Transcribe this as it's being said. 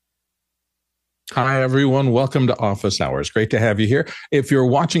Hi, everyone. Welcome to Office Hours. Great to have you here. If you're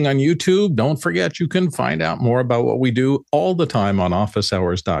watching on YouTube, don't forget you can find out more about what we do all the time on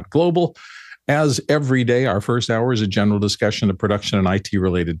officehours.global. As every day, our first hour is a general discussion of production and IT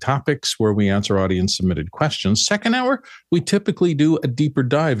related topics where we answer audience submitted questions. Second hour, we typically do a deeper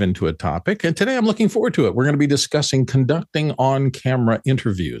dive into a topic. And today I'm looking forward to it. We're going to be discussing conducting on-camera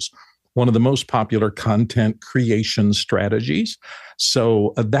interviews, one of the most popular content creation strategies.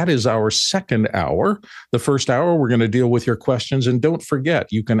 So that is our second hour. The first hour, we're going to deal with your questions. And don't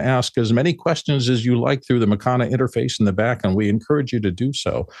forget, you can ask as many questions as you like through the Makana interface in the back, and we encourage you to do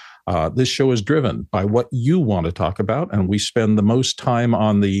so. This show is driven by what you want to talk about, and we spend the most time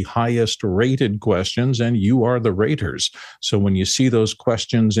on the highest rated questions, and you are the raters. So when you see those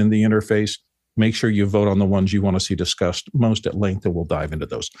questions in the interface, make sure you vote on the ones you want to see discussed most at length, and we'll dive into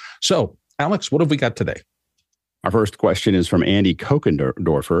those. So, Alex, what have we got today? Our first question is from Andy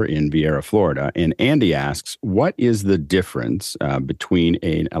Kokendorfer in Viera, Florida. And Andy asks, what is the difference between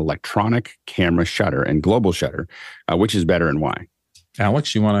an electronic camera shutter and global shutter? Which is better and why?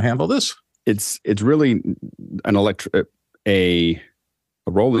 Alex, you want to handle this? It's really a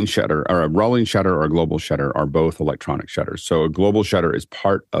rolling shutter or a global shutter are both electronic shutters. So a global shutter is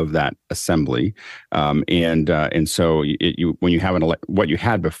part of that assembly, and so when you have what you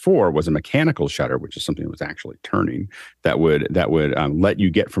had before was a mechanical shutter, which is something that was actually turning that would let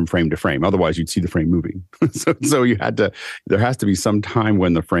you get from frame to frame. Otherwise, you'd see the frame moving. so there has to be some time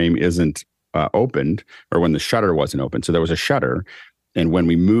when the frame isn't opened or when the shutter wasn't open. So there was a shutter, and when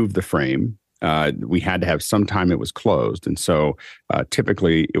we moved the frame, we had to have some time it was closed. And so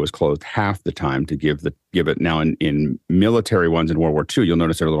typically it was closed half the time to give it. Now in military ones in World War II, you'll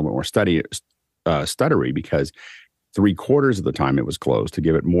notice they're a little bit more stuttery because 3/4 of the time it was closed to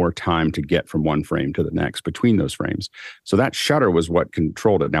give it more time to get from one frame to the next between those frames. So that shutter was what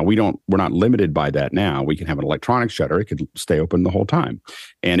controlled it. Now we're not limited by that now. We can have an electronic shutter. It could stay open the whole time.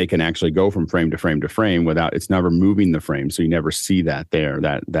 And it can actually go from frame to frame to frame it's never moving the frame. So you never see that there,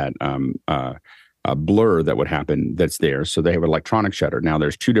 a blur that would happen that's there. So they have an electronic shutter. Now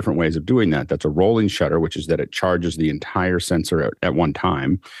there's two different ways of doing that. That's a rolling shutter, which is that it charges the entire sensor at one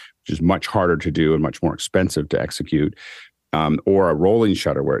time, which is much harder to do and much more expensive to execute, or a rolling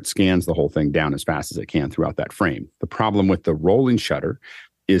shutter where it scans the whole thing down as fast as it can throughout that frame. The problem with the rolling shutter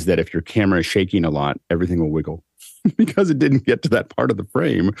is that if your camera is shaking a lot, everything will wiggle because it didn't get to that part of the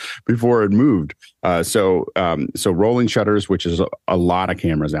frame before it moved. So rolling shutters, which is a lot of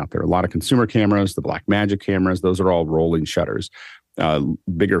cameras out there, a lot of consumer cameras, the Blackmagic cameras, those are all rolling shutters.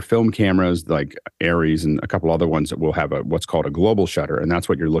 Bigger film cameras like Aries and a couple other ones that will have what's called a global shutter, and that's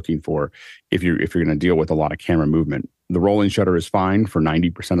what you're looking for if you're going to deal with a lot of camera movement. The rolling shutter is fine for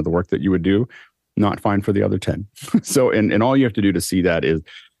 90% of the work that you would do, not fine for the other 10. So and all you have to do to see that is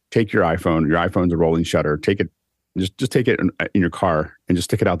take your iPhone. Your iPhone's a rolling shutter. Take it. Just take it in your car and just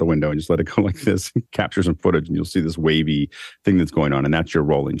stick it out the window and just let it go like this, capture some footage, and you'll see this wavy thing that's going on, and that's your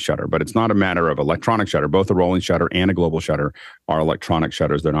rolling shutter. But it's not a matter of electronic shutter. Both a rolling shutter and a global shutter are electronic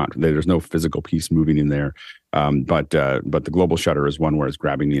shutters. There's no physical piece moving in there. But the global shutter is one where it's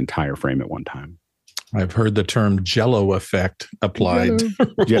grabbing the entire frame at one time. I've heard the term Jello effect applied.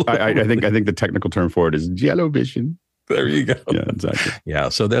 I think the technical term for it is Jello vision. There you go. Yeah, exactly. Yeah,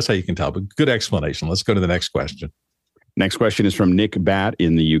 so that's how you can tell. But good explanation. Let's go to the next question. Next question is from Nick Batt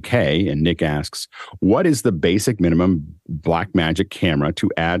in the UK. And Nick asks, what is the basic minimum Blackmagic camera to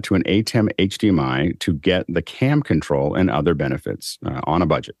add to an ATEM HDMI to get the cam control and other benefits on a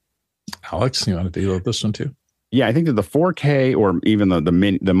budget? Alex, you want to deal with this one too? Yeah, I think that the 4K or even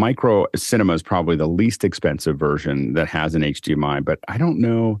the micro cinema is probably the least expensive version that has an HDMI. But I don't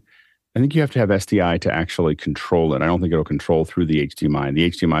know. I think you have to have SDI to actually control it. I don't think it'll control through the HDMI. The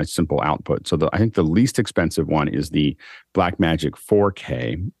HDMI is simple output. So I think the least expensive one is the Blackmagic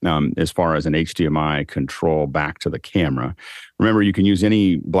 4K as far as an HDMI control back to the camera. Remember, you can use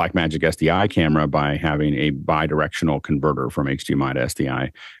any Blackmagic SDI camera by having a bidirectional converter from HDMI to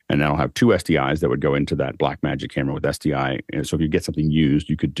SDI. And that'll have two SDIs that would go into that Blackmagic camera with SDI. And so if you get something used,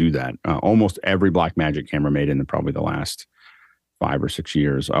 you could do that. Almost every Blackmagic camera made in probably the last 5 or 6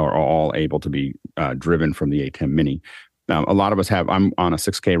 years are all able to be driven from the ATEM Mini. Now, a lot of us I'm on a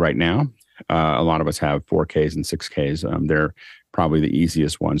 6K right now. A lot of us have 4Ks and 6Ks. They're probably the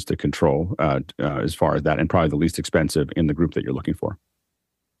easiest ones to control as far as that, and probably the least expensive in the group that you're looking for.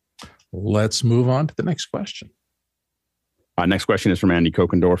 Let's move on to the next question. Next question is from Andy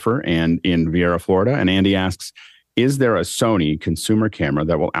Kokendorfer and in Viera, Florida. And Andy asks, is there a Sony consumer camera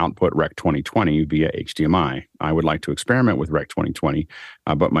that will output Rec 2020 via HDMI? I would like to experiment with Rec 2020,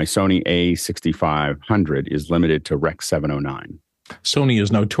 but my Sony A6500 is limited to Rec 709. Sony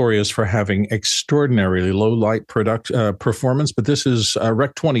is notorious for having extraordinarily low light performance, but this is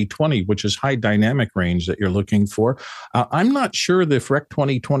Rec 2020, which is high dynamic range that you're looking for. I'm not sure that if Rec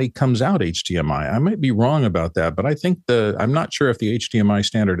 2020 comes out HDMI. I might be wrong about that, but I think I'm not sure if the HDMI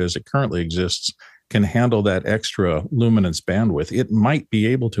standard as it currently exists can handle that extra luminance bandwidth. It might be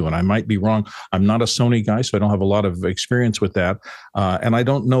able to, and I might be wrong. I'm not a Sony guy, so I don't have a lot of experience with that. And I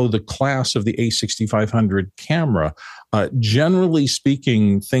don't know the class of the A6500 camera. Generally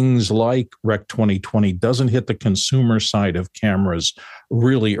speaking, things like Rec 2020 doesn't hit the consumer side of cameras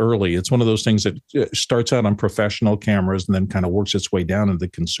really early. It's one of those things that starts out on professional cameras and then kind of works its way down into the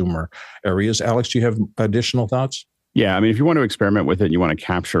consumer areas. Alex, do you have additional thoughts? Yeah, I mean, if you want to experiment with it and you want to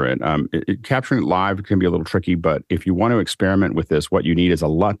capture it, capturing it live can be a little tricky, but if you want to experiment with this, what you need is a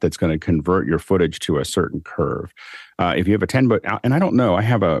LUT that's going to convert your footage to a certain curve. If you have a 10, and I don't know, I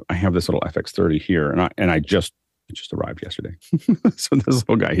have this little FX30 here, and it just arrived yesterday. So this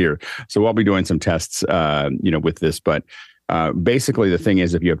little guy here. So I'll be doing some tests, with this, but basically the thing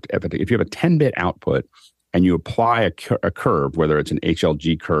is if you have a 10-bit output and you apply a curve, whether it's an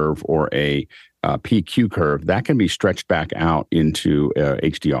HLG curve or a PQ curve, that can be stretched back out into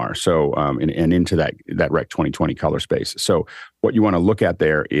HDR. So and into that Rec 2020 color space. So what you want to look at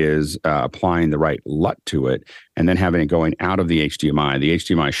there is applying the right LUT to it, and then having it going out of the HDMI. The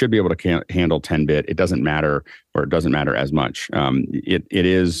HDMI should be able to handle 10-bit. It doesn't matter, or it doesn't matter as much. It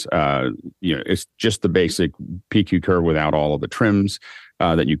is it's just the basic PQ curve without all of the trims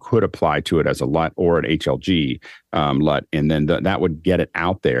that you could apply to it as a LUT or an HLG LUT, and then that would get it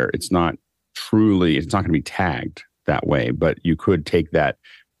out there. It's not going to be tagged that way, but you could take that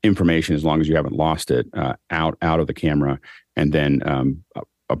information, as long as you haven't lost it, out of the camera, and then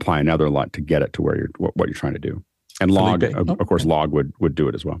apply another LUT to get it to where what you're trying to do. And log, of course, log would do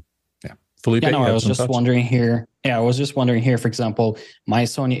it as well. Yeah, Felipe. Yeah, no, I was just wondering here. Yeah, I was just wondering here. For example, my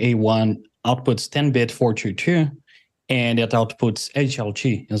Sony A1 outputs 10-bit 422, and it outputs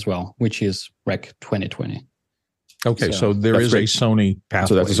HLG as well, which is Rec 2020. Okay, so there is a Sony pathway.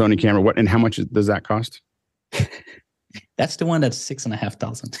 So that's a Sony camera. What and how much does that cost? That's the one that's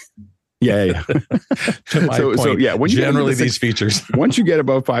 $6,500. Yeah. To my point, so yeah, when you generally these features. Once you get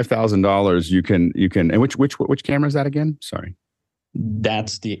above $5,000, you can. And which camera is that again? Sorry,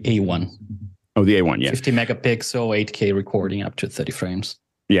 that's the A1. Oh, the A1, yeah. 50 megapixel, 8K recording up to 30 frames.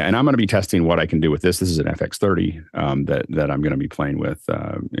 Yeah, and I'm going to be testing what I can do with this. This is an FX30 that I'm going to be playing with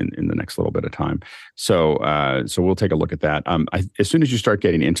in the next little bit of time. So we'll take a look at that. As soon as you start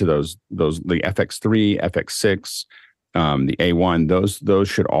getting into those the FX3, FX6, the A1, those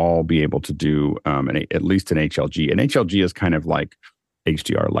should all be able to do at least an HLG. And HLG is kind of like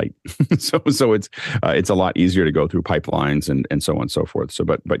HDR light, so it's a lot easier to go through pipelines and so on and so forth. So,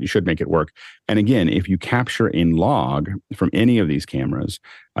 but you should make it work. And again, if you capture in log from any of these cameras,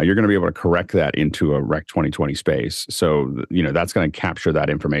 you're going to be able to correct that into a Rec 2020 space. So that's going to capture that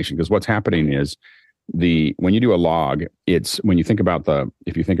information, because what's happening is when you do a log, it's when you think about the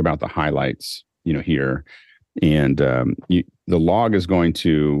highlights, here, and the log is going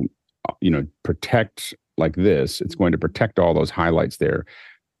to protect. Like this, it's going to protect all those highlights there.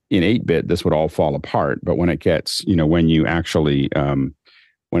 In 8-bit, this would all fall apart. But when it gets, when you actually,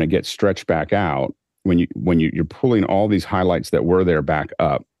 when it gets stretched back out, when you're pulling all these highlights that were there back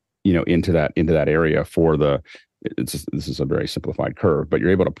up, into that area for this is a very simplified curve, but you're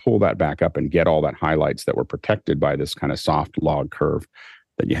able to pull that back up and get all that highlights that were protected by this kind of soft log curve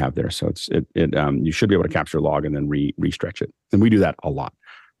that you have there. So you should be able to capture log and then re-stretch it. And we do that a lot.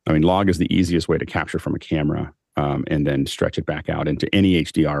 I mean, log is the easiest way to capture from a camera, and then stretch it back out into any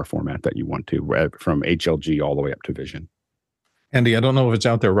HDR format that you want to, from HLG all the way up to Vision. Andy, I don't know if it's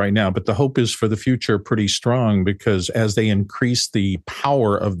out there right now, but the hope is for the future pretty strong, because as they increase the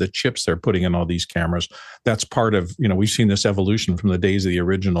power of the chips they're putting in all these cameras, that's part of, we've seen this evolution from the days of the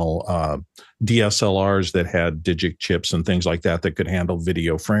original DSLRs that had Digic chips and things like that could handle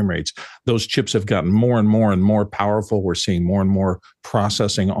video frame rates. Those chips have gotten more and more and more powerful. We're seeing more and more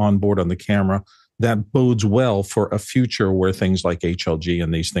processing on board on the camera. That bodes well for a future where things like HLG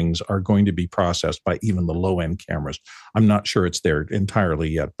and these things are going to be processed by even the low-end cameras. I'm not sure it's there entirely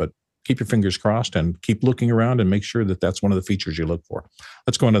yet, but keep your fingers crossed and keep looking around and make sure that that's one of the features you look for.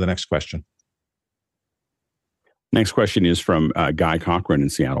 Let's go on to the next question. Next question is from Guy Cochran in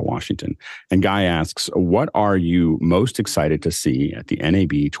Seattle, Washington. And Guy asks, what are you most excited to see at the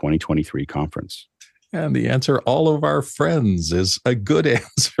NAB 2023 conference? And the answer, all of our friends, is a good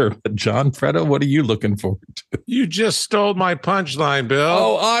answer. But John Freda, what are you looking forward to? You just stole my punchline, Bill.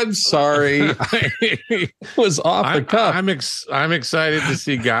 Oh, I'm sorry. It was off the cuff. I'm excited to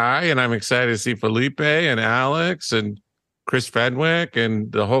see Guy, and I'm excited to see Felipe and Alex and Chris Fedwick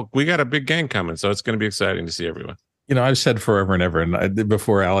and the whole. We got a big gang coming, so it's going to be exciting to see everyone. I've said forever and ever, and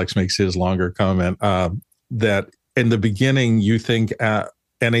before Alex makes his longer comment, that in the beginning you think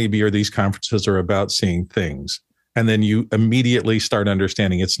NAB or these conferences are about seeing things, and then you immediately start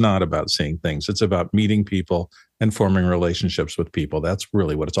understanding it's not about seeing things. It's about meeting people and forming relationships with people. That's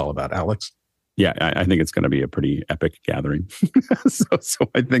really what it's all about, Alex. Yeah, I think it's going to be a pretty epic gathering. So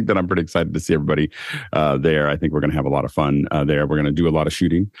I think that I'm pretty excited to see everybody there. I think we're going to have a lot of fun there. We're going to do a lot of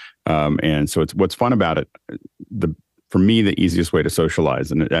shooting. And so what's fun about it, for me, the easiest way to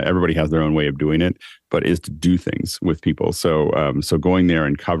socialize, and everybody has their own way of doing it, but is to do things with people. So going there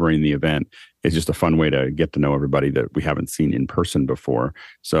and covering the event is just a fun way to get to know everybody that we haven't seen in person before.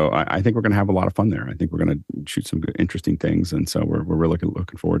 So I think we're going to have a lot of fun there. I think we're going to shoot some good, interesting things. And so we're really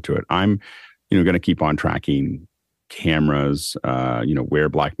looking forward to it. I'm going to keep on tracking cameras, where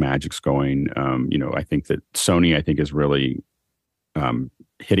Blackmagic's going. I think that Sony, is really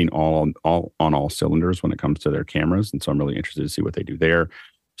hitting on all cylinders when it comes to their cameras. And so I'm really interested to see what they do there,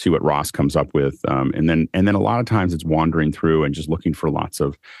 see what Ross comes up with. And then a lot of times it's wandering through and just looking for lots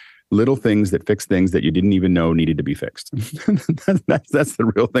of little things that fix things that you didn't even know needed to be fixed. That's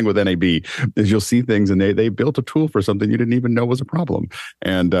the real thing with NAB, is you'll see things and they built a tool for something you didn't even know was a problem.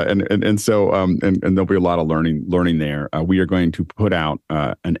 And so there'll be a lot of learning there. We are going to put out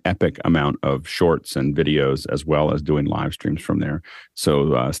an epic amount of shorts and videos, as well as doing live streams from there.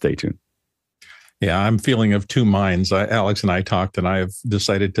 So stay tuned. Yeah, I'm feeling of two minds. Alex and I talked, and I have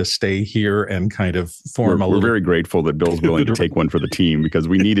decided to stay here and kind of form We're very grateful that Bill's willing to take one for the team, because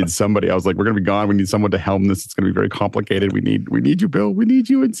we needed somebody. I was like, we're going to be gone. We need someone to helm this. It's going to be very complicated. We need you, Bill. We need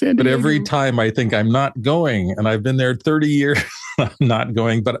you in San Diego. But every time I think I'm not going, and I've been there 30 years, I'm not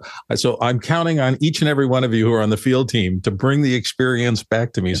going. But so I'm counting on each and every one of you who are on the field team to bring the experience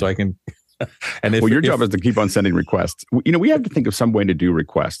back to me, so I can. And your job is to keep on sending requests. We have to think of some way to do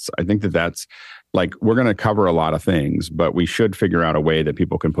requests. I think that's like, we're going to cover a lot of things, but we should figure out a way that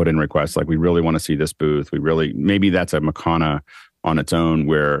people can put in requests. Like, we really want to see this booth. Maybe that's a Makana on its own,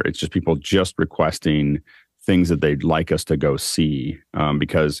 where it's just people just requesting things that they'd like us to go see.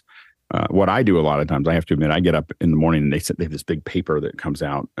 Because what I do a lot of times, I have to admit, I get up in the morning and they have this big paper that comes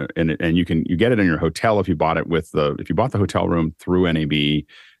out, and you get it in your hotel if you bought it if you bought the hotel room through NAB.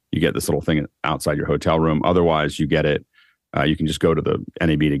 You get this little thing outside your hotel room. Otherwise, you get it. You can just go to the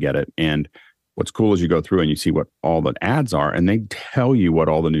NAB to get it. And what's cool is you go through and you see what all the ads are, and they tell you what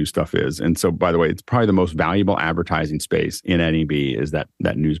all the new stuff is. And so, by the way, it's probably the most valuable advertising space in NAB is that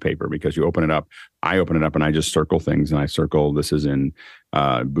newspaper, because you open it up. I open it up and I just circle things, and I circle this is in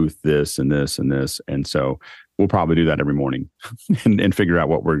booth this and this and this. And so we'll probably do that every morning and figure out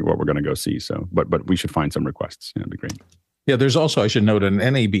what we're going to go see. So, but we should find some requests. It'd be great. Yeah, there's also, I should note, an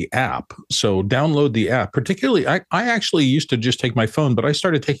NAB app. So download the app. Particularly, I actually used to just take my phone, but I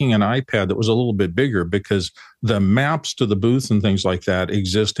started taking an iPad that was a little bit bigger, because the maps to the booths and things like that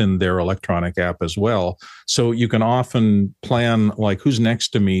exist in their electronic app as well. So you can often plan, like, who's next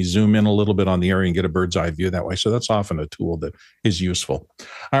to me, zoom in a little bit on the area and get a bird's eye view that way. So that's often a tool that is useful.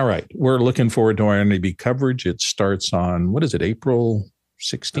 All right. We're looking forward to our NAB coverage. It starts on, what is it, April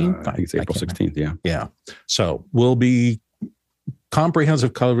 16th? I think it's April 16th, yeah. Yeah. So we'll be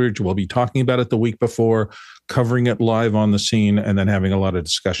comprehensive coverage. We'll be talking about it the week before, covering it live on the scene, and then having a lot of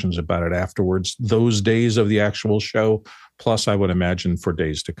discussions about it afterwards, those days of the actual show, plus I would imagine for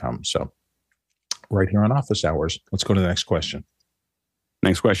days to come. So right here on Office Hours, let's go to the next question.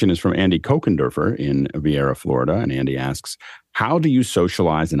 Next question is from Andy Kokendorfer in Vieira, Florida. And Andy asks, how do you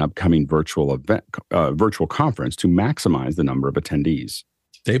socialize an upcoming virtual conference to maximize the number of attendees?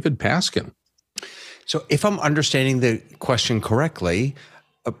 David Paskin. So if I'm understanding the question correctly,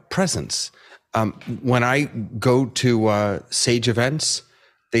 presence. When I go to Sage events,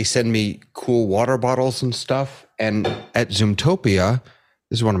 they send me cool water bottles and stuff. And at Zoomtopia,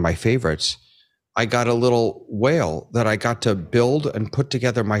 this is one of my favorites, I got a little whale that I got to build and put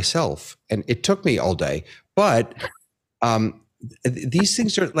together myself. And it took me all day. But these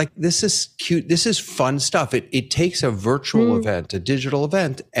things are like, this is cute. This is fun stuff. It takes a virtual event, a digital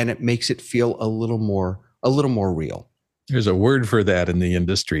event, and it makes it feel a little more real. There's a word for that in the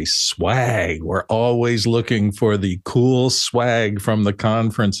industry, swag. We're always looking for the cool swag from the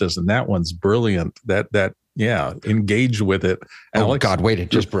conferences, and that one's brilliant. Yeah, engage with it. Alex? Oh God, wait, it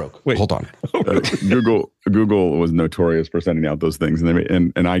just broke. Wait. Hold on. Google was notorious for sending out those things,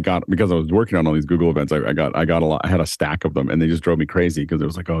 and I got, because I was working on all these Google events, I got a lot. I had a stack of them, and they just drove me crazy, because it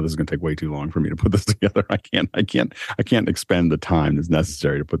was like, oh, this is going to take way too long for me to put this together. I can't expend the time that's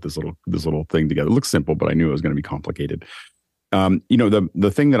necessary to put this little thing together. It looks simple, but I knew it was going to be complicated.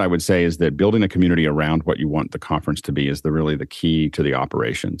 The thing that I would say is that building a community around what you want the conference to be is really the key to the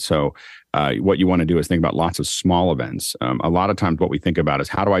operation. So what you want to do is think about lots of small events. A lot of times what we think about is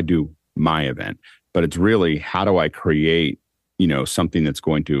how do I do my event? But it's really how do I create, something that's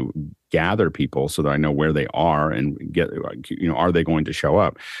going to gather people so that I know where they are and get, are they going to show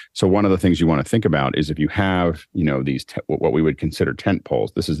up? So one of the things you want to think about is if you have, these what we would consider tent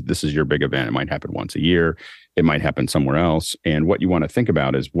poles. This is your big event. It might happen once a year. It might happen somewhere else. And what you want to think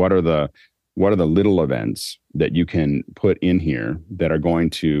about is what are the little events that you can put in here that are going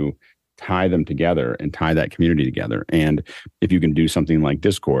to tie them together and tie that community together. And if you can do something like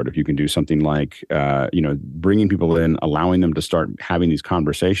Discord, if you can do something like, bringing people in, allowing them to start having these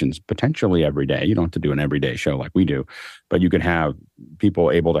conversations potentially every day. You don't have to do an everyday show like we do, but you can have people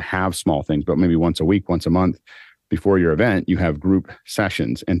able to have small things, but maybe once a week, once a month before your event, you have group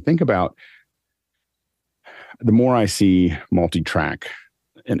sessions. And think about the more I see multi-track,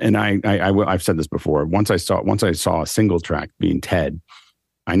 and I've said this before. Once I saw a single track being TED,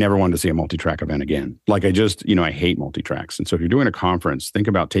 I never wanted to see a multi-track event again. Like I hate multi-tracks. And so if you're doing a conference, think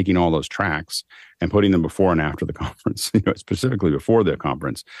about taking all those tracks and putting them before and after the conference, specifically before the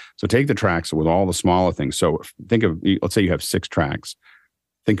conference. So take the tracks with all the smaller things. So think of, let's say you have 6 tracks.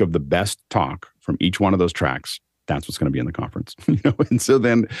 Think of the best talk from each one of those tracks. That's what's going to be in the conference, And so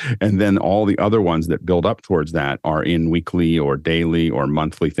then all the other ones that build up towards that are in weekly or daily or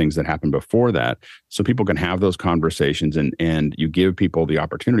monthly things that happen before that. So people can have those conversations and you give people the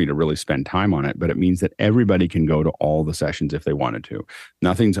opportunity to really spend time on it. But it means that everybody can go to all the sessions if they wanted to.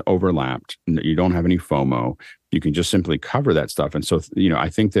 Nothing's overlapped. You don't have any FOMO. You can just simply cover that stuff. And so, I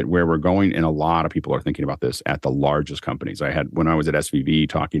think that where we're going, and a lot of people are thinking about this at the largest companies. When I was at SVB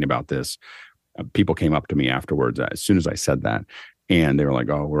talking about this, people came up to me afterwards as soon as I said that, and they were like,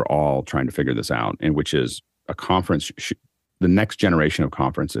 "Oh, we're all trying to figure this out." And which is a conference. The next generation of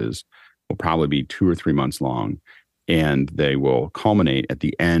conferences will probably be 2 or 3 months long, and they will culminate at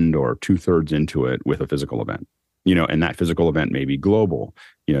the end or 2/3 into it with a physical event. And that physical event may be global,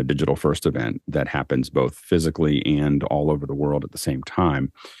 digital first event that happens both physically and all over the world at the same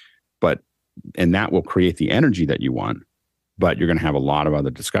time. And that will create the energy that you want. But you're going to have a lot of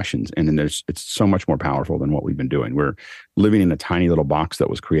other discussions. And then it's so much more powerful than what we've been doing. We're living in a tiny little box that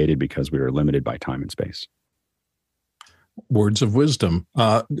was created because we were limited by time and space. Words of wisdom.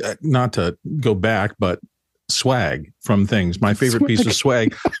 Not to go back, but swag from things. My favorite piece of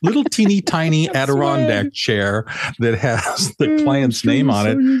swag, little teeny tiny Adirondack chair that has the client's name on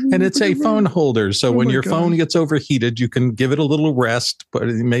it. And it's a phone holder. So when your phone gets overheated, you can give it a little rest, but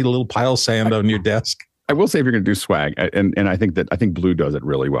it made a little pile of sand on your desk. I will say if you're going to do swag, and I think Blue does it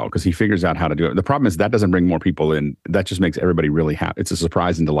really well because he figures out how to do it. The problem is that doesn't bring more people in. That just makes everybody really happy. It's a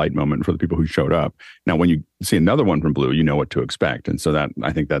surprise and delight moment for the people who showed up. Now, when you see another one from Blue, you know what to expect, and so that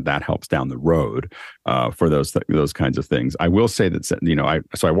I think that helps down the road for those kinds of things. I will say that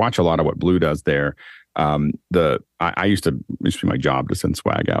I watch a lot of what Blue does there. I used to be my job to send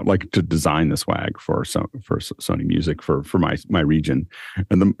swag out, like to design the swag for Sony Music for my region,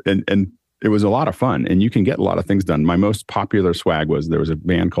 and it was a lot of fun, and you can get a lot of things done. My most popular swag was there was a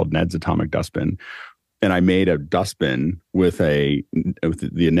band called Ned's Atomic Dustbin, and I made a dustbin with the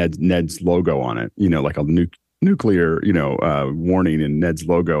Ned's logo on it, like a nuclear, warning and Ned's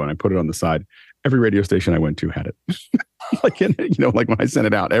logo, and I put it on the side. Every radio station I went to had it, like when I sent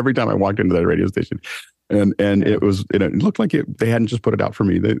it out, every time I walked into that radio station. And it looked like they hadn't just put it out for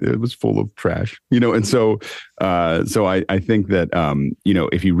me. It was full of trash, and so I think that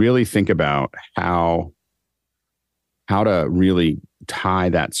if you really think about how to really tie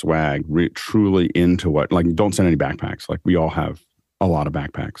that swag truly into don't send any backpacks. Like we all have a lot of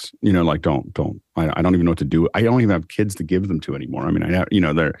backpacks, I don't even know what to do. I don't even have kids to give them to anymore. I mean,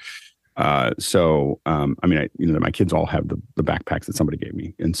 they're. My kids all have the backpacks that somebody gave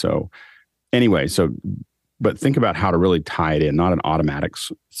me, and so. Anyway, but think about how to really tie it in, not an automatic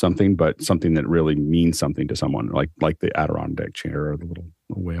something, but something that really means something to someone, like the Adirondack chair or the little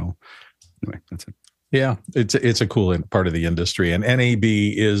whale. Anyway, that's it. Yeah, it's a cool part of the industry, and NAB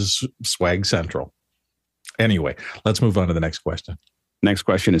is swag central. Anyway, let's move on to the next question. Next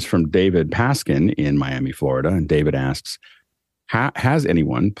question is from David Paskin in Miami, Florida, and David asks, has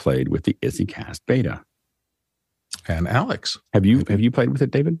anyone played with the EzyCast beta? And Alex, have you played with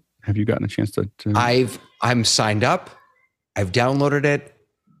it, David? Have you gotten a chance to? I'm signed up. I've downloaded it.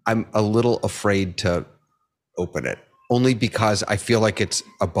 I'm a little afraid to open it, only because I feel like it's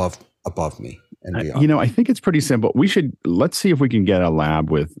above me and beyond. I think it's pretty simple. Let's see if we can get a lab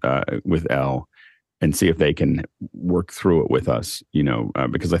with Elle and see if they can work through it with us.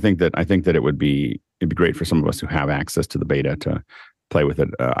 Because I think that it would be it'd be great for some of us who have access to the beta to play with it.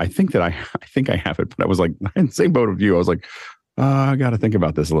 I think I have it, but I was like, in the same boat of you. I was like, I got to think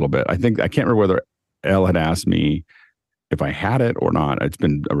about this a little bit. I can't remember whether Elle had asked me if I had it or not. It's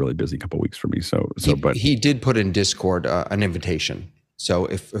been a really busy couple of weeks for me. But he did put in Discord an invitation. So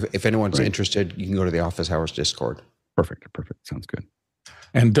if anyone's interested, you can go to the Office Hours Discord. Perfect. Sounds good.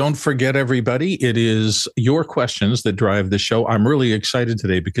 And don't forget, everybody, it is your questions that drive the show. I'm really excited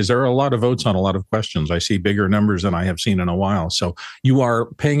today because there are a lot of votes on a lot of questions. I see bigger numbers than I have seen in a while. So you are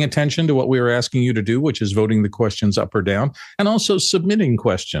paying attention to what we were asking you to do, which is voting the questions up or down, and also submitting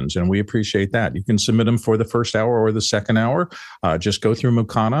questions. And we appreciate that. You can submit them for the first hour or the second hour. Just go through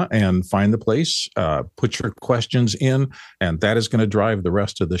Mukana and find the place, put your questions in, and that is going to drive the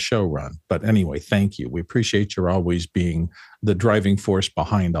rest of the show run. But anyway, thank you. We appreciate your always being the driving force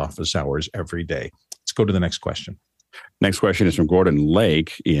behind Office Hours every day. Let's go to the next question. Next question is from Gordon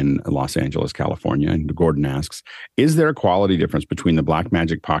Lake in Los Angeles, California. And Gordon asks, is there a quality difference between the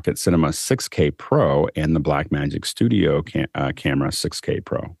Blackmagic Pocket Cinema 6K Pro and the Blackmagic Studio Camera 6K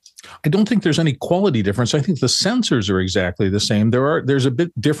Pro? I don't think there's any quality difference. I think the sensors are exactly the same. There's a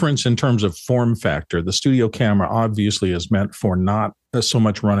bit difference in terms of form factor. The studio camera obviously is meant for not so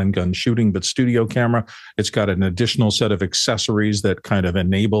much run and gun shooting, but studio camera, it's got an additional set of accessories that kind of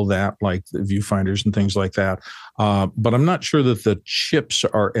enable that, like the viewfinders and things like that. But I'm not sure that the chips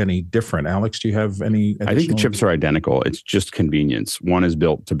are any different. Alex, do you have any? I think the chips are identical. It's just convenience. One is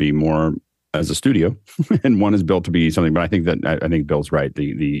built to be more as a studio, and one is built to be something. But I think Bill's right.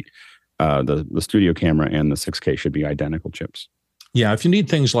 The studio camera and the 6K should be identical chips. Yeah, if you need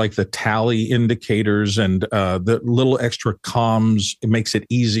things like the tally indicators and the little extra comms, it makes it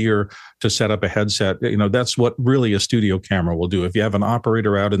easier to set up a headset. That's what really a studio camera will do. If you have an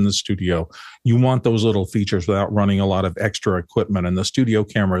operator out in the studio, you want those little features without running a lot of extra equipment. And the studio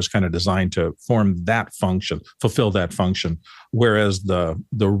camera is kind of designed to fulfill that function. Whereas the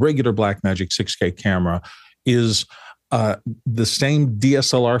regular Blackmagic 6K camera is the same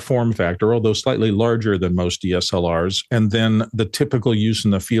DSLR form factor, although slightly larger than most DSLRs. And then the typical use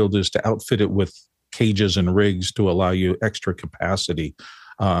in the field is to outfit it with cages and rigs to allow you extra capacity.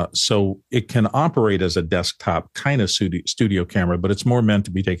 So it can operate as a desktop kind of studio camera, but it's more meant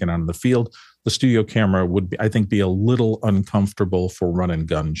to be taken out in the field. The studio camera would, I think, be a little uncomfortable for run and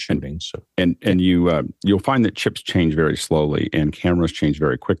gun shooting. So, and you'll find that chips change very slowly and cameras change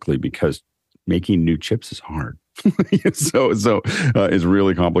very quickly because making new chips is hard. So it's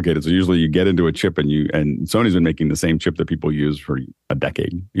really complicated. So usually you get into a chip and Sony's been making the same chip that people use for a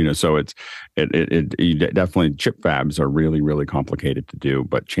decade. So it definitely, chip fabs are really, really complicated to do,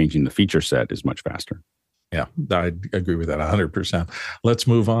 but changing the feature set is much faster. Yeah, I agree with that 100%. Let's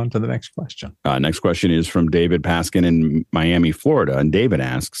move on to the next question. Next question is from David Paskin in Miami, Florida. And David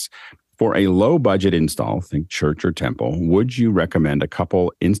asks, for a low budget install, think church or temple, would you recommend a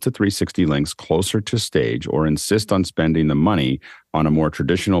couple Insta360 links closer to stage or insist on spending the money on a more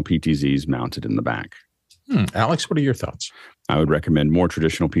traditional PTZs mounted in the back? Alex, what are your thoughts? I would recommend more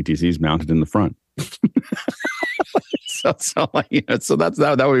traditional PTZs mounted in the front. So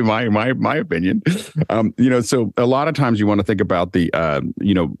that would be my opinion. So a lot of times you want to think about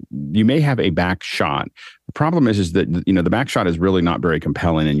you may have a back shot. The problem is that the back shot is really not very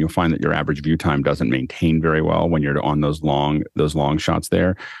compelling, and you'll find that your average view time doesn't maintain very well when you're on those long shots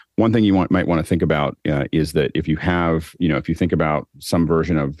there. One thing you might want to think about is that if you have, if you think about some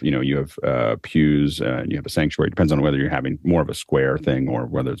version of, you have pews, you have a sanctuary, it depends on whether you're having more of a square thing or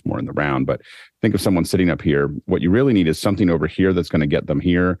whether it's more in the round. But think of someone sitting up here. What you really need is something over here that's going to get them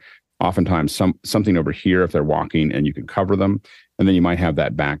here. Oftentimes something over here if they're walking, and you can cover them. And then you might have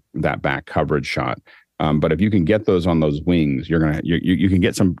that back coverage shot. But if you can get those on those wings, you can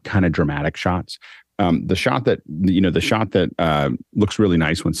get some kind of dramatic shots. The shot that looks really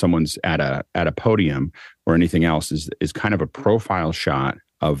nice when someone's at a podium or anything else is kind of a profile shot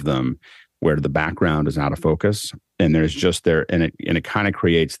of them where the background is out of focus, and there's just and it kind of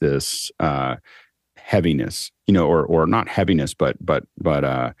creates this heaviness, or not heaviness, but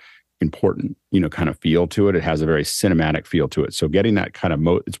important, kind of feel to it. It has a very cinematic feel to it. So getting that kind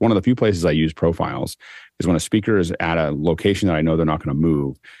of it's one of the few places I use profiles is when a speaker is at a location that I know they're not going to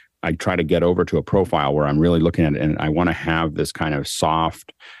move. I try to get over to a profile where I'm really looking at it, and I want to have this kind of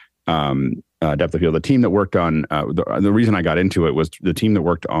soft depth of field. The team that worked on the reason I got into it was the team that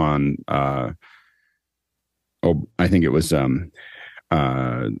worked on I think it was one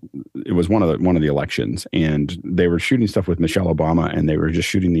of the elections, and they were shooting stuff with Michelle Obama, and they were just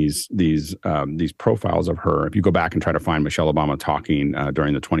shooting these profiles of her. If you go back and try to find Michelle Obama talking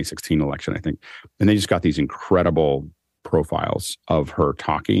during the 2016 election, I think, and they just got these incredible profiles of her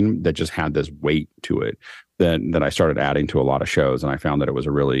talking that just had this weight to it that I started adding to a lot of shows, and I found that it was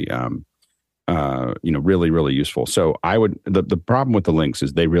a really really useful. So the problem with the links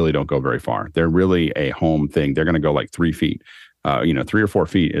is they really don't go very far. They're really a home thing. They're going to go like 3 feet. 3 or 4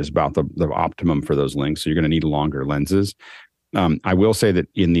 feet is about the optimum for those links. So you're going to need longer lenses. I will say that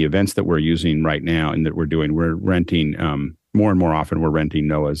in the events that we're using right now and that we're doing, we're renting more and more often. We're renting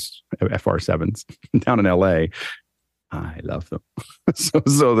Noah's FR7s down in LA. I love them. so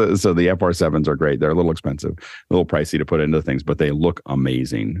the FR7s are great. They're a little expensive, a little pricey to put into things, but they look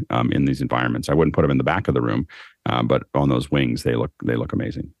amazing in these environments. I wouldn't put them in the back of the room, but on those wings, they look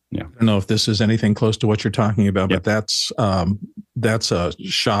amazing. Yeah. I don't know if this is anything close to what you're talking about, but that's a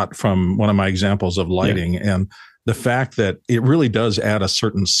shot from one of my examples of lighting, and the fact that it really does add a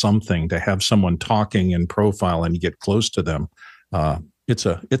certain something to have someone talking in profile and you get close to them. It's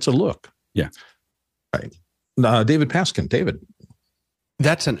a look. Yeah. Right. David Paskin. David.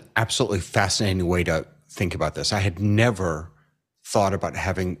 That's an absolutely fascinating way to think about this. I had never thought about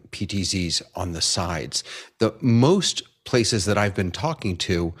having PTZs on the sides. The most places that I've been talking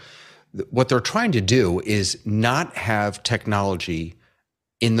to, what they're trying to do is not have technology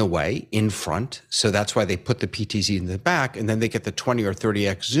in the way, in front. So that's why they put the PTZ in the back, and then they get the 20 or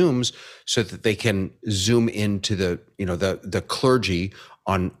 30x zooms so that they can zoom into the clergy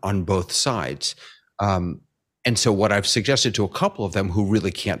on both sides. And so what I've suggested to a couple of them who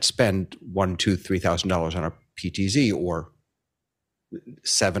really can't spend $1,000, $2,000, $3,000 on a PTZ or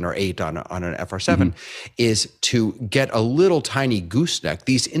 7 or 8 on an FR7 is to get a little tiny gooseneck.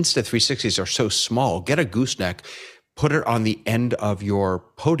 These Insta360s are so small. Get a gooseneck, put it on the end of your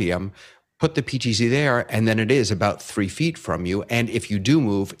podium, put the PTZ there, and then it is about 3 feet from you. And if you do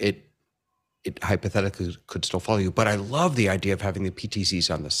move, it hypothetically could still follow you. But I love the idea of having the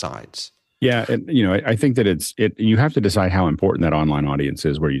PTZs on the sides. Yeah, and I think that you have to decide how important that online audience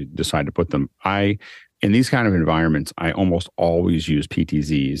is where you decide to put them. In these kind of environments, I almost always use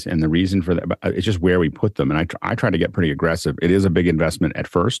PTZs, and the reason for that, it's just where we put them. And I try to get pretty aggressive. It is a big investment at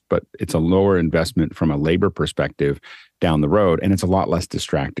first, but it's a lower investment from a labor perspective down the road, and it's a lot less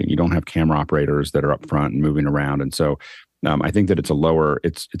distracting. You don't have camera operators that are up front and moving around, and so I think that it's a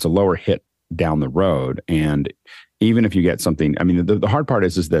lower hit down the road. And even if you get something, I mean, the hard part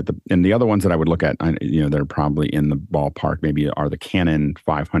is that and the other ones that I would look at, they're probably in the ballpark, maybe are the Canon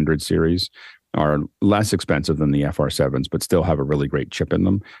 500 series, are less expensive than the FR7s, but still have a really great chip in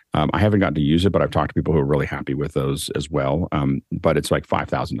them. I haven't gotten to use it, but I've talked to people who are really happy with those as well. But it's like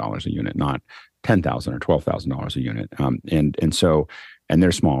 $5,000 a unit, not $10,000 or $12,000 a unit. And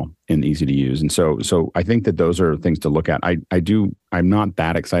they're small and easy to use. And so I think that those are things to look at. I'm not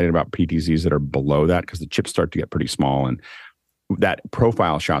that excited about PTZs that are below that because the chips start to get pretty small. And that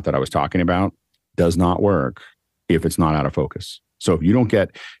profile shot that I was talking about does not work if it's not out of focus. So if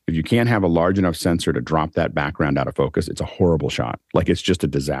you can't have a large enough sensor to drop that background out of focus, it's a horrible shot. Like it's just a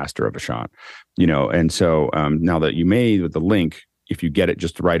disaster of a shot, And so now that you may, with the link, if you get it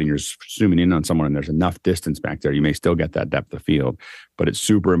just right and you're zooming in on someone and there's enough distance back there, you may still get that depth of field, but it's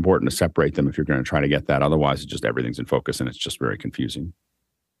super important to separate them if you're going to try to get that. Otherwise, it's just everything's in focus and it's just very confusing.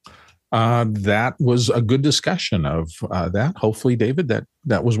 That was a good discussion of that. Hopefully, David,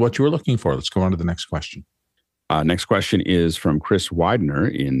 that was what you were looking for. Let's go on to the next question. Next question is from Chris Widener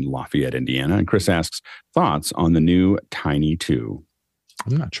in Lafayette, Indiana. And Chris asks, thoughts on the new Tiny 2?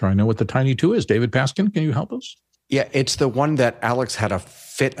 I'm not sure I know what the Tiny 2 is. David Paskin, can you help us? Yeah, it's the one that Alex had a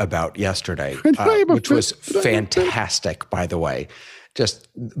fit about yesterday, which was fantastic, by the way. Just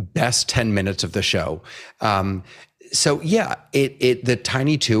best 10 minutes of the show. So yeah, the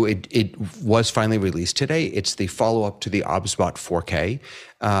Tiny 2, it was finally released today. It's the follow-up to the OBSBot 4K.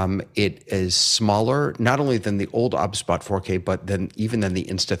 It is smaller, not only than the old OBSBot 4K, but even than the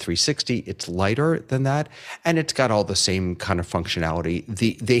Insta360. It's lighter than that, and it's got all the same kind of functionality.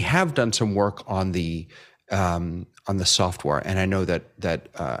 They have done some work on the software, and I know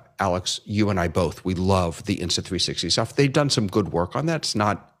that Alex, you and I both, we love the Insta360 stuff. They've done some good work on that. It's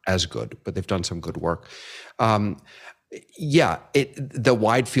not as good, but they've done some good work. The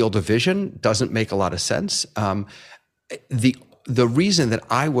wide field of vision doesn't make a lot of sense. The reason that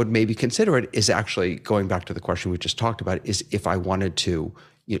I would maybe consider it is actually going back to the question we just talked about, is if I wanted to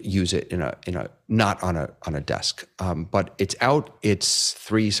use it in a not on a desk. But it's out. It's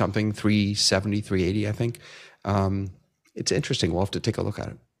 370, 380, I think. It's interesting. We'll have to take a look at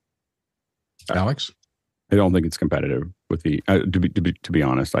it. Alex? I don't think it's competitive with the, to be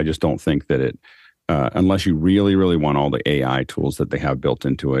honest, I just don't think that it, unless you really, really want all the AI tools that they have built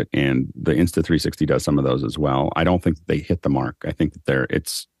into it, and the Insta360 does some of those as well, I don't think they hit the mark. I think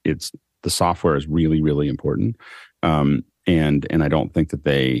that the software is really, really important. And I don't think that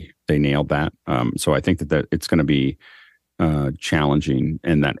they nailed that. So I think that it's going to be challenging,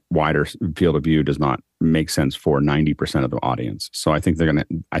 and that wider field of view does not make sense for 90% of the audience. So I think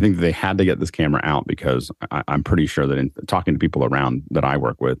they had to get this camera out, because I'm pretty sure that in talking to people around that I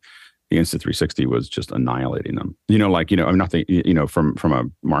work with, the Insta360 was just annihilating them. I'm not from a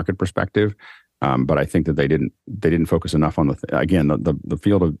market perspective, but I think that they didn't focus enough on the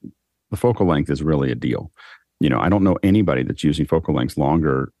field of the focal length is really a deal. I don't know anybody that's using focal lengths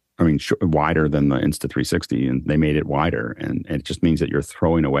wider than the Insta360, and they made it wider, and it just means that you're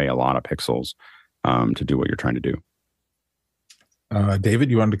throwing away a lot of pixels to do what you're trying to do. David,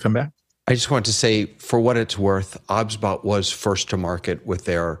 you wanted to come back? I just want to say, for what it's worth, OBSBot was first to market with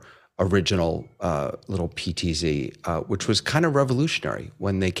their original little PTZ, which was kind of revolutionary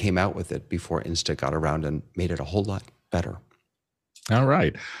when they came out with it before Insta got around and made it a whole lot better. All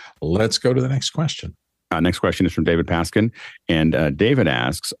right, let's go to the next question. Next question is from David Paskin. And David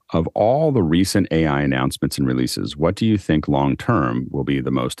asks, of all the recent AI announcements and releases, what do you think long-term will be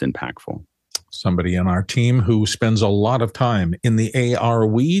the most impactful? Somebody in our team who spends a lot of time in the AR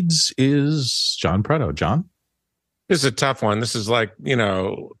weeds is John Preto. John? This is a tough one. This is like,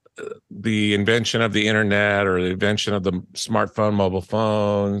 the invention of the internet or the invention of the smartphone, mobile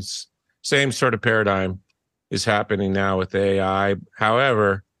phones. Same sort of paradigm is happening now with AI.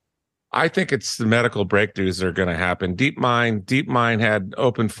 However, I think it's the medical breakthroughs that are going to happen. DeepMind had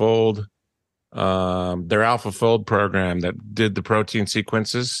OpenFold, their AlphaFold program that did the protein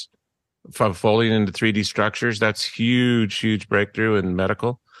sequences from folding into 3D structures. That's huge breakthrough in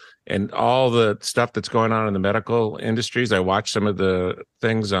medical. And all the stuff that's going on in the medical industries. I watched some of the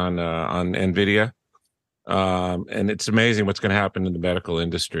things on NVIDIA, and it's amazing what's going to happen in the medical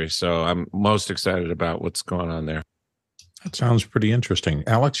industry. So I'm most excited about what's going on there. That sounds pretty interesting.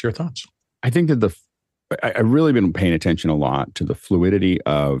 Alex, your thoughts? I think that I've really been paying attention a lot to the fluidity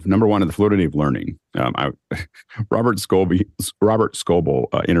of, number one, the fluidity of learning. Robert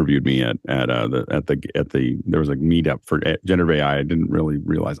Scoble interviewed me at there was a meetup for generative AI. I didn't really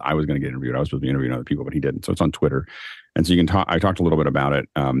realize I was going to get interviewed. I was supposed to be interviewing other people, but he didn't. So it's on Twitter, and so you can talk. I talked a little bit about it,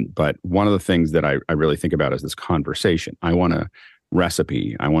 but one of the things that I really think about is this conversation. I want a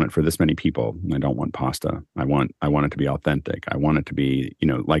recipe. I want it for this many people. I don't want pasta. I want it to be authentic. I want it to be,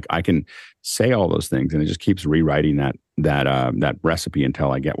 like I can say all those things, and it just keeps rewriting that recipe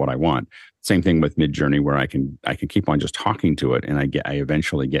until I get what I want. Same thing with Midjourney, where I can keep on just talking to it, and I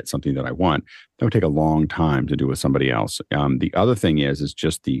eventually get something that I want. That would take a long time to do with somebody else. The other thing is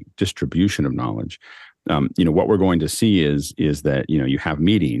just the distribution of knowledge. What we're going to see is that, you have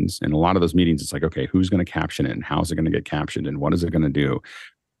meetings, and a lot of those meetings, it's like, okay, who's going to caption it, and how's it going to get captioned, and what is it going to do?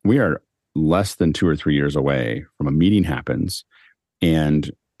 We are less than 2 or 3 years away from a meeting happens,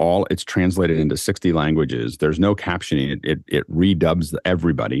 and it's translated into 60 languages. There's no captioning. It redubs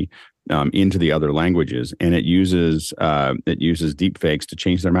everybody into the other languages, and it uses deep fakes to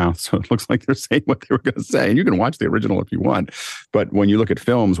change their mouth, so it looks like they're saying what they were going to say. And you can watch the original if you want, but when you look at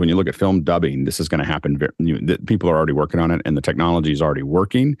film dubbing, this is going to happen. People are already working on it, and the technology is already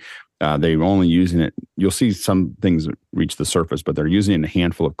working. They're only using it. You'll see some things reach the surface, but they're using it in a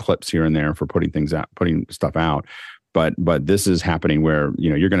handful of clips here and there for putting stuff out. But this is happening where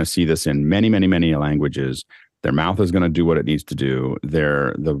you're going to see this in many languages. Their mouth is going to do what it needs to do.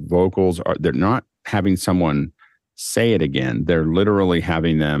 They're not having someone say it again. They're literally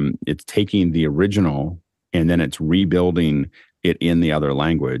having them. It's taking the original and then it's rebuilding it in the other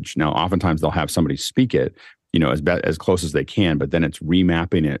language. Now, oftentimes they'll have somebody speak it, as close as they can, but then it's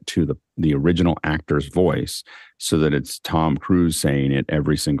remapping it to the original actor's voice so that it's Tom Cruise saying it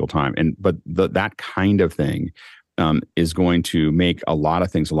every single time. But that kind of thing is going to make a lot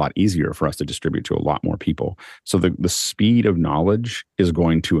of things a lot easier for us to distribute to a lot more people. So the speed of knowledge is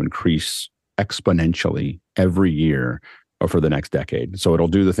going to increase exponentially every year for the next decade. So it'll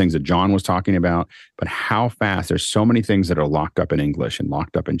do the things that John was talking about, but how fast, there's so many things that are locked up in English and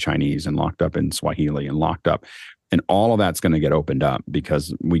locked up in Chinese and locked up in Swahili and locked up. And all of that's going to get opened up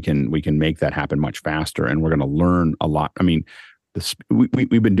because we can make that happen much faster, and we're going to learn a lot. I mean,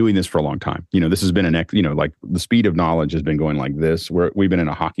 we've been doing this for a long time. This has been like the speed of knowledge has been going like this. We've been in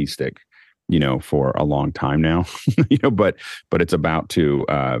a hockey stick, for a long time now. But it's about to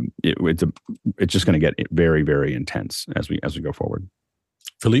it's just going to get very, very intense as we go forward.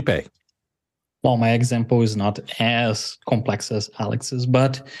 Felipe. Well, my example is not as complex as Alex's,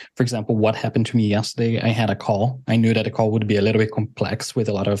 but for example, what happened to me yesterday, I had a call. I knew that the call would be a little bit complex with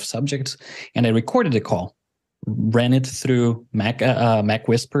a lot of subjects, and I recorded the call. Ran it through Mac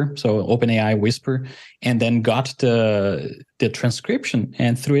Whisper, so OpenAI Whisper, and then got the transcription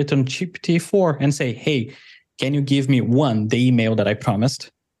and threw it on GPT-4 and say, hey, can you give me one, the email that I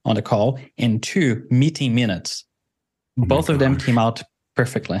promised on the call, and two, meeting minutes? Both of them came out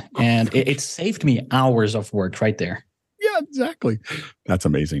perfectly. And it saved me hours of work right there. Yeah, exactly. That's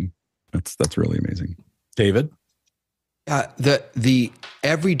amazing. That's really amazing. David? The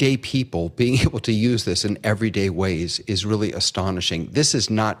everyday people being able to use this in everyday ways is really astonishing. This is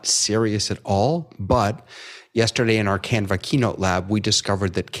not serious at all, but yesterday in our Canva keynote lab, we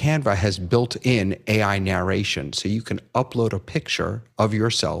discovered that Canva has built-in AI narration. So you can upload a picture of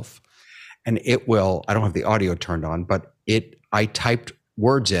yourself and it will, I don't have the audio turned on, but I typed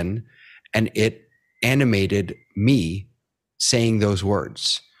words in and it animated me saying those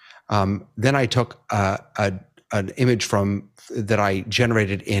words. Then I took an image that I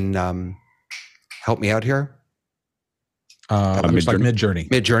generated in, help me out here. Looks like Midjourney.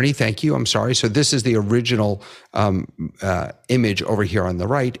 Midjourney, thank you. I'm sorry. So this is the original image over here on the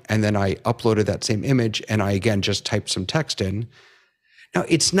right. And then I uploaded that same image and I, again, just typed some text in. Now,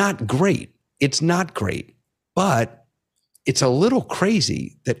 it's not great. It's not great, but it's a little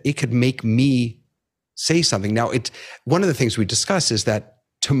crazy that it could make me say something. Now, it's one of the things we discuss is that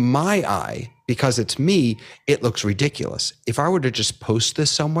to my eye, because it's me, it looks ridiculous. If I were to just post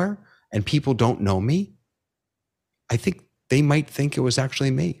this somewhere and people don't know me, I think they might think it was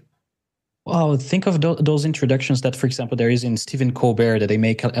actually me. Well, think of those introductions that, for example, there is in Stephen Colbert, that they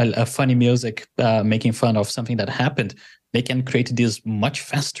make a funny music making fun of something that happened. They can create this much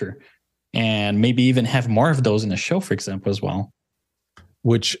faster and maybe even have more of those in a show, for example, as well.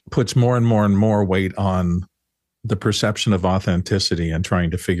 Which puts more and more and more weight on the perception of authenticity and trying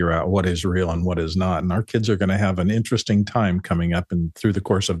to figure out what is real and what is not. And our kids are going to have an interesting time coming up and through the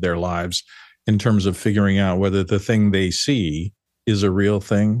course of their lives in terms of figuring out whether the thing they see is a real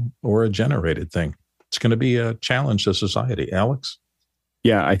thing or a generated thing. It's going to be a challenge to society. Alex?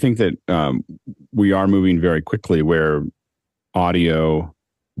 Yeah, I think that we are moving very quickly where audio,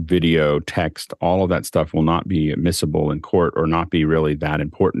 video, text, all of that stuff will not be admissible in court or not be really that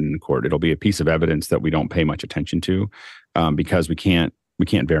important in court. It'll be a piece of evidence that we don't pay much attention to because we can't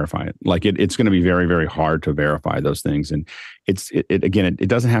verify it. Like it's going to be very, very hard to verify those things. And it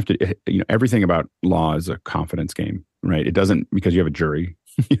doesn't have to, everything about law is a confidence game, right? It doesn't, because you have a jury,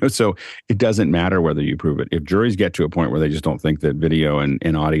 so it doesn't matter whether you prove it. If juries get to a point where they just don't think that video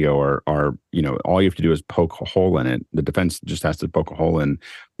and audio are, all you have to do is poke a hole in it. The defense just has to poke a hole in,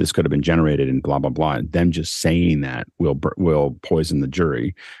 this could have been generated and blah, blah, blah. Them just saying that will poison the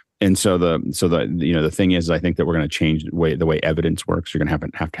jury. And so the thing is, I think that we're going to change the way evidence works. You're going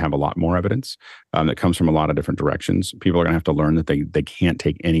to have to have a lot more evidence that comes from a lot of different directions. People are going to have to learn that they can't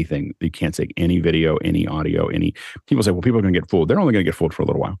take anything. You can't take any video, any audio, any. People say, well, people are going to get fooled. They're only going to get fooled for a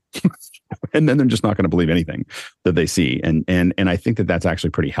little while, and then they're just not going to believe anything that they see. And I think that that's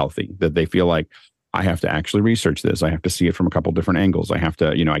actually pretty healthy. That they feel like, I have to actually research this. I have to see it from a couple different angles. I have to,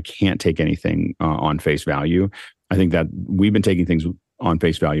 I can't take anything on face value. I think that we've been taking things on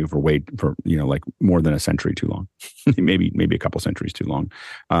face value for like more than a century too long, maybe a couple centuries too long,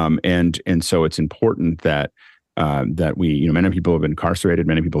 and so it's important that we, many people have been incarcerated,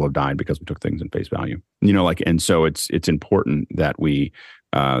 many people have died because we took things in face value, and so it's important that we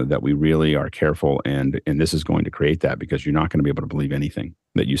really are careful, and this is going to create that, because you're not going to be able to believe anything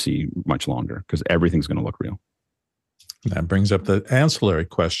that you see much longer, because everything's going to look real. That brings up the ancillary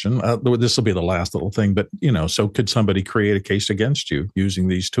question. This will be the last little thing, but, so could somebody create a case against you using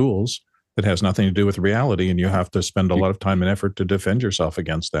these tools that has nothing to do with reality, and you have to spend a lot of time and effort to defend yourself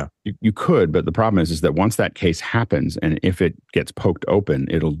against that? You could, but the problem is that once that case happens, and if it gets poked open,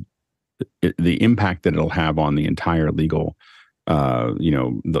 the impact that it'll have on the entire legal,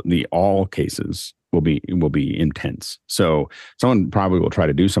 the all cases will be intense. So someone probably will try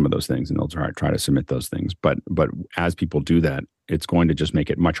to do some of those things, and they'll try to submit those things. But as people do that, it's going to just make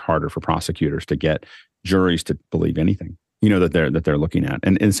it much harder for prosecutors to get juries to believe anything, that they're looking at.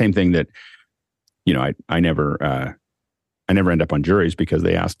 And the same thing that, I never end up on juries because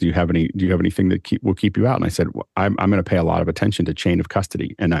they ask, do you have anything that will keep you out? And I said, well, I'm going to pay a lot of attention to chain of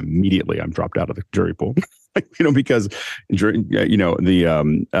custody, and immediately I'm dropped out of the jury pool. Because the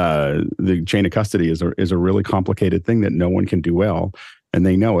chain of custody is a really complicated thing that no one can do well, and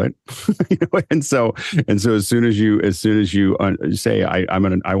they know it. And so as soon as you say I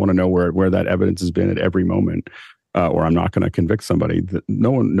want to know where that evidence has been at every moment, or I'm not going to convict somebody, that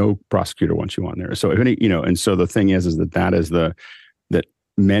no prosecutor wants you on there. So and so the thing is that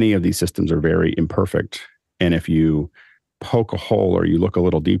many of these systems are very imperfect, and if you poke a hole or you look a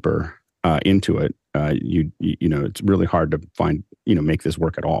little deeper into it, it's really hard to find, make this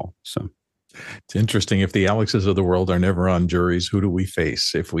work at all. So it's interesting. If the Alexes of the world are never on juries, who do we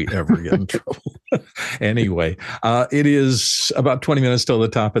face if we ever get in trouble? Anyway, it is about 20 minutes till the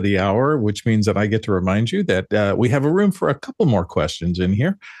top of the hour, which means that I get to remind you that we have a room for a couple more questions in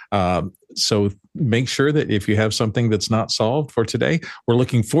here. So make sure that if you have something that's not solved for today, we're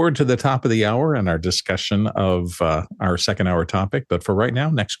looking forward to the top of the hour and our discussion of our second hour topic. But for right now,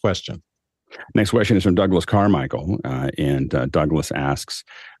 next question. Next question is from Douglas Carmichael, and Douglas asks,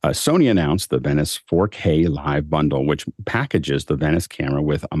 Sony announced the Venice 4K Live Bundle, which packages the Venice camera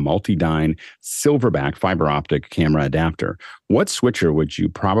with a multi-dyne silverback fiber optic camera adapter. What switcher would you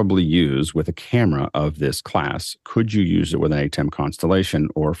probably use with a camera of this class? Could you use it with an ATEM Constellation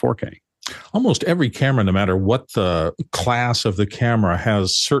or 4K? Almost every camera, no matter what the class of the camera,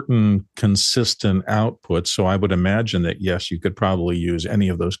 has certain consistent outputs. So I would imagine that, yes, you could probably use any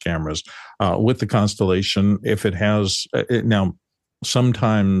of those cameras with the Constellation if it has now.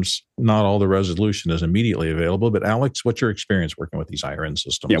 Sometimes not all the resolution is immediately available. But Alex, what's your experience working with these higher end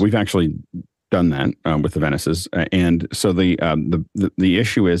systems? Yeah, we've actually done that with the Venices, and so the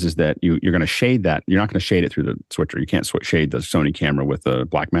issue is that you're going to shade that. You're not going to shade it through the switcher. You can't shade the Sony camera with the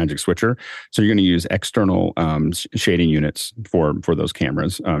Blackmagic switcher. So you're going to use external shading units for those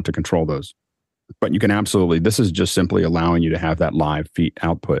cameras to control those. But you can absolutely. This is just simply allowing you to have that live feed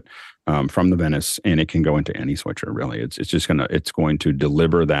output from the Venice, and it can go into any switcher. Really, it's going to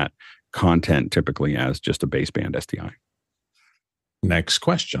deliver that content typically as just a baseband SDI. Next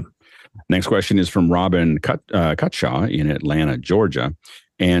question. Next question is from Robin Cutshaw in Atlanta, Georgia.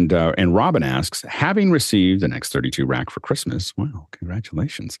 And Robin asks, having received an X32 rack for Christmas, wow,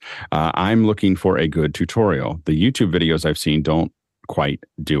 congratulations. I'm looking for a good tutorial. The YouTube videos I've seen don't quite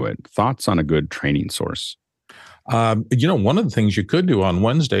do it. Thoughts on a good training source? One of the things you could do on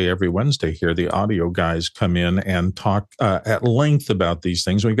Wednesday, every Wednesday here, the audio guys come in and talk at length about these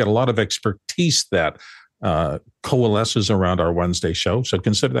things. We've got a lot of expertise that coalesces around our Wednesday show. So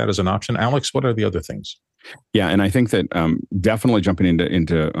consider that as an option. Alex, what are the other things? Yeah, and I think that definitely jumping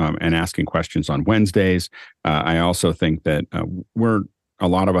into and asking questions on Wednesdays. I also think that a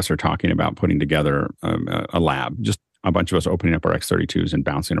lot of us are talking about putting together a lab, just a bunch of us opening up our X32s and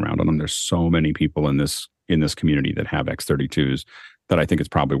bouncing around on them. There's so many people in this community that have X32s that I think it's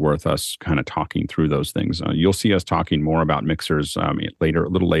probably worth us kind of talking through those things. You'll see us talking more about mixers a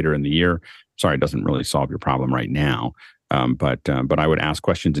little later in the year. Sorry, it doesn't really solve your problem right now. But I would ask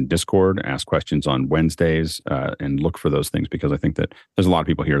questions in Discord, ask questions on Wednesdays, and look for those things because I think that there's a lot of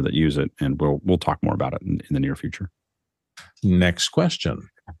people here that use it, and we'll talk more about it in the near future. Next question.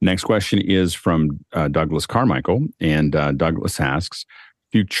 Next question is from Douglas Carmichael, and Douglas asks,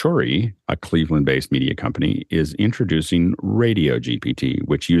 Futuri, a Cleveland-based media company, is introducing Radio GPT,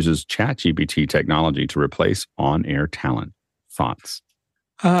 which uses ChatGPT technology to replace on-air talent. Thoughts?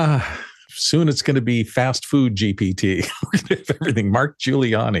 Soon it's going to be fast food GPT. Everything. Mark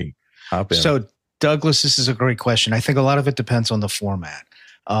Giuliani. Hop in. So, Douglas, this is a great question. I think a lot of it depends on the format.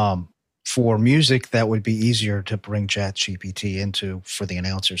 For music, that would be easier to bring ChatGPT into for the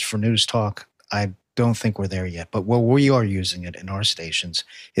announcers. For news talk, I don't think we're there yet. But where we are using it in our stations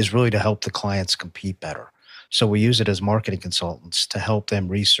is really to help the clients compete better. So we use it as marketing consultants to help them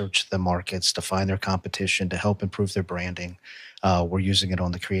research the markets, to find their competition, to help improve their branding. We're using it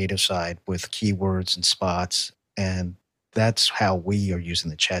on the creative side with keywords and spots. And that's how we are using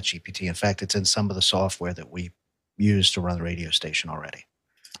the ChatGPT. In fact, it's in some of the software that we use to run the radio station already.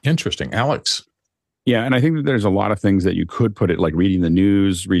 Interesting. Alex? Yeah, and I think that there's a lot of things that you could put it, like reading the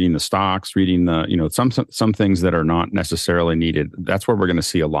news, reading the stocks, reading the, some things that are not necessarily needed. That's where we're going to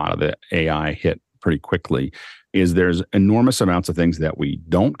see a lot of the AI hit pretty quickly. Is there's enormous amounts of things that we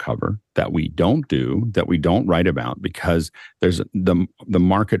don't cover, that we don't do, that we don't write about because there's the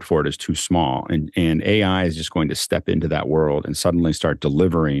market for it is too small, and AI is just going to step into that world and suddenly start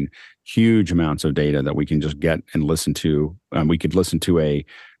delivering huge amounts of data that we can just get and listen to. We could listen to a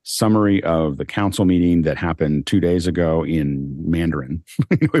summary of the council meeting that happened 2 days ago in Mandarin,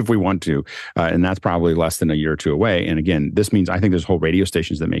 if we want to. And that's probably less than a year or two away. And again, this means I think there's whole radio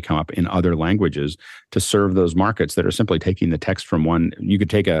stations that may come up in other languages to serve those markets that are simply taking the text from one. You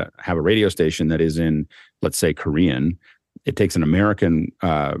could have a radio station that is in, let's say, Korean. It takes an American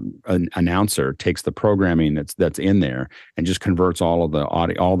an announcer, takes the programming that's in there, and just converts all of the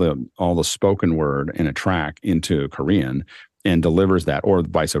audio, all the spoken word in a track into Korean, and delivers that, or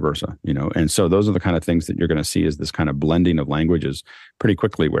vice versa, And so those are the kind of things that you're going to see is this kind of blending of languages pretty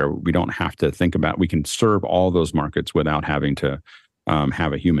quickly, where we don't have to think about. We can serve all those markets without having to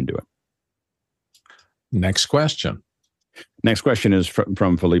have a human do it. Next question. Next question is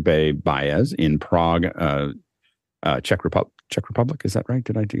from Felipe Baez in Prague, Czech Republic. Is that right?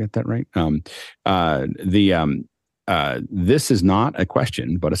 Did I get that right? This is not a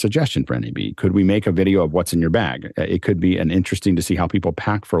question, but a suggestion for NAB. Could we make a video of what's in your bag? It could be interesting to see how people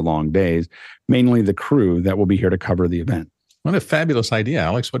pack for long days, mainly the crew that will be here to cover the event. What a fabulous idea,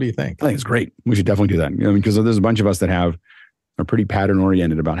 Alex. What do you think? I think it's great. We should definitely do that. Because there's a bunch of us that are pretty pattern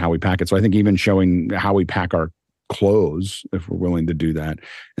oriented about how we pack it. So I think even showing how we pack our clothes, if we're willing to do that,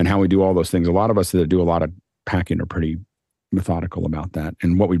 and how we do all those things. A lot of us that do a lot of packing are pretty methodical about that.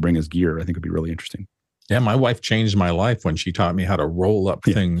 And what we bring as gear, I think would be really interesting. Yeah, my wife changed my life when she taught me how to roll up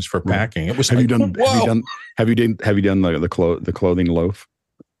things for packing. It was have you done the clothing loaf?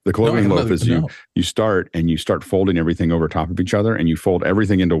 The clothing loaf is you start folding everything over top of each other, and you fold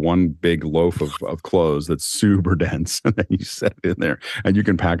everything into one big loaf of clothes that's super dense, and then you set it in there, and you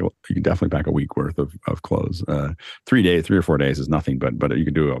can definitely pack a week worth of clothes. 3 or 4 days is nothing, but you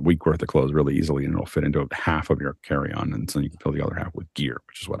can do a week worth of clothes really easily, and it'll fit into half of your carry-on, and so you can fill the other half with gear,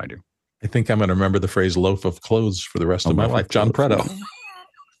 which is what I do. I think I'm going to remember the phrase "loaf of clothes" for the rest of my life. John Preto.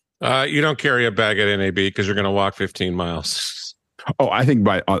 You don't carry a bag at NAB because you're going to walk 15 miles. Oh, I think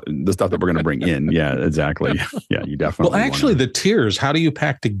by the stuff that we're going to bring in. Yeah, exactly. Yeah, you definitely. Well, actually, the tiers, how do you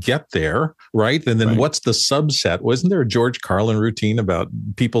pack to get there, right? And then what's the subset? Wasn't there a George Carlin routine about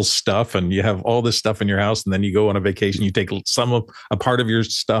people's stuff, and you have all this stuff in your house, and then you go on a vacation, you take a part of your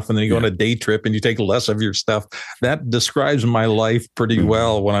stuff, and then you go on a day trip, and you take less of your stuff. That describes my life pretty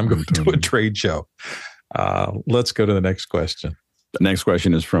well when I'm going to a trade show. Let's go to the next question. The next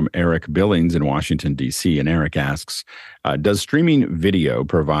question is from Eric Billings in Washington, D.C. And Eric asks, does streaming video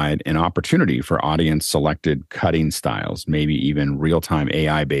provide an opportunity for audience-selected cutting styles, maybe even real-time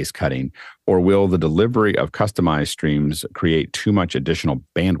AI-based cutting, or will the delivery of customized streams create too much additional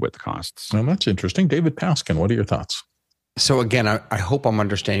bandwidth costs? Well, that's interesting. David Paskin, what are your thoughts? So again, I hope I'm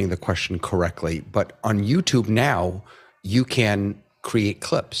understanding the question correctly, but on YouTube now, you can create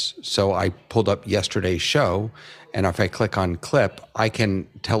clips. So I pulled up yesterday's show, and if I click on clip, I can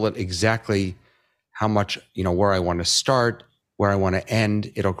tell it exactly how much, where I want to start, where I want to end.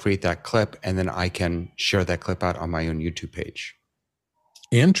 It'll create that clip, and then I can share that clip out on my own YouTube page.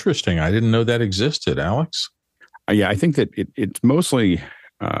 Interesting. I didn't know that existed, Alex. Yeah, I think that it's mostly,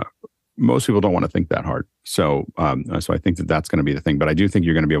 most people don't want to think that hard. So I think that's going to be the thing. But I do think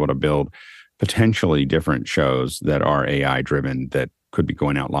you're going to be able to build potentially different shows that are AI driven that could be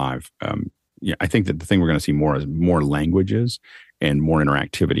going out live. I think that the thing we're going to see more is more languages and more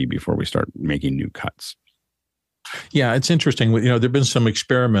interactivity before we start making new cuts. Yeah, it's interesting. There've been some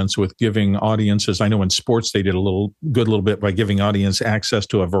experiments with giving audiences. I know in sports they did a little bit by giving audience access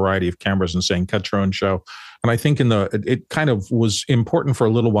to a variety of cameras and saying, "Cut your own show." And I think it kind of was important for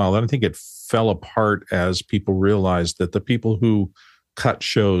a little while. And I think it fell apart as people realized that the people who cut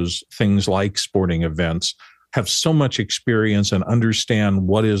shows, things like sporting events, have so much experience and understand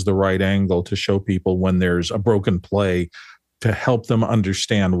what is the right angle to show people when there's a broken play, to help them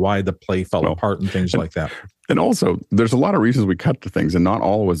understand why the play fell apart and things like that. And also, there's a lot of reasons we cut to things, and not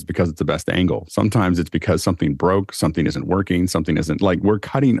always because it's the best angle. Sometimes it's because something broke, something isn't working, something isn't, we're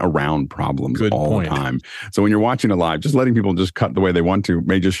cutting around problems the time. So when you're watching it live, just letting people just cut the way they want to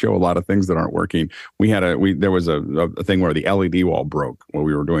may just show a lot of things that aren't working. There was a thing where the LED wall broke while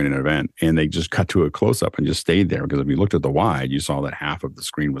we were doing an event, and they just cut to a close-up and just stayed there, because if you looked at the wide, you saw that half of the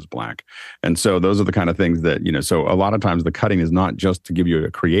screen was black. And so those are the kind of things that, so a lot of times the cutting is not just to give you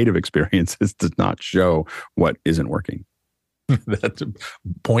a creative experience, it's to not show what isn't working. That's a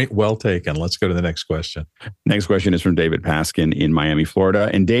point well taken. Let's go to the next question. Next question is from David Paskin in Miami,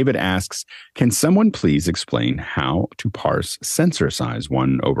 Florida. And David asks, can someone please explain how to parse sensor size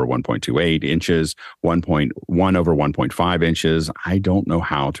 1/1.28 inches, 1/1.5 inches? I don't know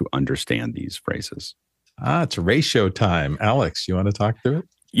how to understand these phrases. It's ratio time. Alex, you want to talk through it?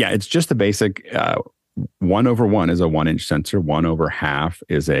 Yeah, it's just the basic 1/1 is a 1-inch sensor. 1/2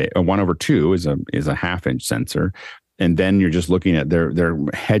 is a 1/2 is a half-inch sensor, and then you're just looking at they're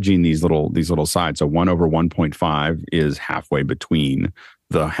hedging these little sides. So 1/1.5 is halfway between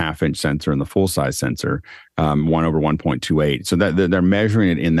the half-inch sensor and the full-size sensor. 1/1.28. So that they're measuring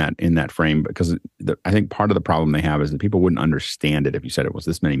it in that frame, because I think part of the problem they have is that people wouldn't understand it if you said it was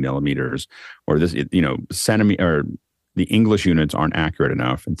this many millimeters or this centimeter. Or the English units aren't accurate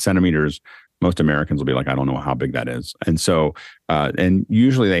enough, and centimeters. Most Americans will be like, I don't know how big that is. And so, and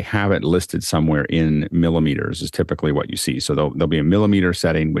usually they have it listed somewhere in millimeters is typically what you see. So there'll be a millimeter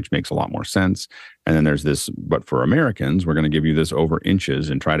setting, which makes a lot more sense. And then there's this, but for Americans, we're going to give you this over inches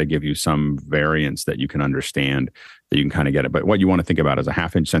and try to give you some variance that you can understand, that you can kind of get it. But what you want to think about is a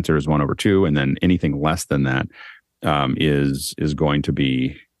half-inch sensor is 1/2, and then anything less than that is going to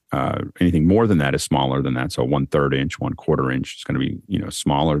be, anything more than that is smaller than that. So 1/3 inch, 1/4 inch is going to be,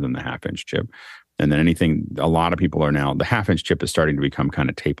 smaller than the half-inch chip. And then anything, a lot of people are now, the half-inch chip is starting to become kind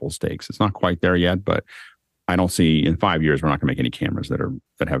of table stakes. It's not quite there yet, but I don't see in 5 years we're not going to make any cameras that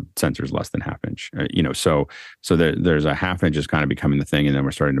have sensors less than half-inch. So there's a half-inch is kind of becoming the thing, and then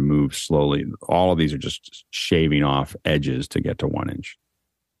we're starting to move slowly. All of these are just shaving off edges to get to 1 inch.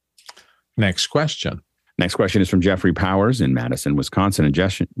 Next question. Next question is from Jeffrey Powers in Madison, Wisconsin. And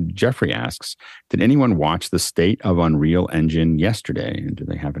Jeffrey asks, did anyone watch the State of Unreal Engine yesterday? And do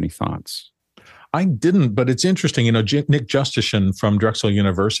they have any thoughts? I didn't, but it's interesting. Nick Justitian from Drexel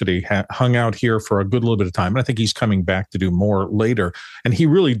University hung out here for a good little bit of time. And I think he's coming back to do more later. And he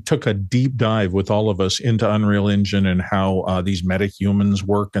really took a deep dive with all of us into Unreal Engine and how these metahumans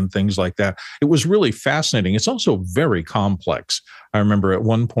work and things like that. It was really fascinating. It's also very complex. I remember at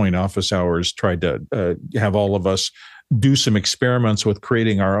one point, Office Hours tried to have all of us do some experiments with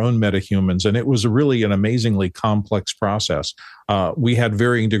creating our own metahumans. And it was really an amazingly complex process. We had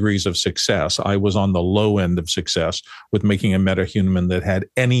varying degrees of success. I was on the low end of success with making a metahuman that had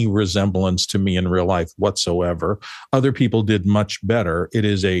any resemblance to me in real life whatsoever. Other people did much better. It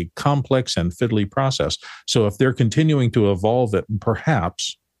is a complex and fiddly process. So if they're continuing to evolve it,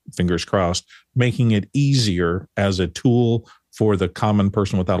 perhaps, fingers crossed, making it easier as a tool for the common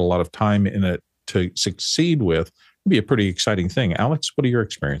person without a lot of time in it to succeed with, be a pretty exciting thing. Alex, what are your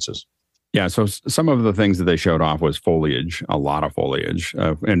experiences? Yeah, so some of the things that they showed off was foliage, a lot of foliage,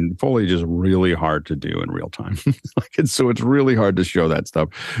 and foliage is really hard to do in real time. So it's really hard to show that stuff.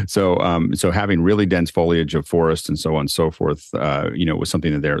 So having really dense foliage of forests and so on and so forth, was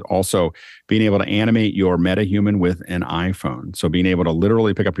something that they're also being able to animate your metahuman with an iPhone. So being able to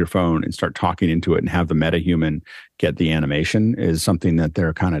literally pick up your phone and start talking into it and have the metahuman get the animation is something that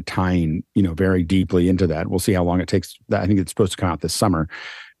they're kind of tying, very deeply into that. We'll see how long it takes. I think it's supposed to come out this summer,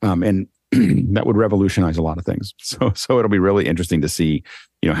 and that would revolutionize a lot of things. So it'll be really interesting to see,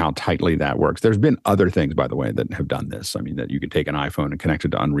 how tightly that works. There's been other things, by the way, that have done this. I mean, that you can take an iPhone and connect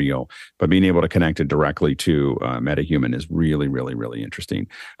it to Unreal, but being able to connect it directly to MetaHuman is really, really, really interesting.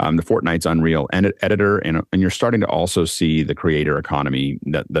 The Fortnite's Unreal editor, and you're starting to also see the creator economy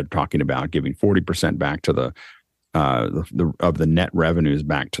that they're talking about, giving 40% back to the net revenues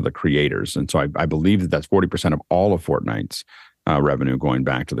back to the creators. And so I believe that's 40% of all of Fortnite's revenue going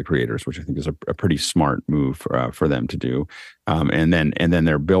back to the creators, which I think is a pretty smart move for them to do. And then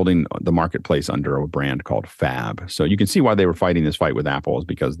they're building the marketplace under a brand called Fab. So you can see why they were fighting this fight with Apple, is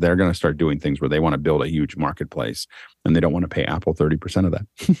because they're going to start doing things where they want to build a huge marketplace and they don't want to pay Apple 30% of that.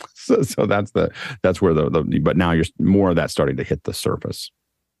 so that's where but now you're more of that starting to hit the surface.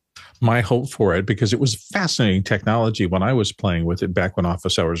 My hope for it, because it was fascinating technology when I was playing with it back when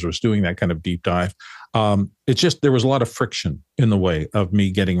Office Hours was doing that kind of deep dive. It's just there was a lot of friction in the way of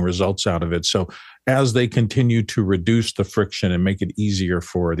me getting results out of it. So as they continue to reduce the friction and make it easier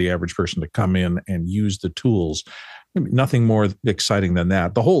for the average person to come in and use the tools, nothing more exciting than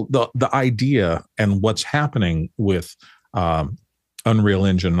that. The idea and what's happening with Unreal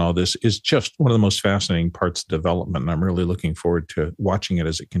Engine and all this is just one of the most fascinating parts of development. And I'm really looking forward to watching it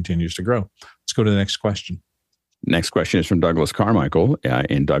as it continues to grow. Let's go to the next question. Next question is from Douglas Carmichael.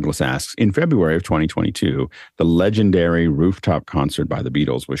 And Douglas asks, in February of 2022, the legendary rooftop concert by the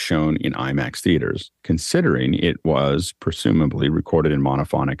Beatles was shown in IMAX theaters. Considering it was presumably recorded in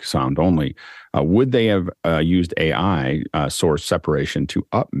monophonic sound only, would they have used AI source separation to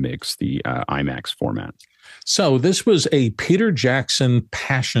upmix the IMAX format? So this was a Peter Jackson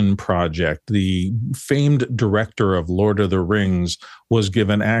passion project. The famed director of Lord of the Rings was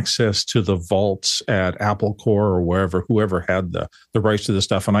given access to the vaults at Apple Corps or whoever had the rights to the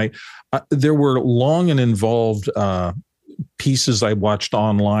stuff. And there were long and involved pieces I watched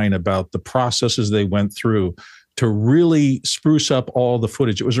online about the processes they went through to really spruce up all the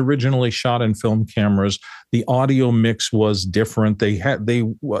footage. It was originally shot in film cameras. The audio mix was different. A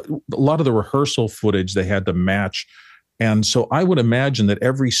lot of the rehearsal footage they had to match. And so I would imagine that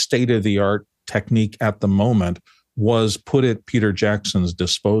every state-of-the-art technique at the moment was put at Peter Jackson's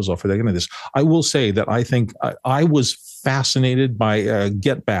disposal for this. I will say that I think I was fascinated by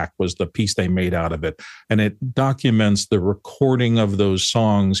Get Back was the piece they made out of it. And it documents the recording of those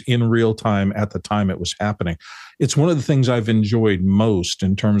songs in real time at the time it was happening. It's one of the things I've enjoyed most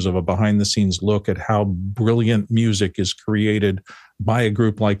in terms of a behind the scenes look at how brilliant music is created by a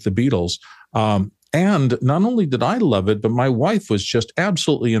group like the Beatles. And not only did I love it, but my wife was just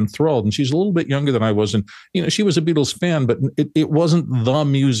absolutely enthralled. And she's a little bit younger than I was. And, she was a Beatles fan, but it wasn't the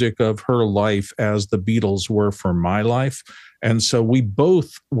music of her life as the Beatles were for my life. And so we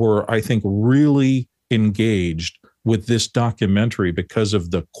both were, I think, really engaged with this documentary because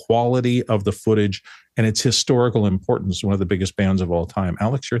of the quality of the footage and its historical importance. One of the biggest bands of all time.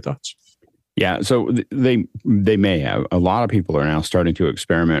 Alex, your thoughts? Yeah, so they may have. A lot of people are now starting to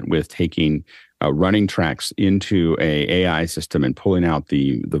experiment with taking running tracks into a AI system and pulling out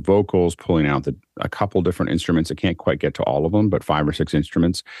the vocals, pulling out a couple different instruments. I can't quite get to all of them, but 5 or 6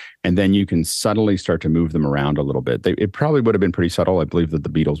 instruments, and then you can subtly start to move them around a little bit. It probably would have been pretty subtle. I believe that the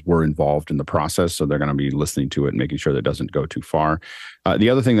Beatles were involved in the process, so they're going to be listening to it and making sure that it doesn't go too far. The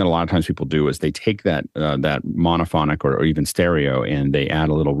other thing that a lot of times people do is they take that monophonic or even stereo and they add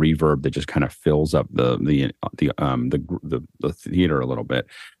a little reverb that just kind of fills up the theater a little bit.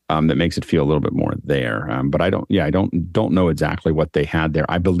 That makes it feel a little bit more there. But I don't know exactly what they had there.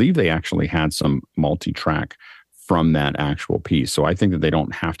 I believe they actually had some multi-track from that actual piece. So I think that they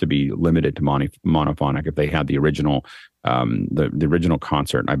don't have to be limited to monophonic. If they had the original, the original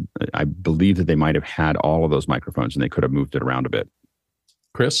concert, I believe that they might have had all of those microphones and they could have moved it around a bit.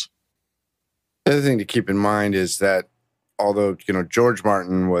 Chris? The other thing to keep in mind is that although, George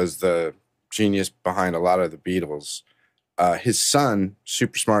Martin was the genius behind a lot of the Beatles, his son,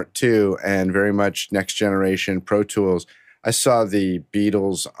 super smart too, and very much next generation Pro Tools. I saw the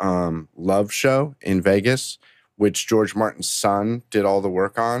Beatles Love Show in Vegas, which George Martin's son did all the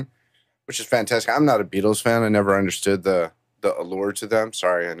work on, which is fantastic. I'm not a Beatles fan. I never understood the allure to them.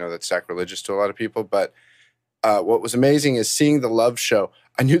 Sorry, I know that's sacrilegious to a lot of people, but what was amazing is seeing the Love Show.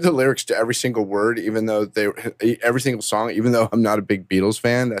 I knew the lyrics to every single word, even though every single song, even though I'm not a big Beatles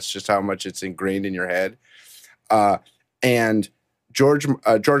fan. That's just how much it's ingrained in your head. And George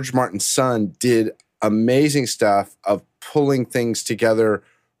Martin's son did amazing stuff of pulling things together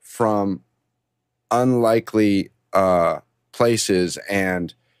from unlikely places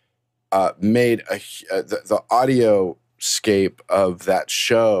and made the audio scape of that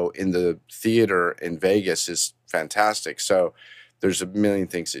show in the theater in Vegas is fantastic. So there's a million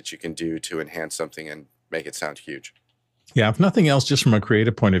things that you can do to enhance something and make it sound huge. Yeah, if nothing else, just from a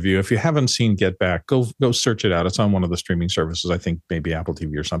creative point of view, if you haven't seen Get Back, go search it out. It's on one of the streaming services, I think maybe Apple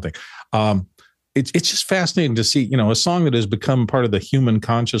TV or something. It's just fascinating to see, a song that has become part of the human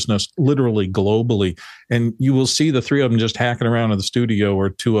consciousness, literally globally. And you will see the 3 of them just hacking around in the studio, or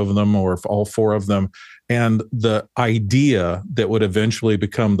 2 of them, or all 4 of them. And the idea that would eventually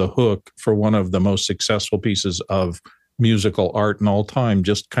become the hook for one of the most successful pieces of musical art in all time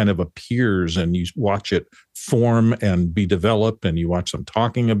just kind of appears, and you watch it form and be developed, and you watch them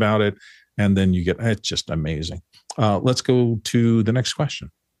talking about it, and then it's just amazing. Let's go to the next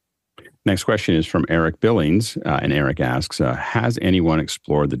question. Next question is from Eric Billings, and Eric asks, has anyone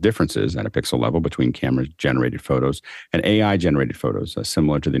explored the differences at a pixel level between camera-generated photos and AI-generated photos,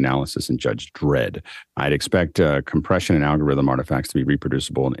 similar to the analysis in Judge Dredd? I'd expect compression and algorithm artifacts to be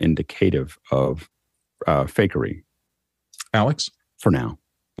reproducible and indicative of fakery. Alex? For now.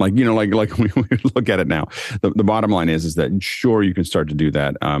 Like we look at it now. The bottom line is that sure, you can start to do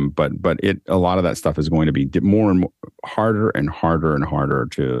that, but a lot of that stuff is going to be more and more harder and harder and harder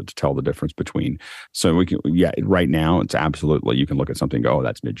to tell the difference between. So right now it's absolutely, you can look at something and go, oh,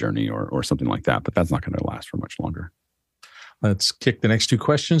 that's Midjourney or something like that, but that's not going to last for much longer. Let's kick the next 2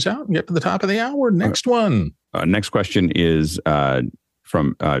 questions out and get to the top of the hour. Next one. Next question is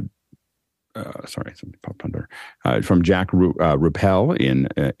from something popped under. From Jack Ruppel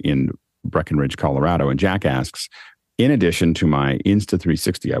in Breckenridge, Colorado. And Jack asks, in addition to my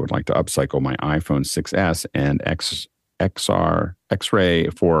Insta360, I would like to upcycle my iPhone 6S and X-Ray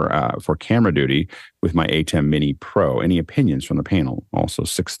for camera duty with my ATEM Mini Pro. Any opinions from the panel? Also,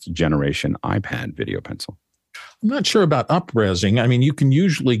 6th generation iPad video pencil. I'm not sure about up-resing. I mean, you can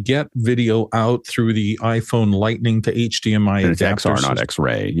usually get video out through the iPhone Lightning to HDMI and it's adapter. XR, not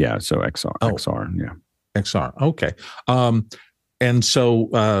X-ray. Yeah, so XR, yeah. XR, okay. And so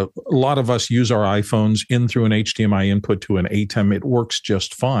a lot of us use our iPhones in through an HDMI input to an ATEM. It works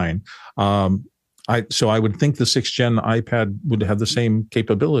just fine. So I would think the 6th gen iPad would have the same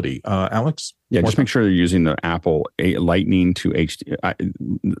capability. Alex? Yeah, just make sure you're using the Apple Lightning to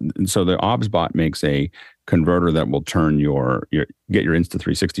HD. So the OBSBot makes a converter that will turn get your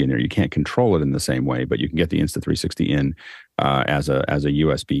Insta360 in there. You can't control it in the same way, but you can get the Insta360 in as a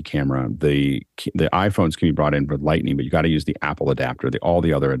USB camera. The iPhones can be brought in with Lightning, but you got to use the Apple adapter. All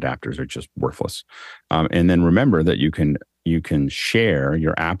the other adapters are just worthless. And then remember that you can share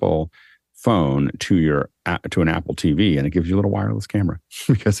your Apple phone to an Apple TV, and it gives you a little wireless camera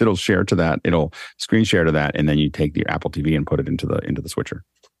because it'll share to that. It'll screen share to that, and then you take the Apple TV and put it into the switcher.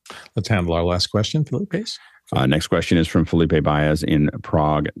 Let's handle our last question, Felipe. Next question is from Felipe Baez in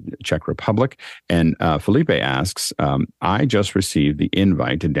Prague, Czech Republic. And Felipe asks, I just received the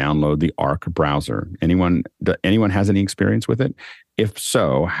invite to download the Arc browser. Anyone has any experience with it? If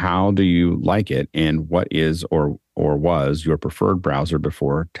so, how do you like it? And what is or was your preferred browser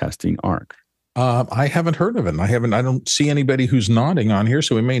before testing Arc? I haven't heard of it. I don't see anybody who's nodding on here,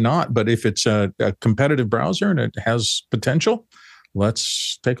 so we may not. But if it's a competitive browser and it has potential,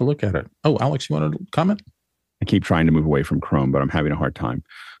 let's take a look at it. Oh, Alex, you want to comment? I keep trying to move away from Chrome, but I'm having a hard time.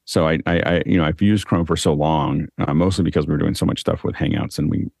 So I've used Chrome for so long, mostly because we were doing so much stuff with Hangouts, and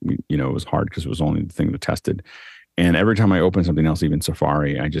we it was hard because it was only the thing that tested. And every time I open something else, even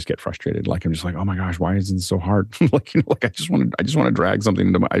Safari, I just get frustrated. Like I'm just like, oh my gosh, why is this so hard? like I just want to drag something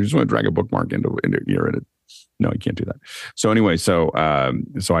into I just want to drag a bookmark into here, and no, you can't do that. So anyway, so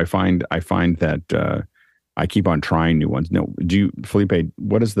I find that I keep on trying new ones. No, Felipe?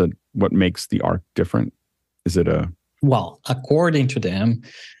 What makes the Arc different? Is it Well, according to them,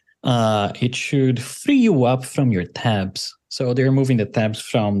 it should free you up from your tabs. So they're moving the tabs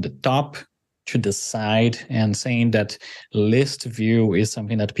from the top to the side and saying that list view is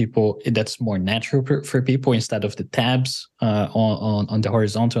something that's more natural for people instead of the tabs on the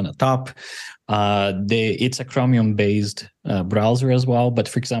horizontal on the top. It's a Chromium based browser as well. But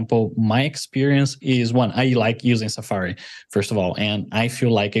for example, my experience is I like using Safari, first of all, and I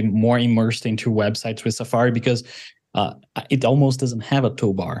feel like I'm more immersed into websites with Safari because it almost doesn't have a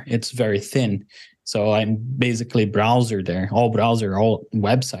toolbar. It's very thin. So I'm basically browser there, all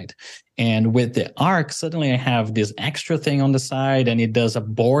website. And with the Arc, suddenly I have this extra thing on the side and it does a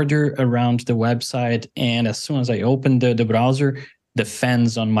border around the website. And as soon as I open the browser, the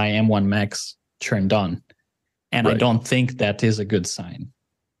fans on my M1 Max turned on. And right. I don't think that is a good sign.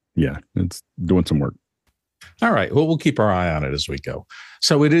 Yeah, it's doing some work. All right. Well, we'll keep our eye on it as we go.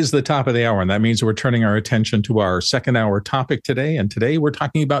 So it is the top of the hour, and that means we're turning our attention to our second hour topic today. And today we're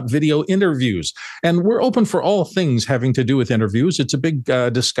talking about video interviews. And we're open for all things having to do with interviews. It's a big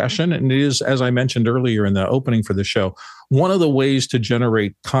discussion. And it is, as I mentioned earlier in the opening for the show, one of the ways to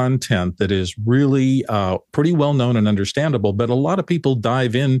generate content that is really pretty well known and understandable. But a lot of people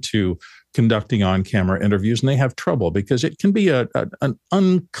dive into conducting on-camera interviews, and they have trouble because it can be an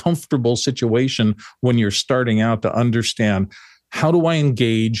uncomfortable situation when you're starting out to understand, how do I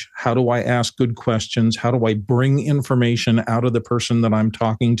engage? How do I ask good questions? How do I bring information out of the person that I'm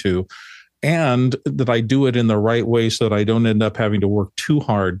talking to? And that I do it in the right way so that I don't end up having to work too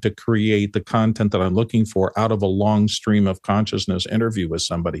hard to create the content that I'm looking for out of a long stream of consciousness interview with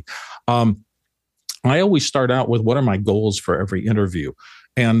somebody. I always start out with, what are my goals for every interview?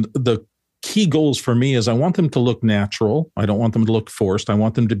 And the key goals for me is I want them to look natural. I don't want them to look forced. I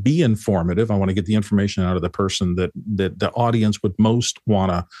want them to be informative. I want to get the information out of the person that the audience would most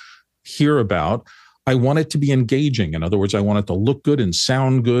want to hear about. I want it to be engaging. In other words, I want it to look good and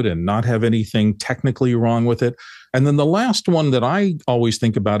sound good and not have anything technically wrong with it. And then the last one that I always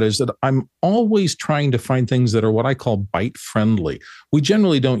think about is that I'm always trying to find things that are what I call bite friendly. We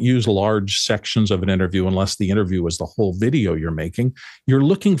generally don't use large sections of an interview unless the interview is the whole video you're making. You're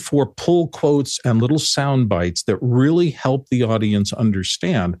looking for pull quotes and little sound bites that really help the audience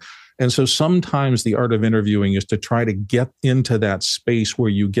understand. And so sometimes the art of interviewing is to try to get into that space where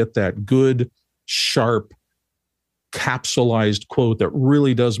you get that good, sharp, capsulized quote that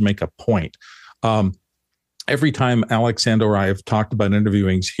really does make a point. Every time Alex and/or I have talked about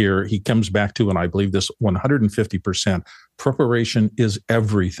interviewings here, he comes back to, and I believe this 150%, preparation is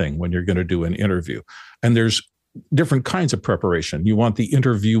everything when you're going to do an interview. And there's different kinds of preparation. You want the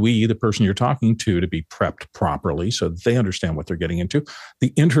interviewee, the person you're talking to be prepped properly so that they understand what they're getting into.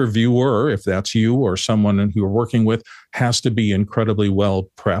 The interviewer, if that's you or someone who you're working with, has to be incredibly well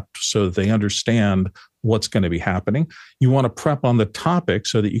prepped so that they understand what's going to be happening. You want to prep on the topic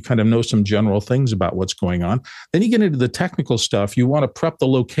so that you kind of know some general things about what's going on. Then you get into the technical stuff. You want to prep the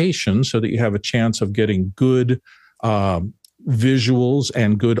location so that you have a chance of getting good visuals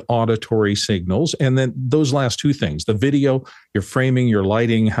and good auditory signals. And then those last two things, the video, your framing, your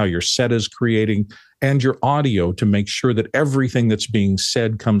lighting, how your set is creating, and your audio to make sure that everything that's being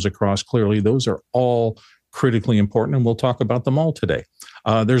said comes across clearly. Those are all critically important, and we'll talk about them all today.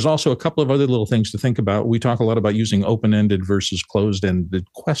 There's also a couple of other little things to think about. We talk a lot about using open-ended versus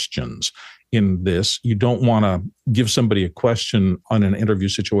closed-ended questions in this. You don't want to give somebody a question on an interview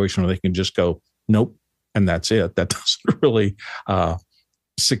situation where they can just go, nope, and that's it. That doesn't really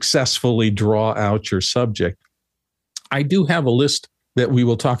successfully draw out your subject. I do have a list that we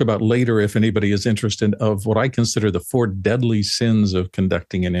will talk about later if anybody is interested, of what I consider the 4 deadly sins of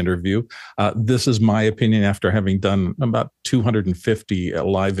conducting an interview. This is my opinion after having done about 250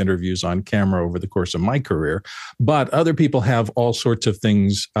 live interviews on camera over the course of my career. But other people have all sorts of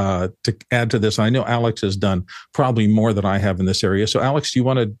things to add to this. I know Alex has done probably more than I have in this area. So Alex, do you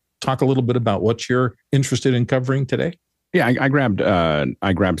want to talk a little bit about what you're interested in covering today? Yeah, I grabbed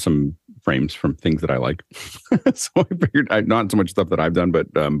some frames from things that I like. So I figured not so much stuff that I've done, but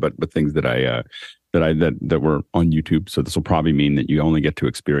things that that were on YouTube. So this will probably mean that you only get to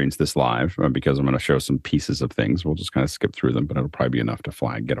experience this live because I'm going to show some pieces of things. We'll just kind of skip through them, but it'll probably be enough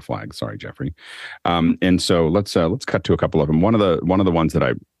to get a flag. Sorry, Jeffrey. And so let's cut to a couple of them. One of the ones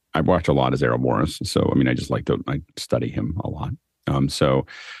that I watch a lot is Errol Morris. So I mean, I study him a lot. So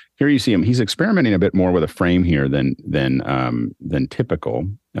here you see him. He's experimenting a bit more with a frame here than typical.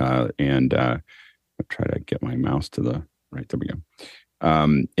 And I'll try to get my mouse to the right. There we go.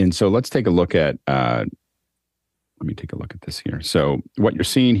 And so let's take a look at, let me take a look at this here. So what you're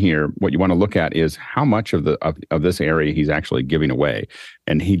seeing here, what you want to look at is how much of this area he's actually giving away.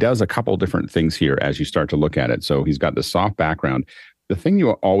 And he does a couple different things here as you start to look at it. So he's got the soft background. The thing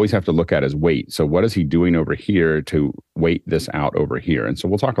you always have to look at is weight. So what is he doing over here to weight this out over here? And so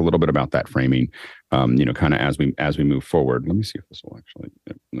we'll talk a little bit about that framing, kind of as we move forward. Let me see if this will actually,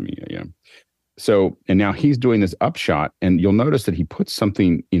 yeah. So, and now he's doing this upshot, and you'll notice that he puts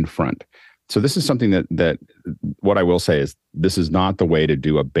something in front. So this is something that what I will say is this is not the way to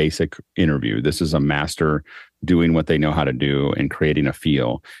do a basic interview. This is a master doing what they know how to do and creating a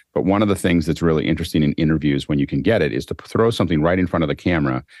feel. But one of the things that's really interesting in interviews when you can get it is to throw something right in front of the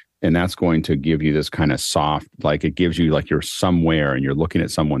camera. And that's going to give you this kind of soft, like it gives you like you're somewhere and you're looking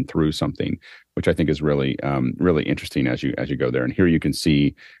at someone through something, which I think is really, really interesting as you go there. And here you can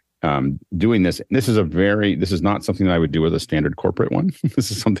see doing this. This is not something that I would do with a standard corporate one. This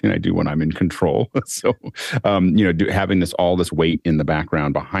is something I do when I'm in control. So, having all this weight in the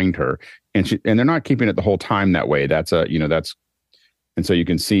background behind her, and they're not keeping it the whole time that way. And so you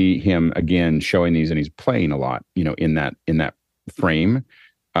can see him again showing these, and he's playing a lot, in that frame.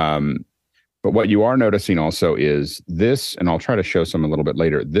 But what you are noticing also is this, and I'll try to show some a little bit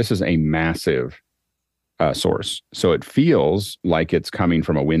later. This is a massive source. So it feels like it's coming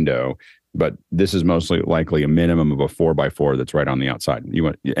from a window, but this is mostly likely a minimum of a 4x4 that's right on the outside.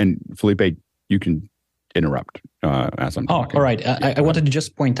 And Felipe, you can interrupt as I'm talking. All right. I wanted to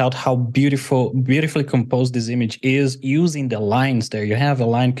just point out how beautifully composed this image is using the lines there. You have a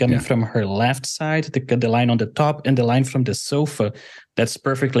line coming from her left side, the line on the top, and the line from the sofa that's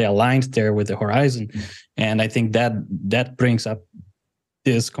perfectly aligned there with the horizon. And I think that brings up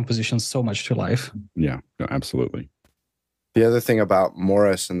this composition so much to life. Yeah, no, absolutely. The other thing about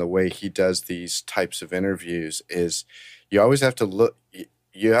Morris and the way he does these types of interviews is you always have to look,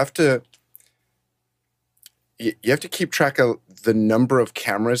 you have to keep track of the number of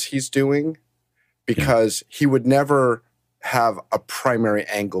cameras he's doing, because he would never have a primary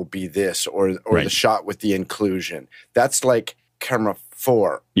angle be this or the shot with the inclusion. That's like camera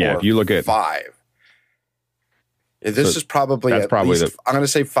 4 or if you look at 5. This is probably I'm going to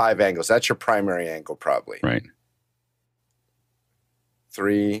say 5 angles. That's your primary angle, probably. Right.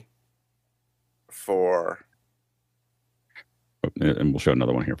 3, 4. And we'll show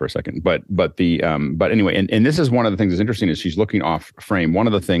another one here for a second. But anyway, and this is one of the things that's interesting is she's looking off frame. One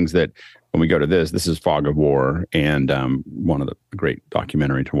of the things that when we go to this is Fog of War, and one of the great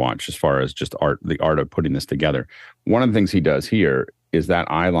documentary to watch as far as just the art of putting this together. One of the things he does here is that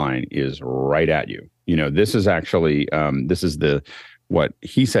eye line is right at you. This is actually, this is what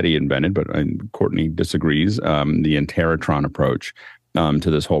he said he invented, but Courtney disagrees, the Interrotron approach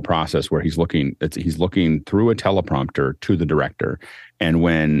to this whole process, where he's looking through a teleprompter to the director. And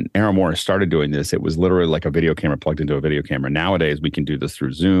when Errol Morris started doing this, it was literally like a video camera plugged into a video camera. Nowadays, we can do this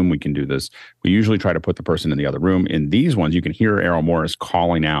through Zoom. We can do this. We usually try to put the person in the other room. In these ones, you can hear Errol Morris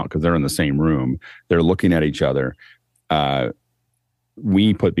calling out because they're in the same room. They're looking at each other.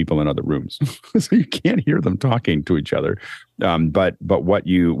 We put people in other rooms, so you can't hear them talking to each other. But what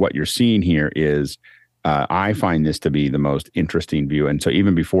you're seeing here is, I find this to be the most interesting view. And so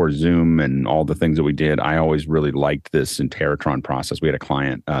even before Zoom and all the things that we did, I always really liked this Interrotron process. We had a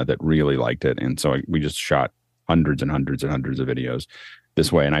client that really liked it, and so we just shot hundreds and hundreds and hundreds of videos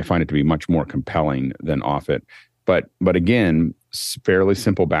this way. And I find it to be much more compelling than off it. But again, fairly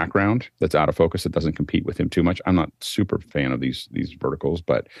simple background that's out of focus. It doesn't compete with him too much. I'm not super fan of these verticals,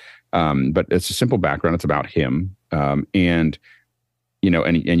 but it's a simple background. It's about him, and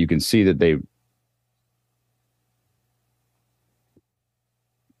you can see that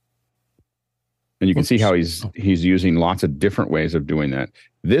and you can see how he's using lots of different ways of doing that.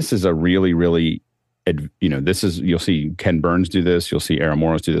 This is a really, really, you'll see Ken Burns do this. You'll see Errol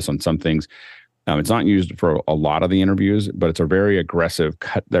Morris do this on some things. It's not used for a lot of the interviews, but it's a very aggressive,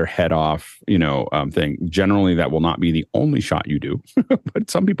 cut their head off, thing. Generally, that will not be the only shot you do,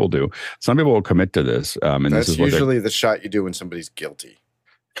 but some people do. Some people will commit to this. And that's this is usually the shot you do when somebody's guilty.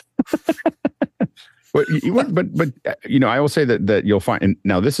 But you know, I will say that you'll find, and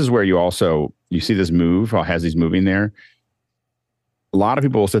now this is where you see this move, has these moving there. A lot of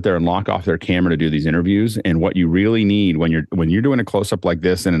people will sit there and lock off their camera to do these interviews. And what you really need when you're doing a close up like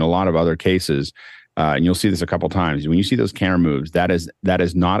this, and in a lot of other cases, and you'll see this a couple times, when you see those camera moves, that is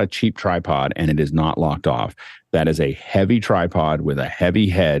not a cheap tripod, and it is not locked off. That is a heavy tripod with a heavy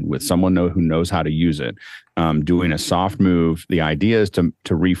head, with someone who knows how to use it, doing a soft move. The idea is to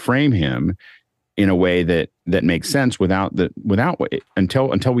reframe him in a way that makes sense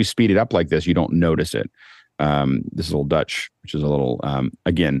until we speed it up like this, you don't notice it. This is a little Dutch, which is a little,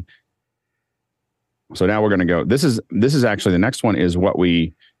 again. So now we're going to go, this is actually, the next one is what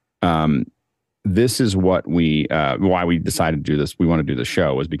we, why we decided to do this. We want to do the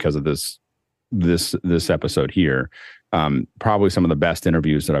show was because of this episode here. Probably some of the best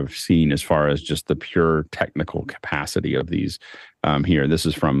interviews that I've seen as far as just the pure technical capacity of these here. This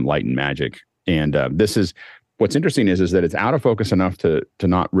is from Light and Magic. And this is, what's interesting is that it's out of focus enough to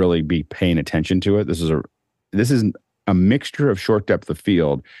not really be paying attention to it. This is a mixture of short depth of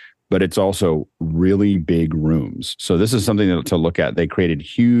field, but it's also really big rooms. So this is something to look at. They created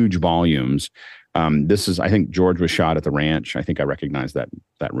huge volumes. This is, I think George was shot at the ranch. I think I recognize that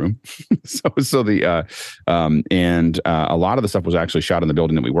room. A lot of the stuff was actually shot in the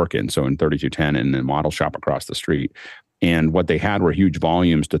building that we work in. So in 3210 and the model shop across the street. And what they had were huge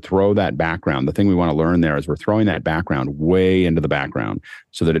volumes to throw that background. The thing we want to learn there is we're throwing that background way into the background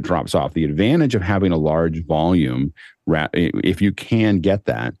so that it drops off. The advantage of having a large volume, if you can get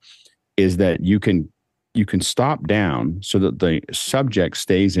that, is that you can stop down so that the subject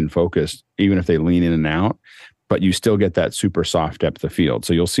stays in focus, even if they lean in and out, but you still get that super soft depth of field.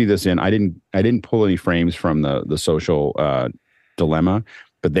 So you'll see this I didn't pull any frames from the Social Dilemma,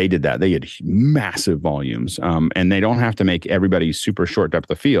 but they did that. They had massive volumes, and they don't have to make everybody super short depth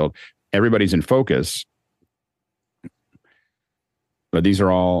of field. Everybody's in focus. But these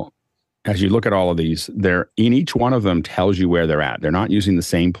are all, as you look at all of these, in each one of them tells you where they're at. They're not using the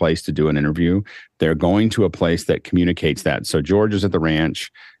same place to do an interview. They're going to a place that communicates that. So George is at the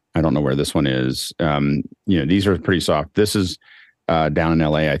ranch. I don't know where this one is. These are pretty soft. This is down in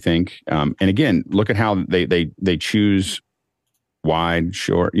LA, I think. And again, look at how they choose wide,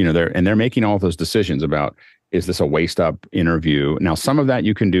 short, they're making all of those decisions about, is this a waist up interview? Now, some of that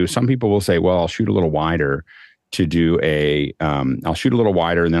you can do. Some people will say, well, I'll shoot a little wider to do I'll shoot a little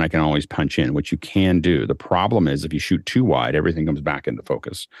wider and then I can always punch in, which you can do. The problem is if you shoot too wide, everything comes back into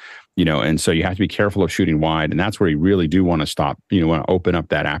focus, and so you have to be careful of shooting wide. And that's where you really do want to stop, want to open up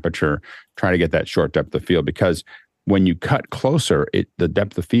that aperture, try to get that short depth of field, because when you cut closer, the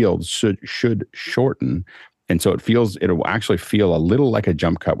depth of field should shorten. And so it'll actually feel a little like a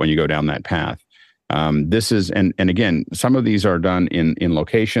jump cut when you go down that path. This is, and again, some of these are done in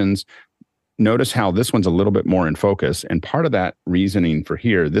locations. Notice how this one's a little bit more in focus. And part of that reasoning for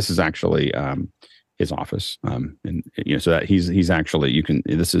here, this is actually his office. So that he's actually,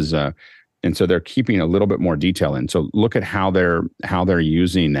 and so they're keeping a little bit more detail in. So look at how they're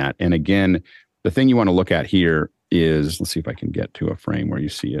using that. And again, the thing you want to look at here is, let's see if I can get to a frame where you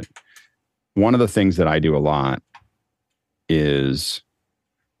see it. One of the things that I do a lot is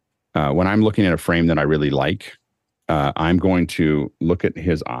when I'm looking at a frame that I really like, I'm going to look at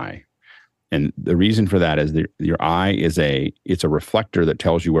his eye. And the reason for that is your eye it's a reflector that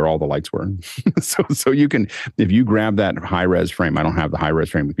tells you where all the lights were. so you can, if you grab that high res frame, I don't have the high res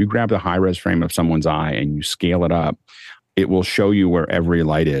frame. If you grab the high res frame of someone's eye and you scale it up, it will show you where every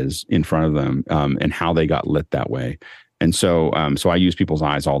light is in front of them and how they got lit that way. And so I use people's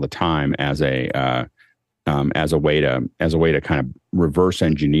eyes all the time as a way to kind of reverse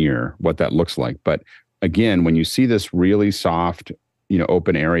engineer what that looks like. But again, when you see this really soft,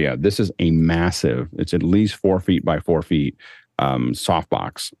 open area, this is a massive, it's at least 4 feet by 4 feet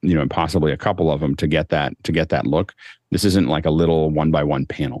softbox, and possibly a couple of them to get that look. This isn't like a little 1x1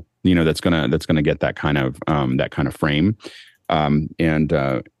 panel, that's gonna get that kind of frame. And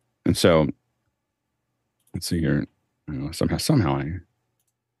so let's see here. Somehow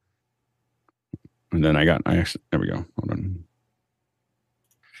and then there we go. Hold on.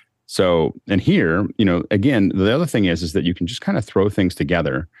 So, and here, again, the other thing is that you can just kind of throw things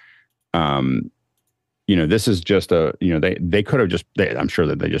together. This is just they could have I'm sure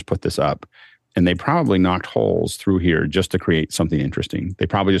that they just put this up and they probably knocked holes through here just to create something interesting. They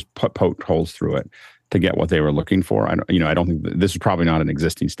probably just poked holes through it to get what they were looking for. I don't think this is probably not an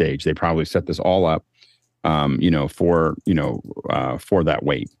existing stage. They probably set this all up for that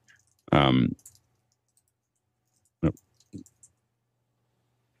weight. And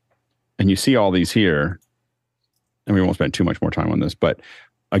you see all these here, and we won't spend too much more time on this, but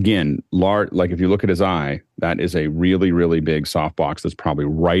again, large, like if you look at his eye, that is a really, really big softbox that's probably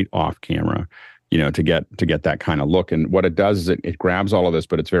right off camera, to get that kind of look. And what it does is it grabs all of this,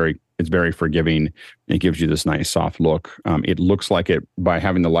 but it's very forgiving. It gives you this nice soft look. It looks like it, by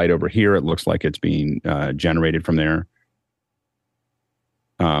having the light over here, it looks like it's being generated from there.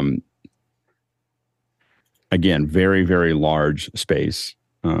 Again, very, very large space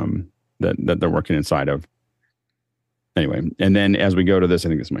that they're working inside of. Anyway, and then as we go to this, I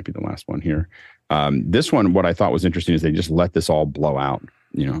think this might be the last one here. This one, what I thought was interesting is they just let this all blow out.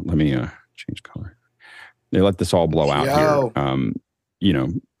 Let me change color. They let this all blow out here.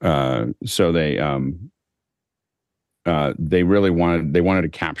 So they really wanted to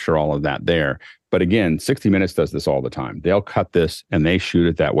capture all of that there. But again, 60 Minutes does this all the time. They'll cut this and they shoot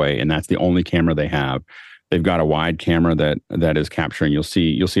it that way, and that's the only camera they have. They've got a wide camera that is capturing. You'll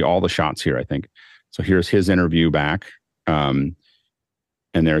see all the shots here, I think. So here's his interview back. And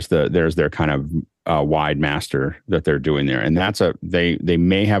there's their kind of wide master that they're doing there. And they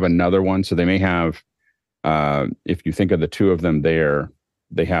may have another one. So they may have, if you think of the two of them there,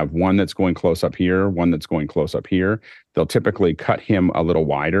 they have one that's going close up here, one that's going close up here. They'll typically cut him a little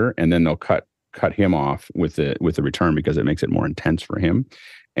wider, and then they'll cut him off with the return because it makes it more intense for him.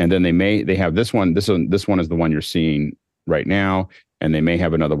 And then they have this one. This one is the one you're seeing right now, and they may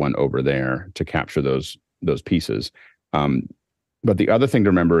have another one over there to capture those pieces. But the other thing to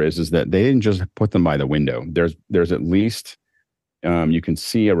remember is that they didn't just put them by the window. There's at least you can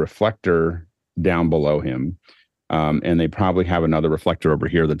see a reflector down below him. And they probably have another reflector over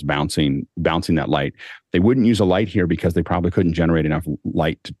here that's bouncing that light. They wouldn't use a light here because they probably couldn't generate enough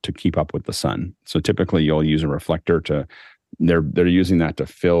light to keep up with the sun. So typically you'll use a reflector they're using that to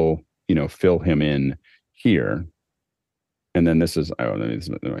fill him in here. And then this is,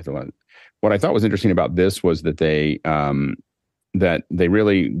 what I thought was interesting about this was that they're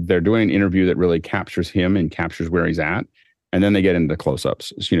doing an interview that really captures him and captures where he's at. And then they get into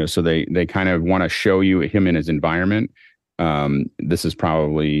close-ups, so they kind of want to show you him in his environment. This is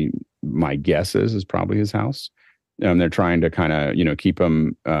probably, my guess is probably his house. They're trying to kind of, keep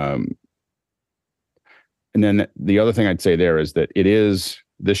him. And then the other thing I'd say there is that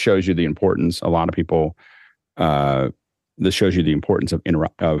this shows you the importance. A lot of people, this shows you the importance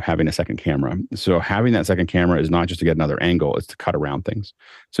of having a second camera. So having that second camera is not just to get another angle, it's to cut around things.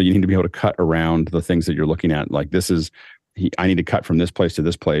 So you need to be able to cut around the things that you're looking at. Like I need to cut from this place to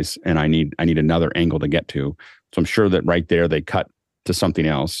this place, and I need another angle to get to. So I'm sure that right there they cut to something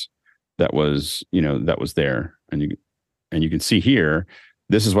else that was there, and you can see here.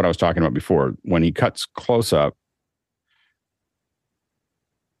 This is what I was talking about before. When he cuts close up,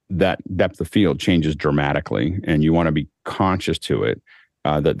 that depth of field changes dramatically, and you want to be conscious to it.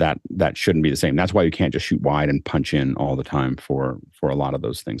 That shouldn't be the same. That's why you can't just shoot wide and punch in all the time for a lot of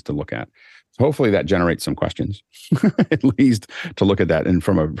those things to look at. So hopefully that generates some questions, at least to look at that, and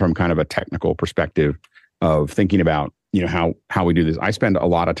from kind of a technical perspective of thinking about how we do this. I spend a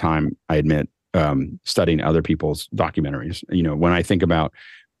lot of time, I admit, studying other people's documentaries. When I think about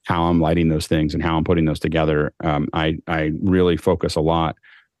how I'm lighting those things and how I'm putting those together, I really focus a lot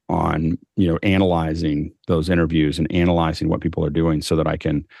on analyzing those interviews and analyzing what people are doing, so that I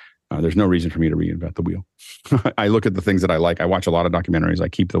can. There's no reason for me to reinvent the wheel. I look at the things that I like. I watch a lot of documentaries. I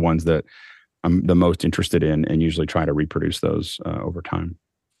keep the ones that I'm the most interested in, and usually try to reproduce those over time.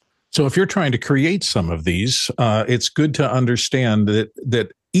 So if you're trying to create some of these, it's good to understand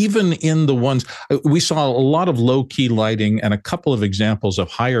that even in the ones, we saw a lot of low key lighting and a couple of examples of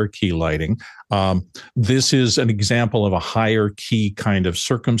higher key lighting. This is an example of a higher key kind of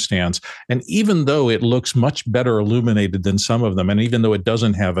circumstance. And even though it looks much better illuminated than some of them, and even though it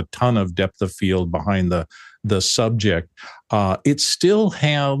doesn't have a ton of depth of field behind the subject, it still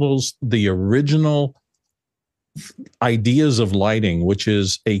handles the original ideas of lighting, which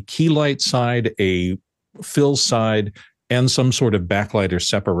is a key light side, a fill side, and some sort of backlight or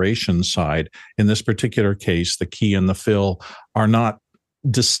separation side. In this particular case, the key and the fill are not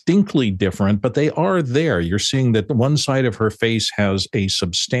distinctly different, but they are there. You're seeing that one side of her face has a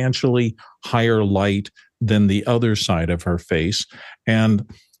substantially higher light than the other side of her face. And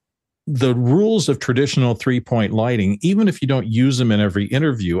the rules of traditional three-point lighting, even if you don't use them in every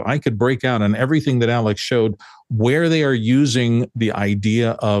interview, I could break out on everything that Alex showed where they are using the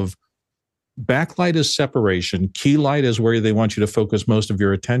idea of backlight is separation, key light is where they want you to focus most of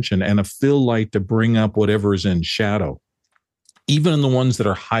your attention, and a fill light to bring up whatever is in shadow. Even in the ones that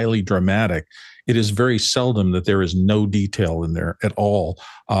are highly dramatic, it is very seldom that there is no detail in there at all.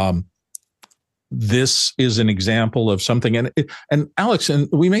 This is an example of something, and Alex, and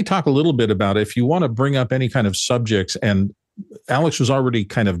we may talk a little bit about it, if you want to bring up any kind of subjects and Alex was already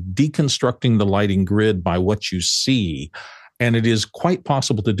kind of deconstructing the lighting grid by what you see. And it is quite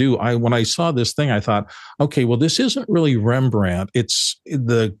possible to do. When I saw this thing, I thought, okay, well, this isn't really Rembrandt. It's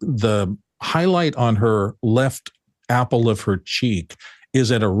the highlight on her left apple of her cheek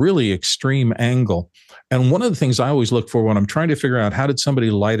is at a really extreme angle. And one of the things I always look for when I'm trying to figure out how did somebody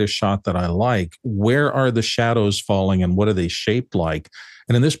light a shot that I like, where are the shadows falling and what are they shaped like?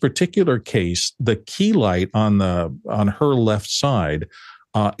 And in this particular case, the key light on her left side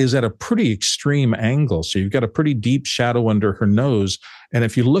is at a pretty extreme angle. So you've got a pretty deep shadow under her nose. And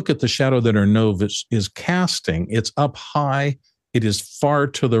if you look at the shadow that her nose is casting, it's up high. It is far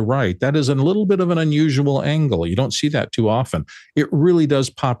to the right. That is a little bit of an unusual angle. You don't see that too often. It really does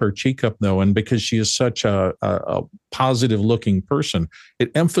pop her cheek up, though. And because she is such a positive looking person,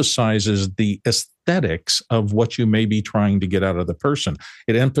 it emphasizes the aesthetics of what you may be trying to get out of the person.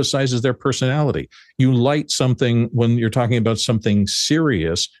 It emphasizes their personality. You light something when you're talking about something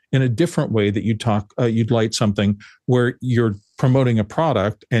serious in a different way that you'd light something where you're promoting a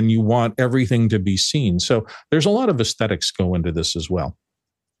product and you want everything to be seen. So there's a lot of aesthetics go into this as well.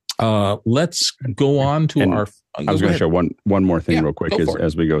 Let's go on to our. I was going to show one more thing real quick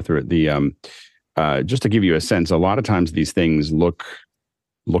as we go through it. The just to give you a sense, a lot of times these things look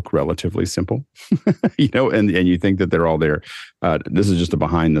relatively simple, and you think that they're all there. This is just a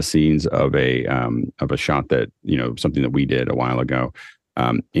behind the scenes of a shot that, something that we did a while ago.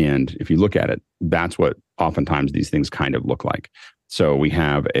 And if you look at it, that's what oftentimes these things kind of look like. So we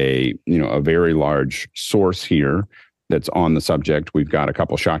have a very large source here that's on the subject. We've got a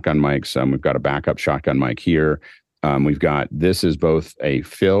couple shotgun mics. We've got a backup shotgun mic here. This is both a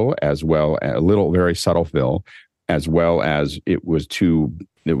fill as well, a little very subtle fill, as well as it was too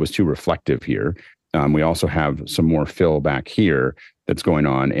reflective here. We also have some more fill back here that's going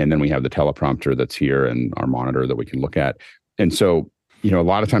on. And then we have the teleprompter that's here and our monitor that we can look at. And so, a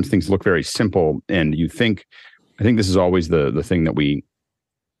lot of times things look very simple, and I think this is always the thing that we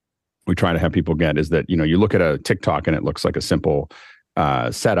try to have people get is that, you look at a TikTok and it looks like a simple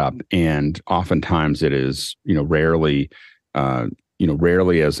setup. And oftentimes it is, rarely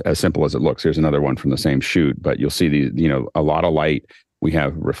as simple as it looks. Here's another one from the same shoot, but you'll see a lot of light. We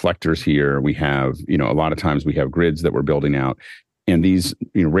have reflectors here. We have, a lot of times we have grids that we're building out. And these,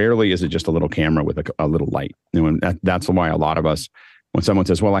 rarely is it just a little camera with a little light. And that's why a lot of us, when someone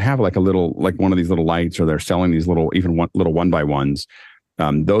says, well, I have like one of these little lights, or they're selling these little 1x1s,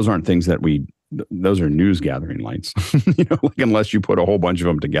 those aren't things that those are news gathering lights, unless you put a whole bunch of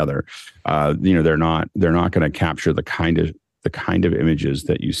them together, they're not going to capture the kind of images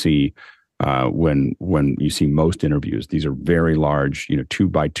that you see when you see most interviews. These are very large,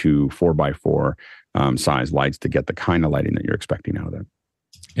 2x2, 4x4 size lights to get the kind of lighting that you're expecting out of them.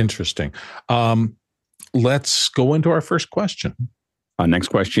 Interesting. Let's go into our first question. Next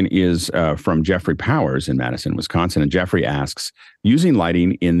question is from Jeffrey Powers in Madison, Wisconsin. And Jeffrey asks, using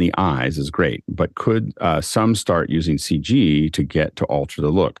lighting in the eyes is great, but could some start using CG to alter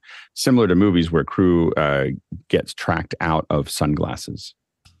the look, similar to movies where crew gets tracked out of sunglasses?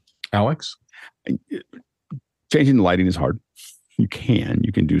 Alex? Changing the lighting is hard. You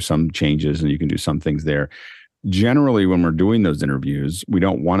can do some changes and you can do some things there. Generally, when we're doing those interviews, we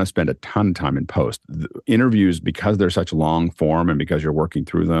don't want to spend a ton of time in post. The interviews, because they're such long form and because you're working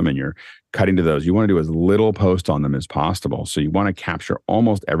through them and you're cutting to those, you want to do as little post on them as possible. So you want to capture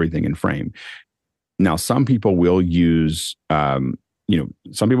almost everything in frame. Now, some people will use,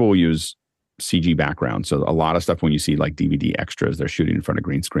 CG background. So a lot of stuff when you see like DVD extras, they're shooting in front of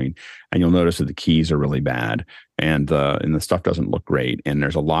green screen, and you'll notice that the keys are really bad and the stuff doesn't look great. And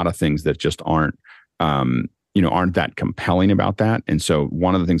there's a lot of things that just aren't that compelling about that. And so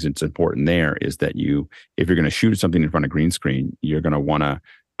one of the things that's important there is that if you're going to shoot something in front of green screen, you're going to want to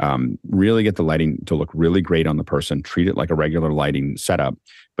really get the lighting to look really great on the person, treat it like a regular lighting setup,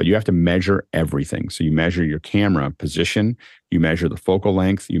 but you have to measure everything. So you measure your camera position, you measure the focal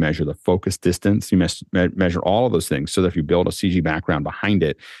length, you measure the focus distance, you measure all of those things so that if you build a CG background behind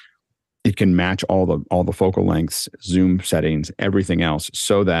it, it can match all the focal lengths, zoom settings, everything else,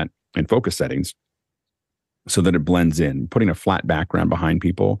 and focus settings, so that it blends in. Putting a flat background behind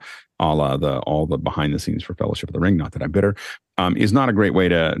people, a la all the behind the scenes for Fellowship of the Ring, not that I'm bitter, is not a great way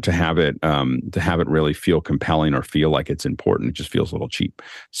to have it really feel compelling or feel like it's important. It just feels a little cheap.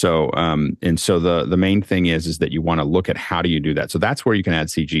 So the main thing is that you want to look at how do you do that. So that's where you can add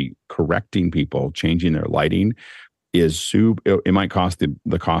CG. Correcting people, changing their lighting it might cost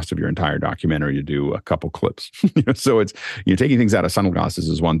the cost of your entire documentary to do a couple clips. So it's, taking things out of sunglasses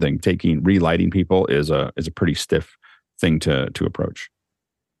is one thing. Relighting people is a pretty stiff thing to approach.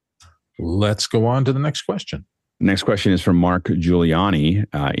 Let's go on to the next question. Next question is from Mark Giuliani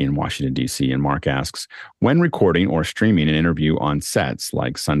in Washington, D.C. And Mark asks, when recording or streaming an interview on sets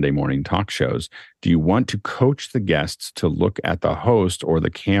like Sunday morning talk shows, do you want to coach the guests to look at the host or the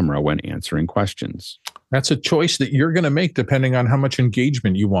camera when answering questions? That's a choice that you're going to make depending on how much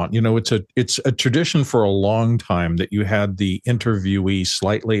engagement you want. You know, it's a tradition for a long time that you had the interviewee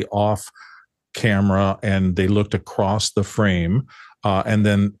slightly off camera and they looked across the frame. And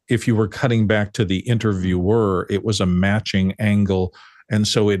then if you were cutting back to the interviewer, it was a matching angle. And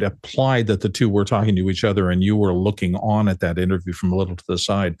so it applied that the two were talking to each other and you were looking on at that interview from a little to the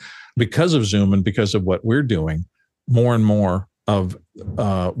side. Because of Zoom and because of what we're doing, more and more of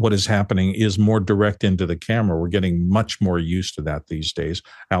what is happening is more direct into the camera. We're getting much more used to that these days.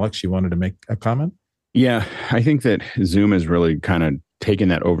 Alex, you wanted to make a comment? Yeah, I think that Zoom is really kind of taken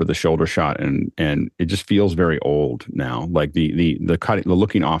that over the shoulder shot and it just feels very old now. Like the cutting, the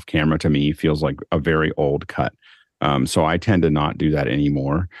looking off camera to me feels like a very old cut. So I tend to not do that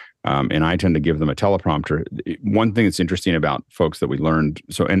anymore. And I tend to give them a teleprompter. One thing that's interesting about folks that we learned,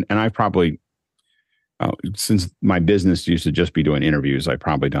 and I've probably, since my business used to just be doing interviews, I've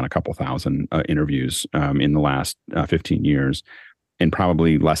probably done a couple thousand interviews in the last 15 years. And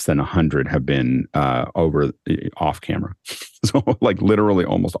probably less than 100 have been off camera. So like literally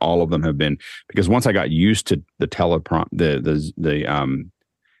almost all of them have been, because once I got used to the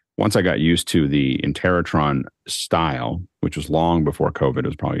once I got used to the Interrotron style, which was long before COVID, it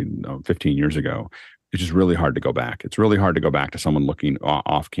was probably 15 years ago, it's just really hard to go back. It's really hard to go back to someone looking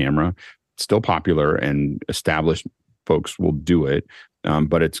off camera. It's still popular and established folks will do it.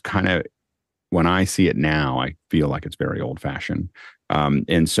 But it's kind of, when I see it now, I feel like it's very old fashioned.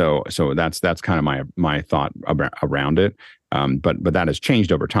 And so that's kind of my thought around it. But that has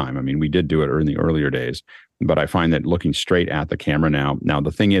changed over time. I mean, we did do it in the earlier days, but I find that looking straight at the camera now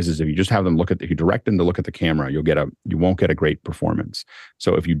the thing is if you just have them if you direct them to look at the camera, you won't get a great performance.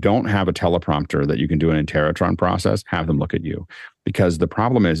 So if you don't have a teleprompter that you can do an Interrotron process, have them look at you, because the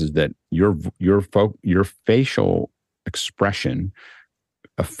problem is that your facial expression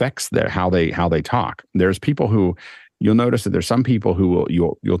affects how they talk. There's people who you'll notice that there's some people who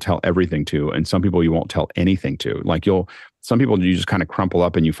you'll tell everything to, and some people you won't tell anything to. Like some people you just kind of crumple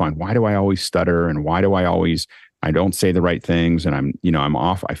up and you find, why do I always stutter? And why do I don't say the right things? And I'm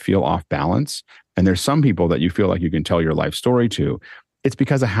off, I feel off balance. And there's some people that you feel like you can tell your life story to. It's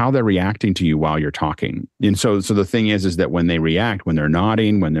because of how they're reacting to you while you're talking. And so the thing is that when they react, when they're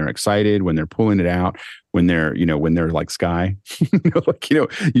nodding, when they're excited, when they're pulling it out, when they're like Sky,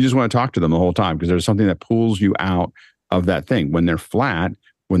 you just want to talk to them the whole time because there's something that pulls you out of that thing. When they're flat,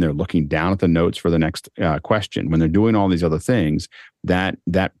 when they're looking down at the notes for the next question, when they're doing all these other things, that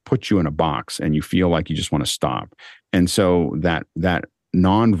puts you in a box and you feel like you just want to stop. And so that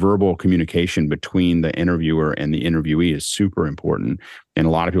nonverbal communication between the interviewer and the interviewee is super important. And a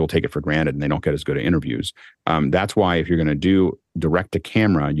lot of people take it for granted and they don't get as good at interviews. That's why if you're going to do direct to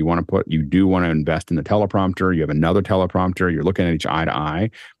camera, you do want to invest in the teleprompter. You have another teleprompter. You're looking at each eye to eye,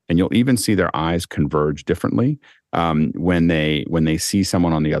 and you'll even see their eyes converge differently when they see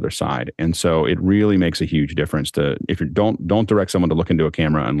someone on the other side. And so it really makes a huge difference if you don't direct someone to look into a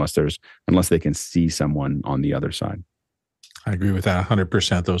camera unless they can see someone on the other side. I agree with that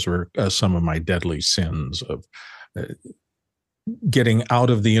 100%. Those were some of my deadly sins of getting out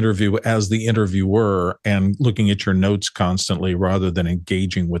of the interview as the interviewer and looking at your notes constantly rather than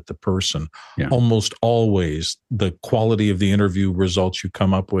engaging with the person. Yeah. Almost always the quality of the interview results you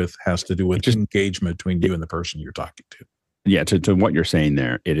come up with has to do with engagement between you and the person you're talking to. Yeah, to what you're saying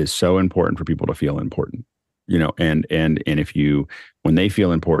there, it is so important for people to feel important. And if when they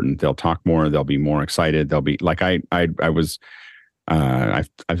feel important, they'll talk more, they'll be more excited. They'll be like, I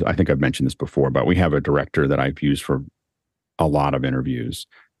think I've mentioned this before, but we have a director that I've used for a lot of interviews,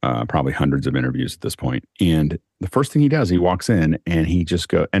 probably hundreds of interviews at this point. And the first thing he does, he walks in and he just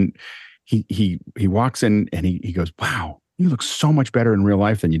he walks in and he goes, wow, you look so much better in real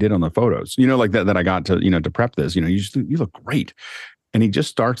life than you did on the photos, like that I got to, to prep this, you look great. And he just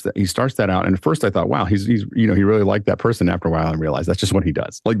starts that out. And at first I thought, wow, he's he really liked that person. After a while, I realized that's just what he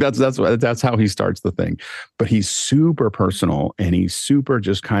does. Like that's how he starts the thing. But he's super personal and he's super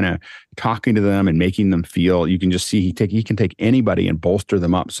just kind of talking to them and making them feel. You can just see he can take anybody and bolster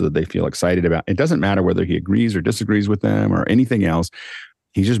them up so that they feel excited about it. It doesn't matter whether he agrees or disagrees with them or anything else.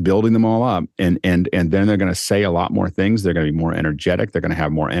 He's just building them all up, and then they're going to say a lot more things. They're going to be more energetic. They're going to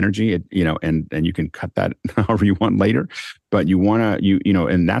have more energy. And you can cut that however you want later, but you want to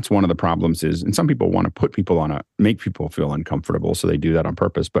and that's one of the problems is, and some people want to put people make people feel uncomfortable, so they do that on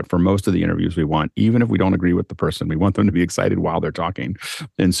purpose. But for most of the interviews we want, even if we don't agree with the person, we want them to be excited while they're talking.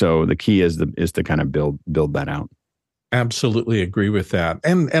 And so the key is to kind of build that out. Absolutely agree with that,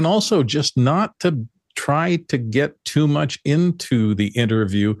 and also just not to try to get too much into the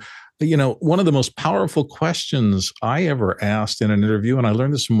interview. One of the most powerful questions I ever asked in an interview, and I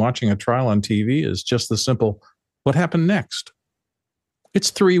learned this from watching a trial on TV, is just the simple, what happened next? It's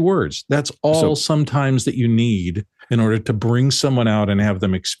 3 words. That's all sometimes that you need in order to bring someone out and have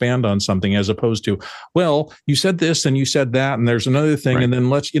them expand on something, as opposed to, well, you said this and you said that, and there's another thing. Right. And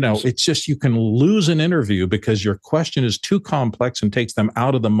then it's just, you can lose an interview because your question is too complex and takes them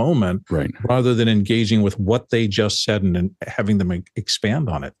out of the moment, right, rather than engaging with what they just said and having them expand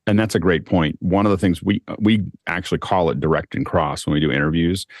on it. And that's a great point. One of the things we actually call it direct and cross when we do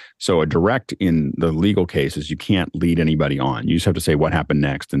interviews. So a direct in the legal cases, you can't lead anybody on. You just have to say what happened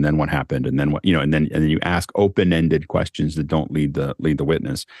next, and then what happened, and then what, and then you ask open-ended questions that don't lead the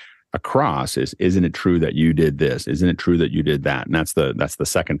witness. A cross is, isn't it true that you did this? Isn't it true that you did that? And that's the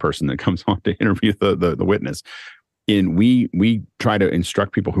second person that comes on to interview the witness. And we try to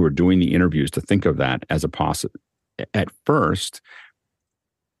instruct people who are doing the interviews to think of that as a positive. At first,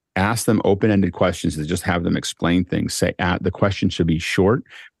 ask them open-ended questions that just have them explain things. Say the question should be short.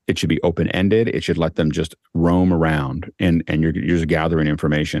 It should be open-ended. It should let them just roam around, and you're just gathering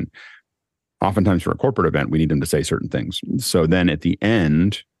information. Oftentimes for a corporate event, we need them to say certain things. So then at the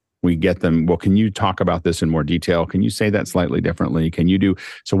end, we get them, well, can you talk about this in more detail? Can you say that slightly differently? Can you do,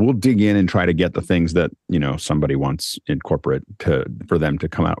 so we'll dig in and try to get the things that, somebody wants in corporate for them to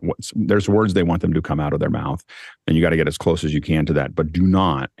come out. There's words they want them to come out of their mouth, and you got to get as close as you can to that, but do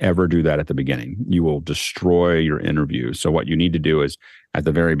not ever do that at the beginning. You will destroy your interview. So what you need to do is at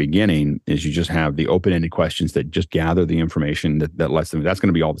the very beginning is you just have the open-ended questions that just gather the information that lets them, that's going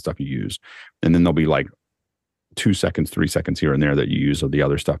to be all the stuff you use. And then there'll be like 2 seconds, 3 seconds here and there that you use of the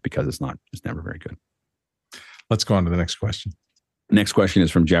other stuff, because it's never very good. Let's go on to the next question. Next question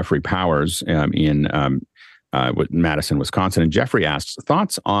is from Jeffrey Powers in Madison, Wisconsin. And Jeffrey asks,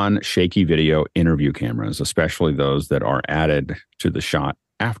 thoughts on shaky video interview cameras, especially those that are added to the shot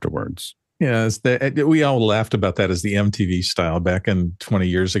afterwards? Yeah, we all laughed about that as the MTV style. Back in 20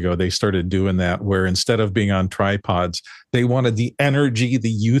 years ago, they started doing that, where instead of being on tripods, they wanted the energy, the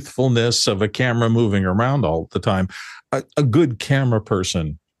youthfulness of a camera moving around all the time. A good camera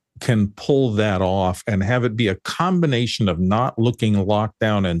person can pull that off and have it be a combination of not looking locked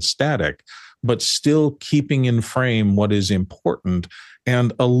down and static, but still keeping in frame what is important.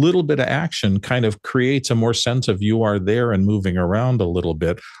 And a little bit of action kind of creates a more sense of you are there and moving around a little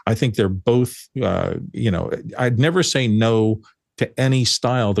bit. I think they're both, I'd never say no to any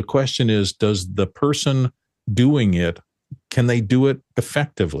style. The question is, does the person doing it, can they do it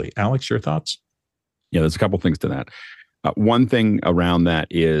effectively? Alex, your thoughts? Yeah, there's a couple things to that. One thing around that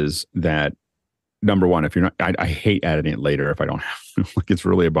is that, number one, if you're not, I hate adding it later if I don't have to. Like, it's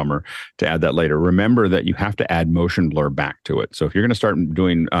really a bummer to add that later. Remember that you have to add motion blur back to it. So if you're going to start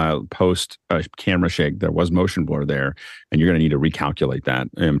doing post camera shake, there was motion blur there, and you're going to need to recalculate that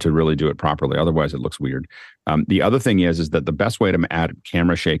to really do it properly. Otherwise, it looks weird. The other thing is that the best way to add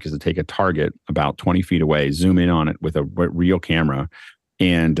camera shake is to take a target about 20 feet away, zoom in on it with a real camera,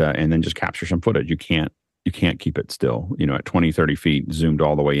 and then just capture some footage. You can't keep it still, at 20, 30 feet, zoomed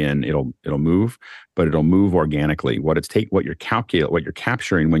all the way in, it'll move, but it'll move organically. What you're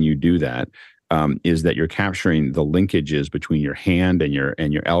capturing when you do that is that you're capturing the linkages between your hand and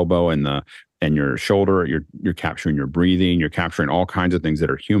your elbow and your shoulder. You're capturing your breathing. You're capturing all kinds of things that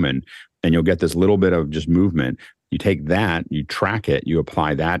are human, and you'll get this little bit of just movement. You take that, you track it, you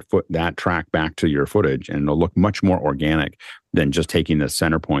apply that track back to your footage, and it'll look much more organic than just taking the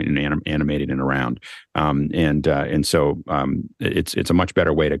center point and animating it around. So it's a much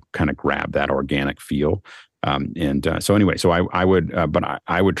better way to kind of grab that organic feel. So I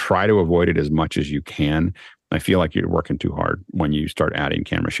would try to avoid it as much as you can. I feel like you're working too hard when you start adding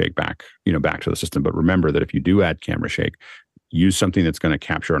camera shake back to the system. But remember that if you do add camera shake, use something that's going to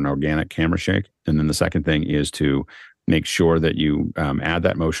capture an organic camera shake. And then the second thing is to make sure that you add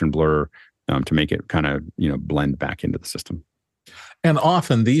that motion blur to make it kind of blend back into the system. And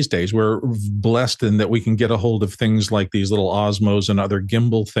often these days, we're blessed in that we can get a hold of things like these little Osmos and other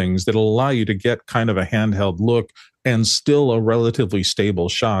gimbal things that'll allow you to get kind of a handheld look and still a relatively stable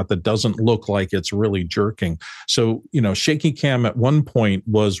shot that doesn't look like it's really jerking. So, shaky cam at one point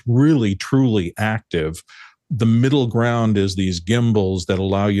was really, truly active. the middle ground is these gimbals that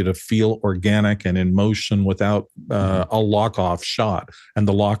allow you to feel organic and in motion without a lock-off shot. And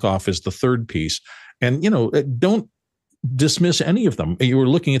the lock-off is the third piece. And, don't dismiss any of them. You were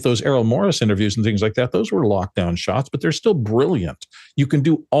looking at those Errol Morris interviews and things like that. Those were lockdown shots, but they're still brilliant. You can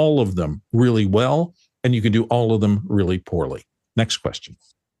do all of them really well, and you can do all of them really poorly. Next question.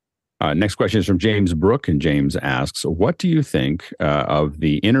 Next question is from James Brook, and James asks, what do you think of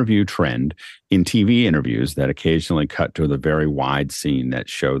the interview trend in TV interviews that occasionally cut to the very wide scene that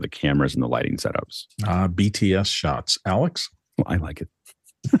show the cameras and the lighting setups? BTS shots. Alex? Well, I like it.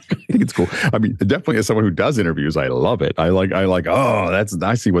 I think it's cool. I mean, definitely as someone who does interviews, I love it. I like,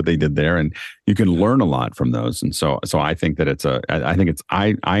 I see what they did there, and you can learn a lot from those. And so I think that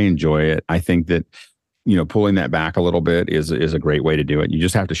I enjoy it. I think that, pulling that back a little bit is a great way to do it. You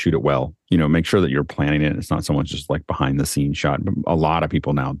just have to shoot it well. Make sure that you're planning it. It's not someone's just like behind the scenes shot. A lot of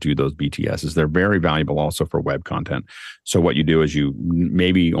people now do those BTSs. They're very valuable also for web content. So what you do is you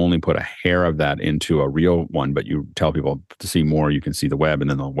maybe only put a hair of that into a real one, but you tell people to see more. You can see the web, and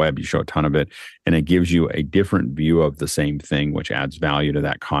then the web, you show a ton of it, and it gives you a different view of the same thing, which adds value to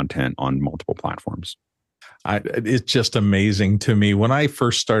that content on multiple platforms. It's just amazing to me. When I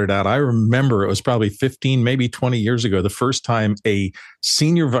first started out, I remember it was probably 15, maybe 20 years ago, the first time a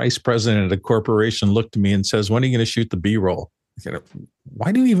senior vice president at a corporation looked at me and says, when are you going to shoot the B-roll?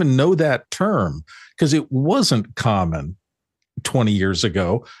 Why do you even know that term? Because it wasn't common 20 years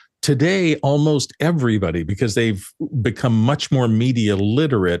ago. Today, almost everybody, because they've become much more media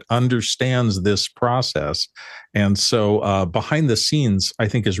literate, understands this process. And so behind the scenes, I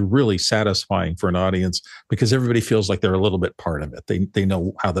think, is really satisfying for an audience because everybody feels like they're a little bit part of it. They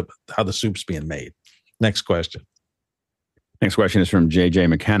know how the soup's being made. Next question. Next question is from JJ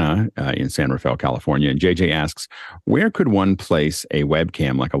McKenna in San Rafael, California. And JJ asks, where could one place a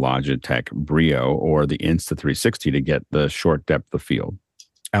webcam like a Logitech Brio or the Insta360 to get the short depth of field?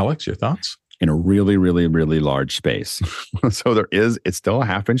 Alex, your thoughts? In a really, really, really large space. So it's still a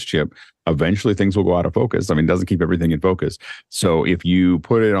 1/2-inch chip. Eventually things will go out of focus. I mean, it doesn't keep everything in focus. So if you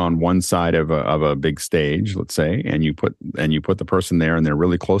put it on one side of a big stage, let's say, and you put the person there and they're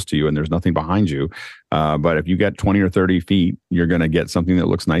really close to you and there's nothing behind you. But if you get 20 or 30 feet, you're going to get something that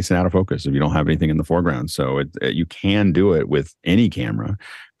looks nice and out of focus if you don't have anything in the foreground. So you can do it with any camera.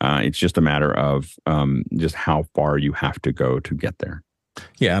 It's just a matter of just how far you have to go to get there.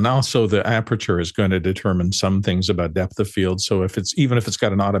 Yeah, and also the aperture is going to determine some things about depth of field. So even if it's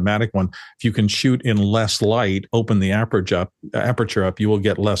got an automatic one, if you can shoot in less light, open the aperture up, you will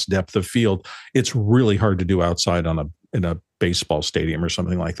get less depth of field. It's really hard to do outside in a baseball stadium or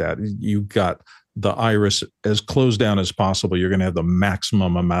something like that. You got the iris as closed down as possible. You're going to have the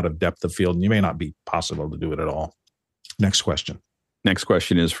maximum amount of depth of field, and you may not be possible to do it at all. Next question. Next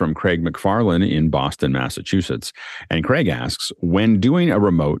question is from Craig McFarlane in Boston, Massachusetts. And Craig asks, when doing a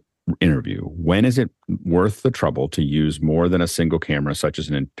remote interview, when is it worth the trouble to use more than a single camera, such as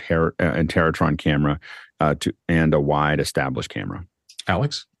an Interatron camera and a wide established camera?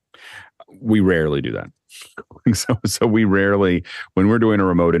 Alex? We rarely do that. So we rarely, when we're doing a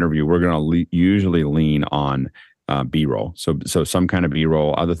remote interview, we're going to usually lean on B-roll. So some kind of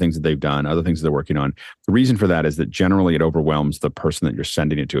B-roll, other things that they've done, other things that they're working on. The reason for that is that generally it overwhelms the person that you're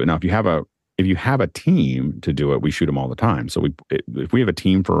sending it to. Now, if you have a team to do it, we shoot them all the time. So if we have a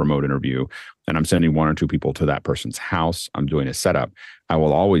team for a remote interview and I'm sending 1 or 2 people to that person's house, I'm doing a setup, I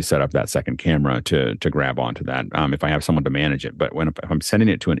will always set up that second camera to grab onto that if I have someone to manage it. But if I'm sending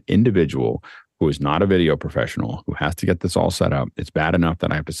it to an individual who is not a video professional, who has to get this all set up, it's bad enough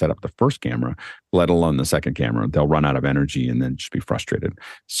that I have to set up the first camera, let alone the second camera. They'll run out of energy and then just be frustrated.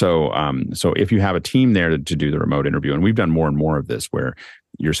 So if you have a team there to do the remote interview, and we've done more and more of this, where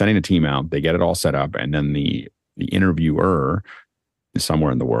you're sending a team out, they get it all set up, and then the interviewer is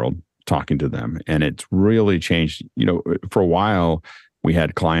somewhere in the world talking to them. And it's really changed. For a while, we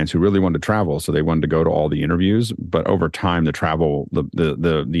had clients who really wanted to travel, so they wanted to go to all the interviews. But over time, the travel,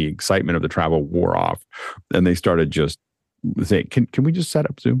 the excitement of the travel wore off, and they started just saying, "Can we just set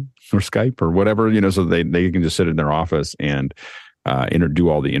up Zoom or Skype or whatever?" So they can just sit in their office and do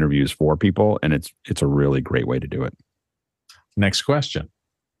all the interviews for people, and it's a really great way to do it. Next question.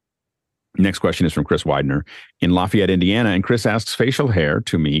 Next question is from Chris Widener in Lafayette, Indiana. And Chris asks, facial hair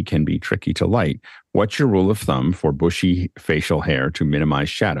to me can be tricky to light. What's your rule of thumb for bushy facial hair to minimize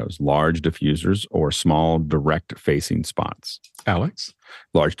shadows? Large diffusers or small direct facing spots? Alex?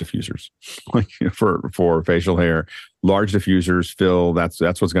 Large diffusers. for facial hair, large diffusers, Phil, that's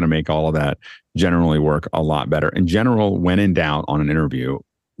what's going to make all of that generally work a lot better. In general, when in doubt on an interview,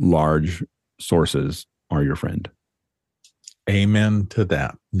 large sources are your friend. Amen to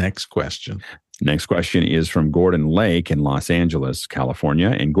that. Next question. Next question is from Gordon Lake in Los Angeles, California.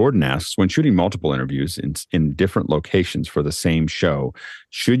 And Gordon asks, when shooting multiple interviews in different locations for the same show,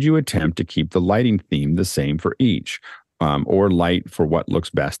 should you attempt to keep the lighting theme the same for each, or light for what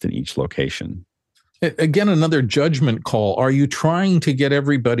looks best in each location? Again, another judgment call. Are you trying to get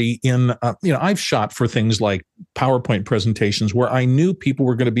everybody in? I've shot for things like PowerPoint presentations where I knew people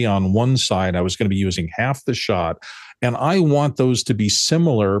were going to be on one side. I was going to be using half the shot. And I want those to be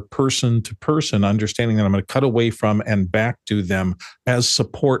similar person to person, understanding that I'm going to cut away from and back to them as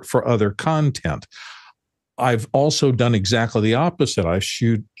support for other content. I've also done exactly the opposite. I've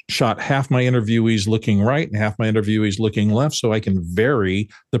shot half my interviewees looking right and half my interviewees looking left, so I can vary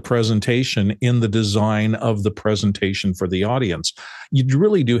the presentation in the design of the presentation for the audience. You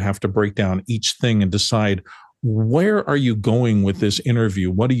really do have to break down each thing and decide, where are you going with this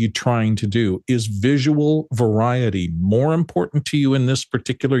interview? What are you trying to do? Is visual variety more important to you in this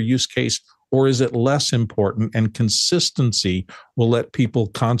particular use case, or is it less important? And consistency will let people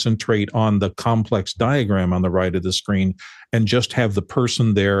concentrate on the complex diagram on the right of the screen and just have the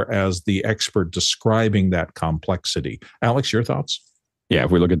person there as the expert describing that complexity. Alex, your thoughts? Yeah,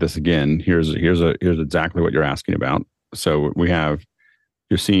 if we look at this again, here's exactly what you're asking about. So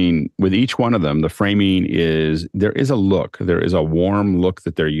you're seeing with each one of them, the framing there is a warm look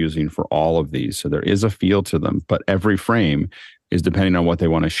that they're using for all of these. So there is a feel to them, but every frame is depending on what they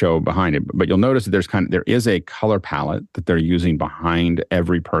want to show behind it. But you'll notice that there is a color palette that they're using behind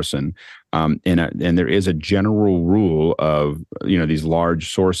every person. And there is a general rule of, these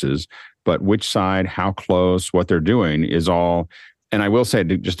large sources, but which side, how close, what they're doing is all. And I will say,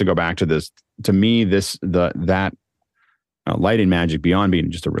 just to go back to this, to me, that Light and Magic, beyond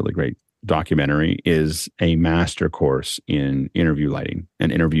being just a really great documentary, is a master course in interview lighting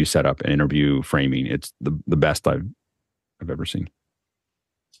and interview setup and interview framing. It's the best I've ever seen.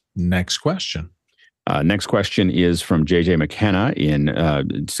 Next question. Next question is from JJ McKenna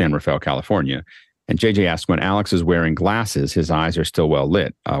in San Rafael, California. And JJ asks, when Alex is wearing glasses, his eyes are still well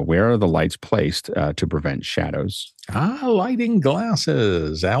lit. Where are the lights placed to prevent shadows? Lighting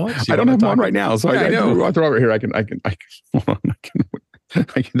glasses. Alex, I don't have one right now, so I know. I'll throw over here. I can. Hold on.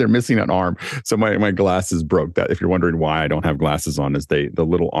 They're missing an arm, so my glasses broke. That, if you're wondering why I don't have glasses on, is the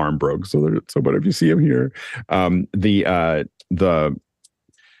little arm broke. But if you see them here,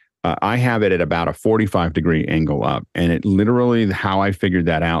 I have it at about a 45-degree angle up, and it literally, how I figured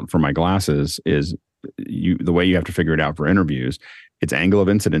that out for my glasses is the way you have to figure it out for interviews. It's angle of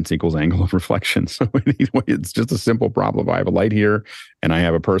incidence equals angle of reflection. So it's just a simple problem. If I have a light here and I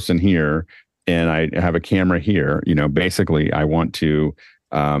have a person here and I have a camera here, basically I want to,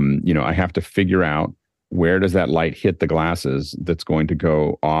 I have to figure out where does that light hit the glasses that's going to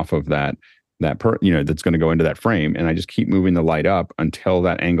go off of that's going to go into that frame. And I just keep moving the light up until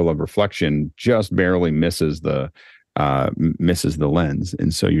that angle of reflection just barely misses the lens.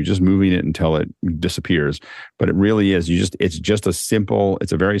 And so you're just moving it until it disappears. But it really is,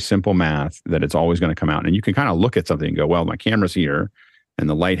 it's a very simple math that it's always going to come out. And you can kind of look at something and go, well, my camera's here and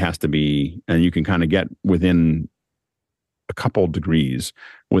the light has to be, and you can kind of get within a couple degrees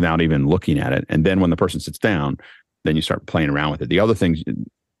without even looking at it. And then when the person sits down, then you start playing around with it. The other things,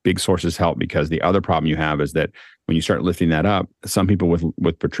 big sources help, because the other problem you have is that when you start lifting that up, some people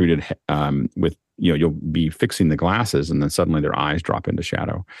with protruded, you'll be fixing the glasses and then suddenly their eyes drop into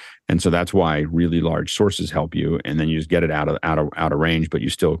shadow. And so that's why really large sources help you. And then you just get it out of range, but you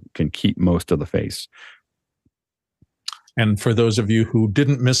still can keep most of the face. And for those of you who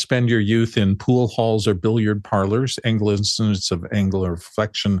didn't misspend your youth in pool halls or billiard parlors, angle incidence of angular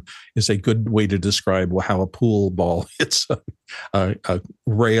reflection is a good way to describe how a pool ball hits a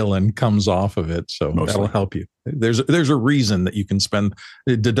rail and comes off of it. So that'll help you. There's a reason that you can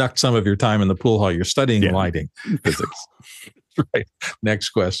deduct some of your time in the pool hall. You're studying lighting. Physics. Right.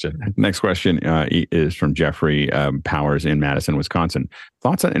 Next question. Next question is from Jeffrey Powers in Madison, Wisconsin.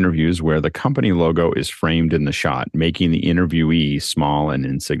 Thoughts on interviews where the company logo is framed in the shot, making the interviewee small and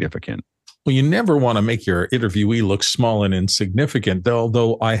insignificant? Well, you never want to make your interviewee look small and insignificant,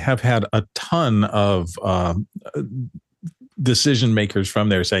 although I have had a ton of decision makers from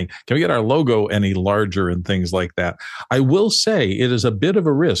there saying, can we get our logo any larger and things like that? I will say it is a bit of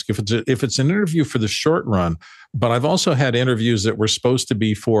a risk if it's an interview for the short run, but I've also had interviews that were supposed to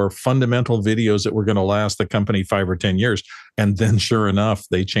be for fundamental videos that were going to last the company 5 or 10 years. And then sure enough,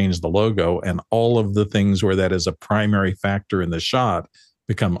 they changed the logo and all of the things where that is a primary factor in the shot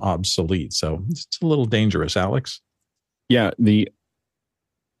become obsolete. So it's a little dangerous, Alex. Yeah.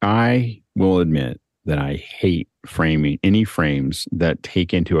 I will admit that I hate framing any frames that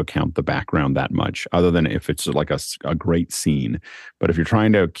take into account the background that much, other than if it's like a great scene. But if you're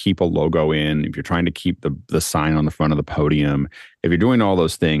trying to keep a logo in, if you're trying to keep the sign on the front of the podium, if you're doing all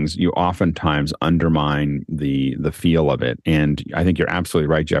those things, you oftentimes undermine the feel of it. And I think you're absolutely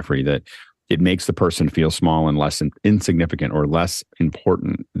right, Jeffrey, that it makes the person feel small and less insignificant or less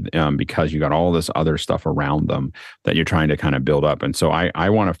important because you got all this other stuff around them that you're trying to kind of build up. And so I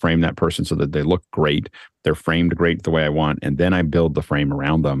want to frame that person so that they look great. They're framed great the way I want. And then I build the frame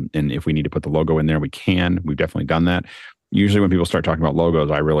around them. And if we need to put the logo in there, we can. We've definitely done that. Usually when people start talking about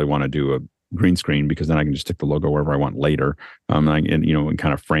logos, I really want to do a green screen because then I can just stick the logo wherever I want later. And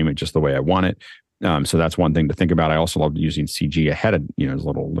kind of frame it just the way I want it. So that's one thing to think about. I also love using CG ahead of, as a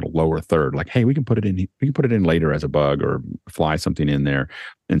little lower third, like, hey, we can put it in later as a bug or fly something in there.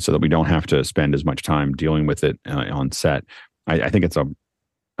 And so that we don't have to spend as much time dealing with it on set. I don't think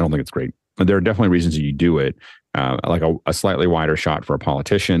it's great, but there are definitely reasons you do it. Like a slightly wider shot for a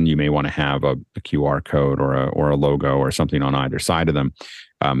politician, you may want to have a QR code or a logo or something on either side of them.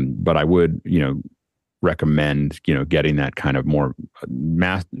 But I would, recommend, getting that kind of more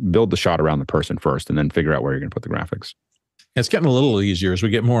build the shot around the person first and then figure out where you're going to put the graphics. It's getting a little easier as we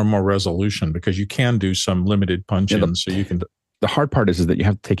get more and more resolution because you can do some limited punch-ins. So you can. The hard part is that you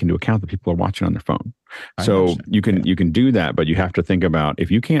have to take into account that people are watching on their phone. So you can do that, but you have to think about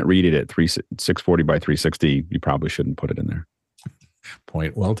if you can't read it at 640 by 360, you probably shouldn't put it in there.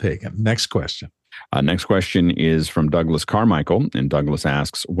 Point well taken. Next question. Next question is from Douglas Carmichael, and Douglas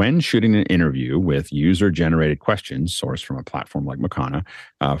asks, when shooting an interview with user-generated questions sourced from a platform like Mokana,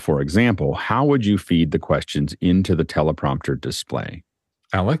 for example, how would you feed the questions into the teleprompter display?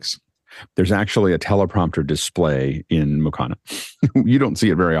 Alex? There's actually a teleprompter display in Mokana. You don't see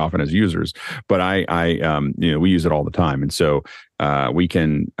it very often as users, but we use it all the time, and so we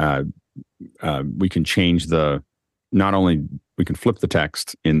can change not only we can flip the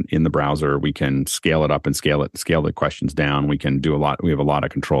text in the browser, we can scale it up and scale the questions down. We can do a lot. We have a lot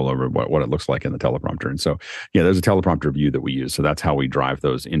of control over what it looks like in the teleprompter. And so, there's a teleprompter view that we use. So that's how we drive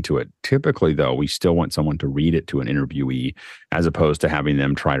those into it. Typically, though, we still want someone to read it to an interviewee as opposed to having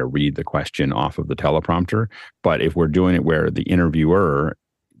them try to read the question off of the teleprompter. But if we're doing it where the interviewer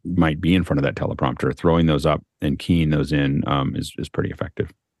might be in front of that teleprompter, throwing those up and keying those in is pretty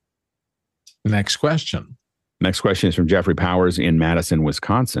effective. Next question. Next question is from Jeffrey Powers in Madison,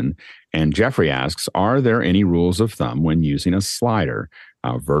 Wisconsin. And Jeffrey asks, are there any rules of thumb when using a slider,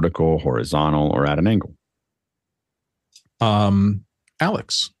 vertical, horizontal, or at an angle?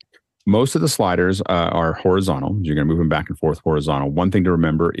 Alex? Most of the sliders are horizontal. You're going to move them back and forth horizontal. One thing to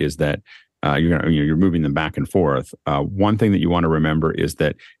remember is that you're moving them back and forth. One thing that you want to remember is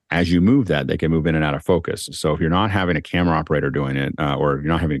that as you move that, they can move in and out of focus. So if you're not having a camera operator doing it, or you're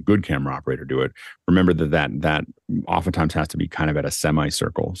not having a good camera operator do it, remember that oftentimes has to be kind of at a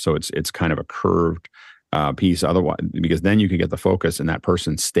semicircle. So it's kind of a curved piece. Otherwise, because then you can get the focus, and that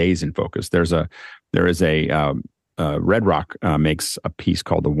person stays in focus. There is a Red Rock makes a piece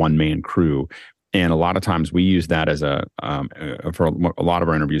called the One Man Crew. And a lot of times we use that as for a lot of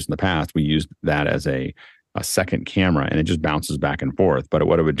our interviews in the past, we used that as a second camera, and it just bounces back and forth. But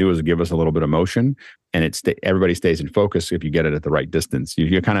what it would do is give us a little bit of motion, and everybody stays in focus if you get it at the right distance.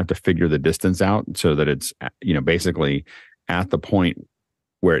 You kind of have to figure the distance out so that it's basically at the point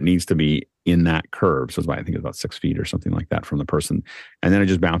where it needs to be in that curve. So I think it's about 6 feet or something like that from the person. And then it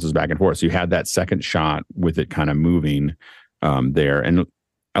just bounces back and forth. So you had that second shot with it kind of moving there. And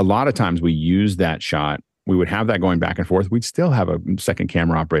a lot of times we use that shot. We would have that going back and forth. We'd still have a second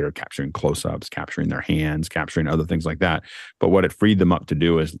camera operator capturing close-ups, capturing their hands, capturing other things like that. But what it freed them up to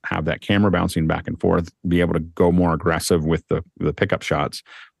do is have that camera bouncing back and forth, be able to go more aggressive with the pickup shots,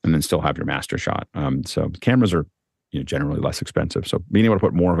 and then still have your master shot. So cameras are generally less expensive. So being able to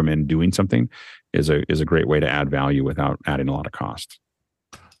put more of them in doing something is a great way to add value without adding a lot of cost.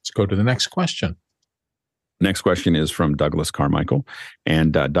 Let's go to the next question. Next question is from Douglas Carmichael.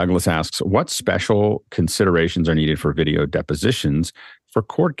 And Douglas asks, what special considerations are needed for video depositions for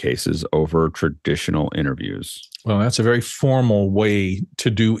court cases over traditional interviews? Well, that's a very formal way to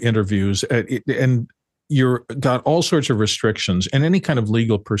do interviews. And you've got all sorts of restrictions in any kind of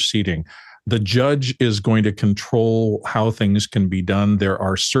legal proceeding. The judge is going to control how things can be done. There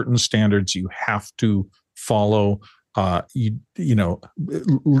are certain standards you have to follow.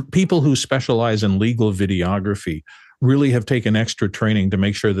 People who specialize in legal videography really have taken extra training to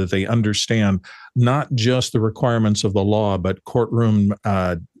make sure that they understand not just the requirements of the law, but courtroom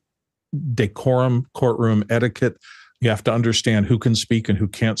decorum, courtroom etiquette, You have to understand who can speak and who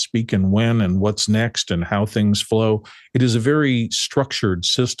can't speak and when and what's next and how things flow. It is a very structured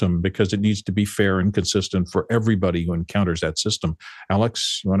system because it needs to be fair and consistent for everybody who encounters that system.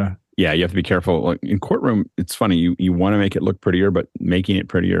 Alex, you want to? Yeah, you have to be careful. Like in courtroom, it's funny. You want to make it look prettier, but making it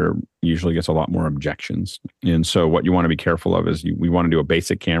prettier usually gets a lot more objections. And so what you want to be careful of is we want to do a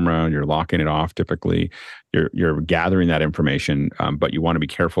basic camera. You're locking it off typically. You're gathering that information, but you want to be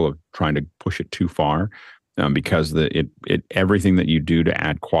careful of trying to push it too far. Because everything that you do to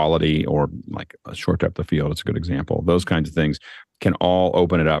add quality, or like a short depth of field, it's a good example. Those kinds of things can all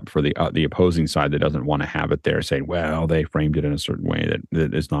open it up for the opposing side that doesn't want to have it there, saying, "Well, they framed it in a certain way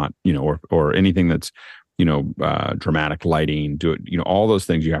that is not," or anything that's, dramatic lighting. All those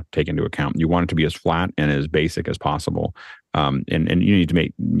things you have to take into account. You want it to be as flat and as basic as possible, and you need to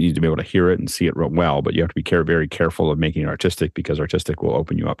be able to hear it and see it real well. But you have to be very careful of making it artistic, because artistic will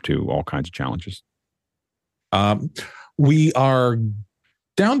open you up to all kinds of challenges. We are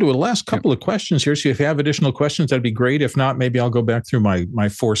down to a last couple of questions here. So if you have additional questions, that'd be great. If not, maybe I'll go back through my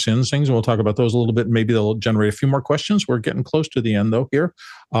 4 sins things and we'll talk about those a little bit. Maybe they'll generate a few more questions. We're getting close to the end though here.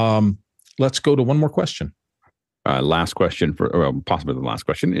 Let's go to one more question. Last question possibly the last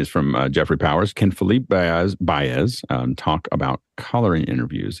question is from Jeffrey Powers. Can Felipe Baez talk about coloring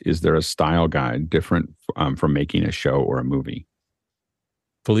interviews? Is there a style guide different from making a show or a movie?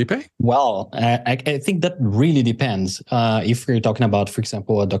 Felipe? Well, I think that really depends. If we're talking about, for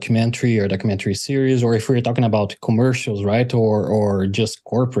example, a documentary or documentary series, or if we're talking about commercials, right, or just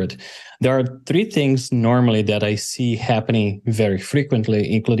corporate, there are 3 things normally that I see happening very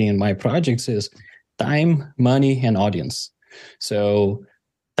frequently, including in my projects, is time, money, and audience. So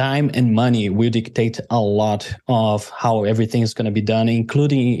time and money will dictate a lot of how everything is going to be done,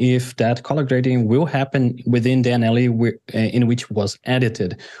 including if that color grading will happen within the NLE in which was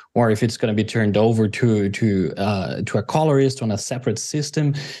edited, or if it's going to be turned over to a colorist on a separate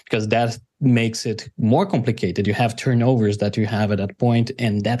system, because that makes it more complicated. You have turnovers that you have at that point,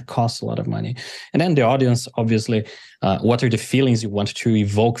 and that costs a lot of money. And then the audience, obviously, what are the feelings you want to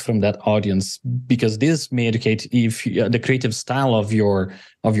evoke from that audience? Because this may educate if the creative style of your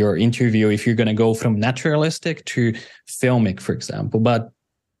interview, if you're going to go from naturalistic to filmic, for example. But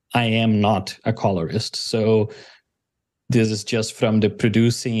I am not a colorist, so this is just from the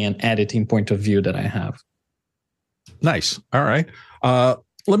producing and editing point of view that I have. Nice. All right.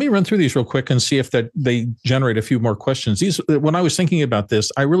 Let me run through these real quick and see if they generate a few more questions. When I was thinking about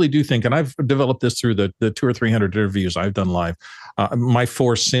this, I really do think, and I've developed this through the 200 or 300 interviews I've done live, my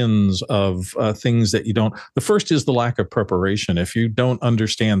 4 sins of things that you don't. The first is the lack of preparation. If you don't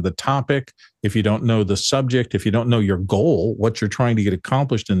understand the topic, if you don't know the subject, if you don't know your goal, what you're trying to get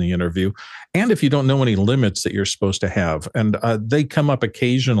accomplished in the interview, and if you don't know any limits that you're supposed to have. And they come up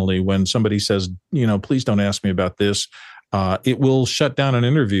occasionally when somebody says, please don't ask me about this. It will shut down an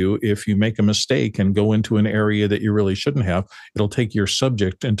interview if you make a mistake and go into an area that you really shouldn't have. It'll take your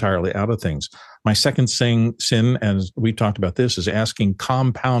subject entirely out of things. My second sin, and we talked about this, is asking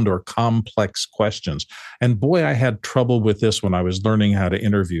compound or complex questions. And boy, I had trouble with this when I was learning how to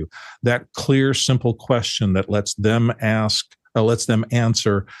interview. That clear, simple question that lets them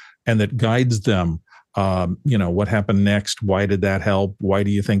answer, and that guides them. What happened next? Why did that help? Why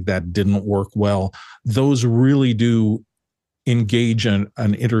do you think that didn't work well? Those really do engage an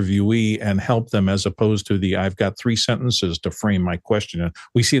interviewee and help them, as opposed to I've got 3 sentences to frame my question. And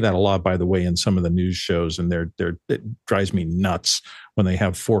we see that a lot, by the way, in some of the news shows, and it drives me nuts when they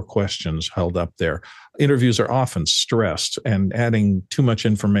have 4 questions held up there. Interviews are often stressed, and adding too much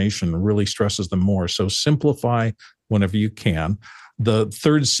information really stresses them more. So simplify whenever you can. The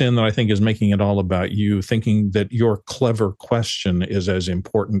third sin that I think is making it all about you, thinking that your clever question is as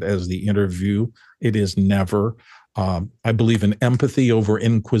important as the interview. It is never. I believe in empathy over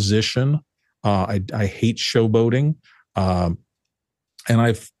inquisition. I hate showboating. And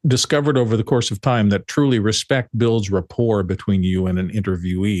I've discovered over the course of time that truly respect builds rapport between you and an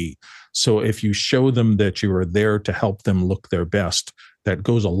interviewee. So if you show them that you are there to help them look their best, that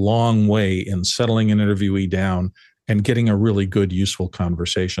goes a long way in settling an interviewee down and getting a really good, useful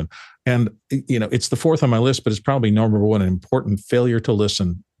conversation. And, it's the 4th on my list, but it's probably number 1, an important failure to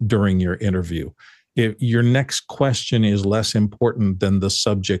listen during your interview. If your next question is less important than the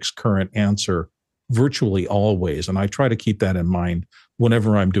subject's current answer, virtually always, and I try to keep that in mind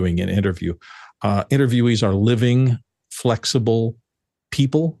whenever I'm doing an interview. Interviewees are living, flexible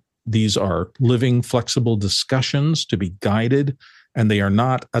people. These are living, flexible discussions to be guided, and they are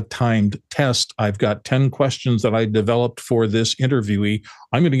not a timed test. I've got 10 questions that I developed for this interviewee.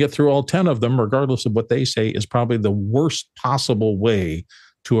 I'm going to get through all 10 of them, regardless of what they say, is probably the worst possible way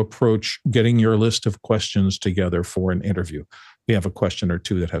to approach getting your list of questions together for an interview. We have a question or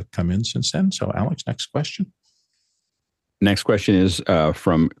two that have come in since then. So, Alex, next question. Next question is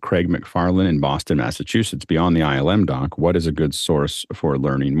from Craig McFarland in Boston, Massachusetts. Beyond the ILM doc, what is a good source for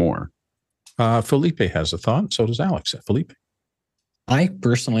learning more? Felipe has a thought. So does Alex. Felipe. I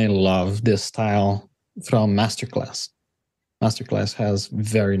personally love this style from Masterclass. Masterclass has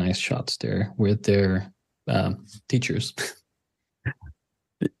very nice shots there with their teachers.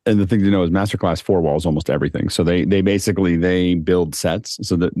 And the thing to know is Masterclass 4 walls almost everything. So they basically build sets.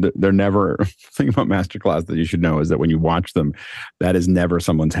 So that they're never thing about Masterclass that you should know is that when you watch them, that is never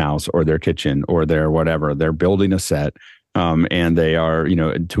someone's house or their kitchen or their whatever. They're building a set. And they are,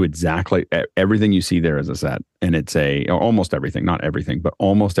 to exactly everything you see there is a set, and it's almost everything, not everything, but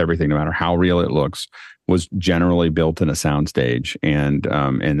almost everything, no matter how real it looks, was generally built in a soundstage, and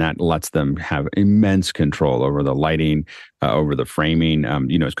that lets them have immense control over the lighting, over the framing,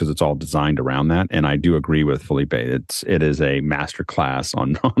 it's because it's all designed around that. And I do agree with Felipe; it is a master class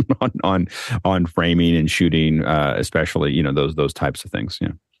on framing and shooting, especially those types of things. Yeah.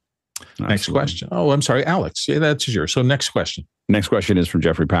 Next question. Oh, I'm sorry, Alex. Yeah, that's yours. So next question. Next question is from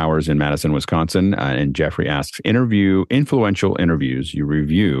Jeffrey Powers in Madison, Wisconsin. And Jeffrey asks, influential interviews you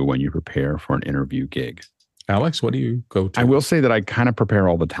review when you prepare for an interview gig. Alex, what do you go to? I will say that I kind of prepare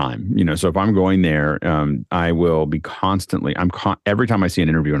all the time. So if I'm going there, I will be constantly, every time I see an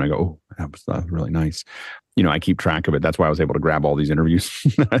interview and I go, oh, that was really nice. I keep track of it. That's why I was able to grab all these interviews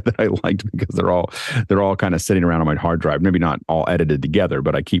that I liked, because they're all kind of sitting around on my hard drive. Maybe not all edited together,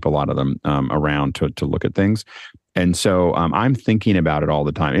 but I keep a lot of them around to look at things. And so I'm thinking about it all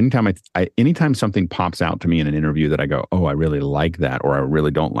the time. Anytime something pops out to me in an interview that I go, oh, I really like that, or I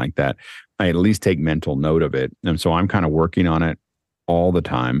really don't like that, I at least take mental note of it. And so I'm kind of working on it all the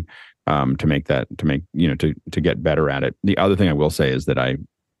time to get better at it. The other thing I will say is that I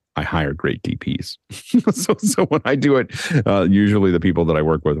hire great DPs. so when I do it, usually the people that I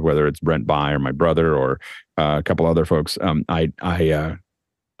work with, whether it's Brent By or my brother or a couple other folks, I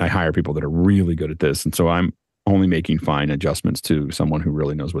hire people that are really good at this. And so I'm only making fine adjustments to someone who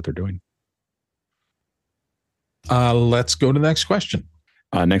really knows what they're doing. Let's go to the next question.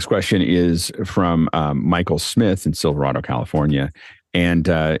 Next question is from Michael Smith in Silverado, California. And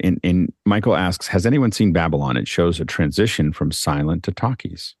Michael asks, has anyone seen Babylon? It shows a transition from silent to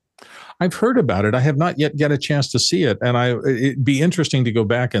talkies. I've heard about it. I have not yet got a chance to see it. And it'd be interesting to go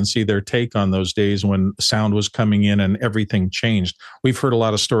back and see their take on those days when sound was coming in and everything changed. We've heard a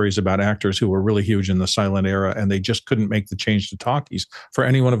lot of stories about actors who were really huge in the silent era, and they just couldn't make the change to talkies for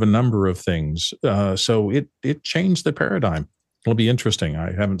any one of a number of things. So it changed the paradigm. It'll be interesting.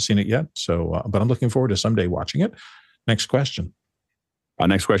 I haven't seen it yet, but I'm looking forward to someday watching it. Next question.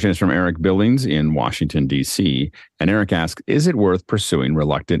 Next question is from Eric Billings in Washington, D.C. And Eric asks, is it worth pursuing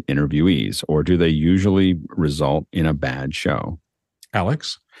reluctant interviewees, or do they usually result in a bad show?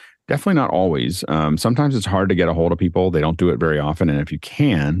 Alex? Definitely not always. Sometimes it's hard to get a hold of people. They don't do it very often. And if you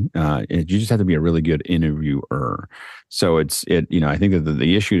can, you just have to be a really good interviewer. So I think that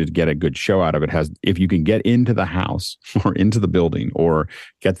the issue to get a good show out of it if you can get into the house or into the building or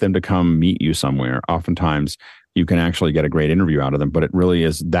get them to come meet you somewhere, oftentimes you can actually get a great interview out of them. But it really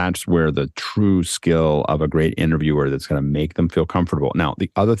that's where the true skill of a great interviewer that's going to make them feel comfortable. Now,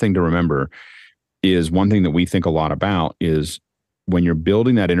 the other thing to remember is one thing that we think a lot about is when you're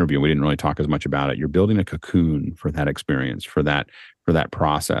building that interview, we didn't really talk as much about it. You're building a cocoon for that experience, for that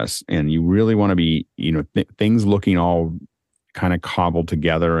process. And you really want to be, things looking all kind of cobbled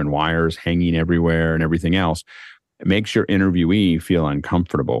together and wires hanging everywhere and everything else. It makes your interviewee feel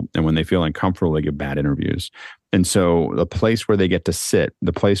uncomfortable. And when they feel uncomfortable, they give bad interviews. And so the place where they get to sit,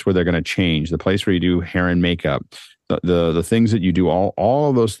 the place where they're going to change, the place where you do hair and makeup, the things that you do, all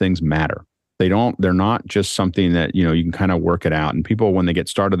of those things matter. They're not just something that, you can kind of work it out. And people, when they get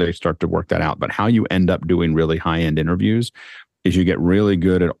started, they start to work that out. But how you end up doing really high-end interviews is you get really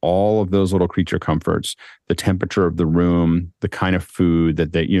good at all of those little creature comforts, the temperature of the room, the kind of food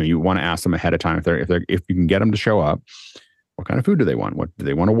that you want to ask them ahead of time. If you can get them to show up, what kind of food do they want? What do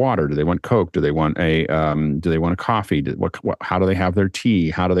they want? A water? Do they want Coke? Do they want a coffee? How do they have their tea?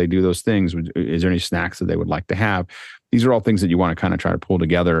 How do they do those things? Is there any snacks that they would like to have? These are all things that you want to kind of try to pull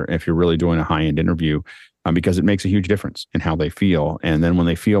together if you're really doing a high-end interview, because it makes a huge difference in how they feel. And then when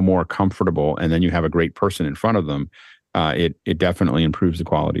they feel more comfortable, and then you have a great person in front of them, it definitely improves the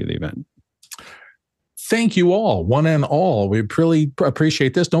quality of the event. Thank you all, one and all. We really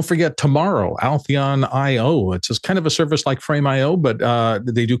appreciate this. Don't forget tomorrow, Altheon IO. It's just kind of a service like Frame.io, but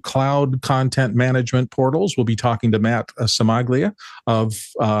they do cloud content management portals. We'll be talking to Matt Samaglia of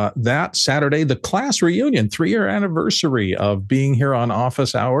that. Saturday, the class reunion, 3-year anniversary of being here on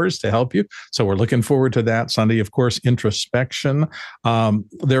Office Hours to help you. So we're looking forward to that. Sunday, of course, introspection.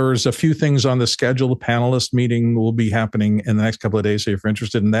 There's a few things on the schedule. The panelist meeting will be happening in the next couple of days. So if you're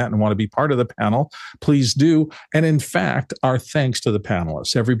interested in that and want to be part of the panel, please do. And in fact, our thanks to the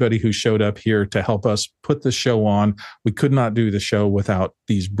panelists, everybody who showed up here to help us put the show on. We could not do the show without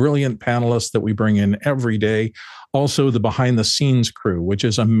these brilliant panelists that we bring in every day. Also, the behind the scenes crew, which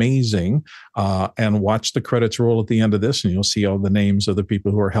is amazing. And watch the credits roll at the end of this, and you'll see all the names of the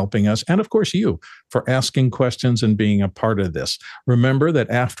people who are helping us. And of course, you for asking questions and being a part of this. Remember that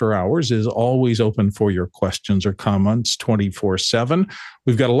After Hours is always open for your questions or comments 24/7.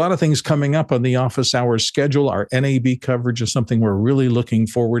 We've got a lot of things coming up on the Office Hours schedule. Our NAB coverage is something we're really looking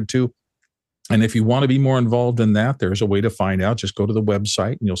forward to. And if you want to be more involved in that, there's a way to find out. Just go to the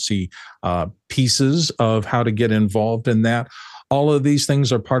website and you'll see pieces of how to get involved in that. All of these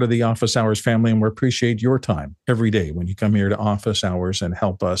things are part of the Office Hours family, and we appreciate your time every day when you come here to Office Hours and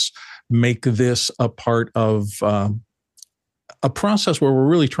help us make this a part of a process where we're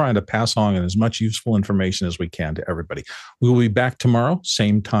really trying to pass on as much useful information as we can to everybody. We will be back tomorrow,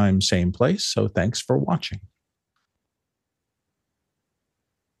 same time, same place. So thanks for watching.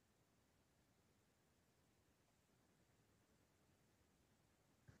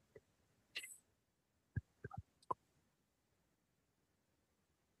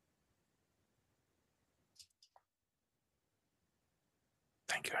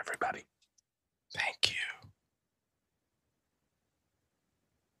 Thank you, everybody. Thank you.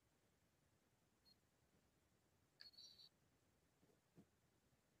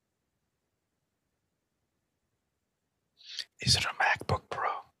 Is it a MacBook Pro?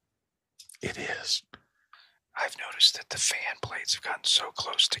 It is. I've noticed that the fan blades have gotten so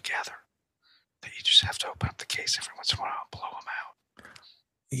close together that you just have to open up the case every once in a while and blow them out.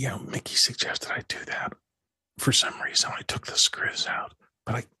 Yeah, Mickey suggested I do that. For some reason, I took the screws out,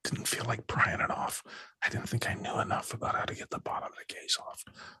 but I didn't feel like prying it off. I didn't think I knew enough about how to get the bottom of the case off.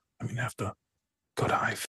 I'm going to have to go to iFixit.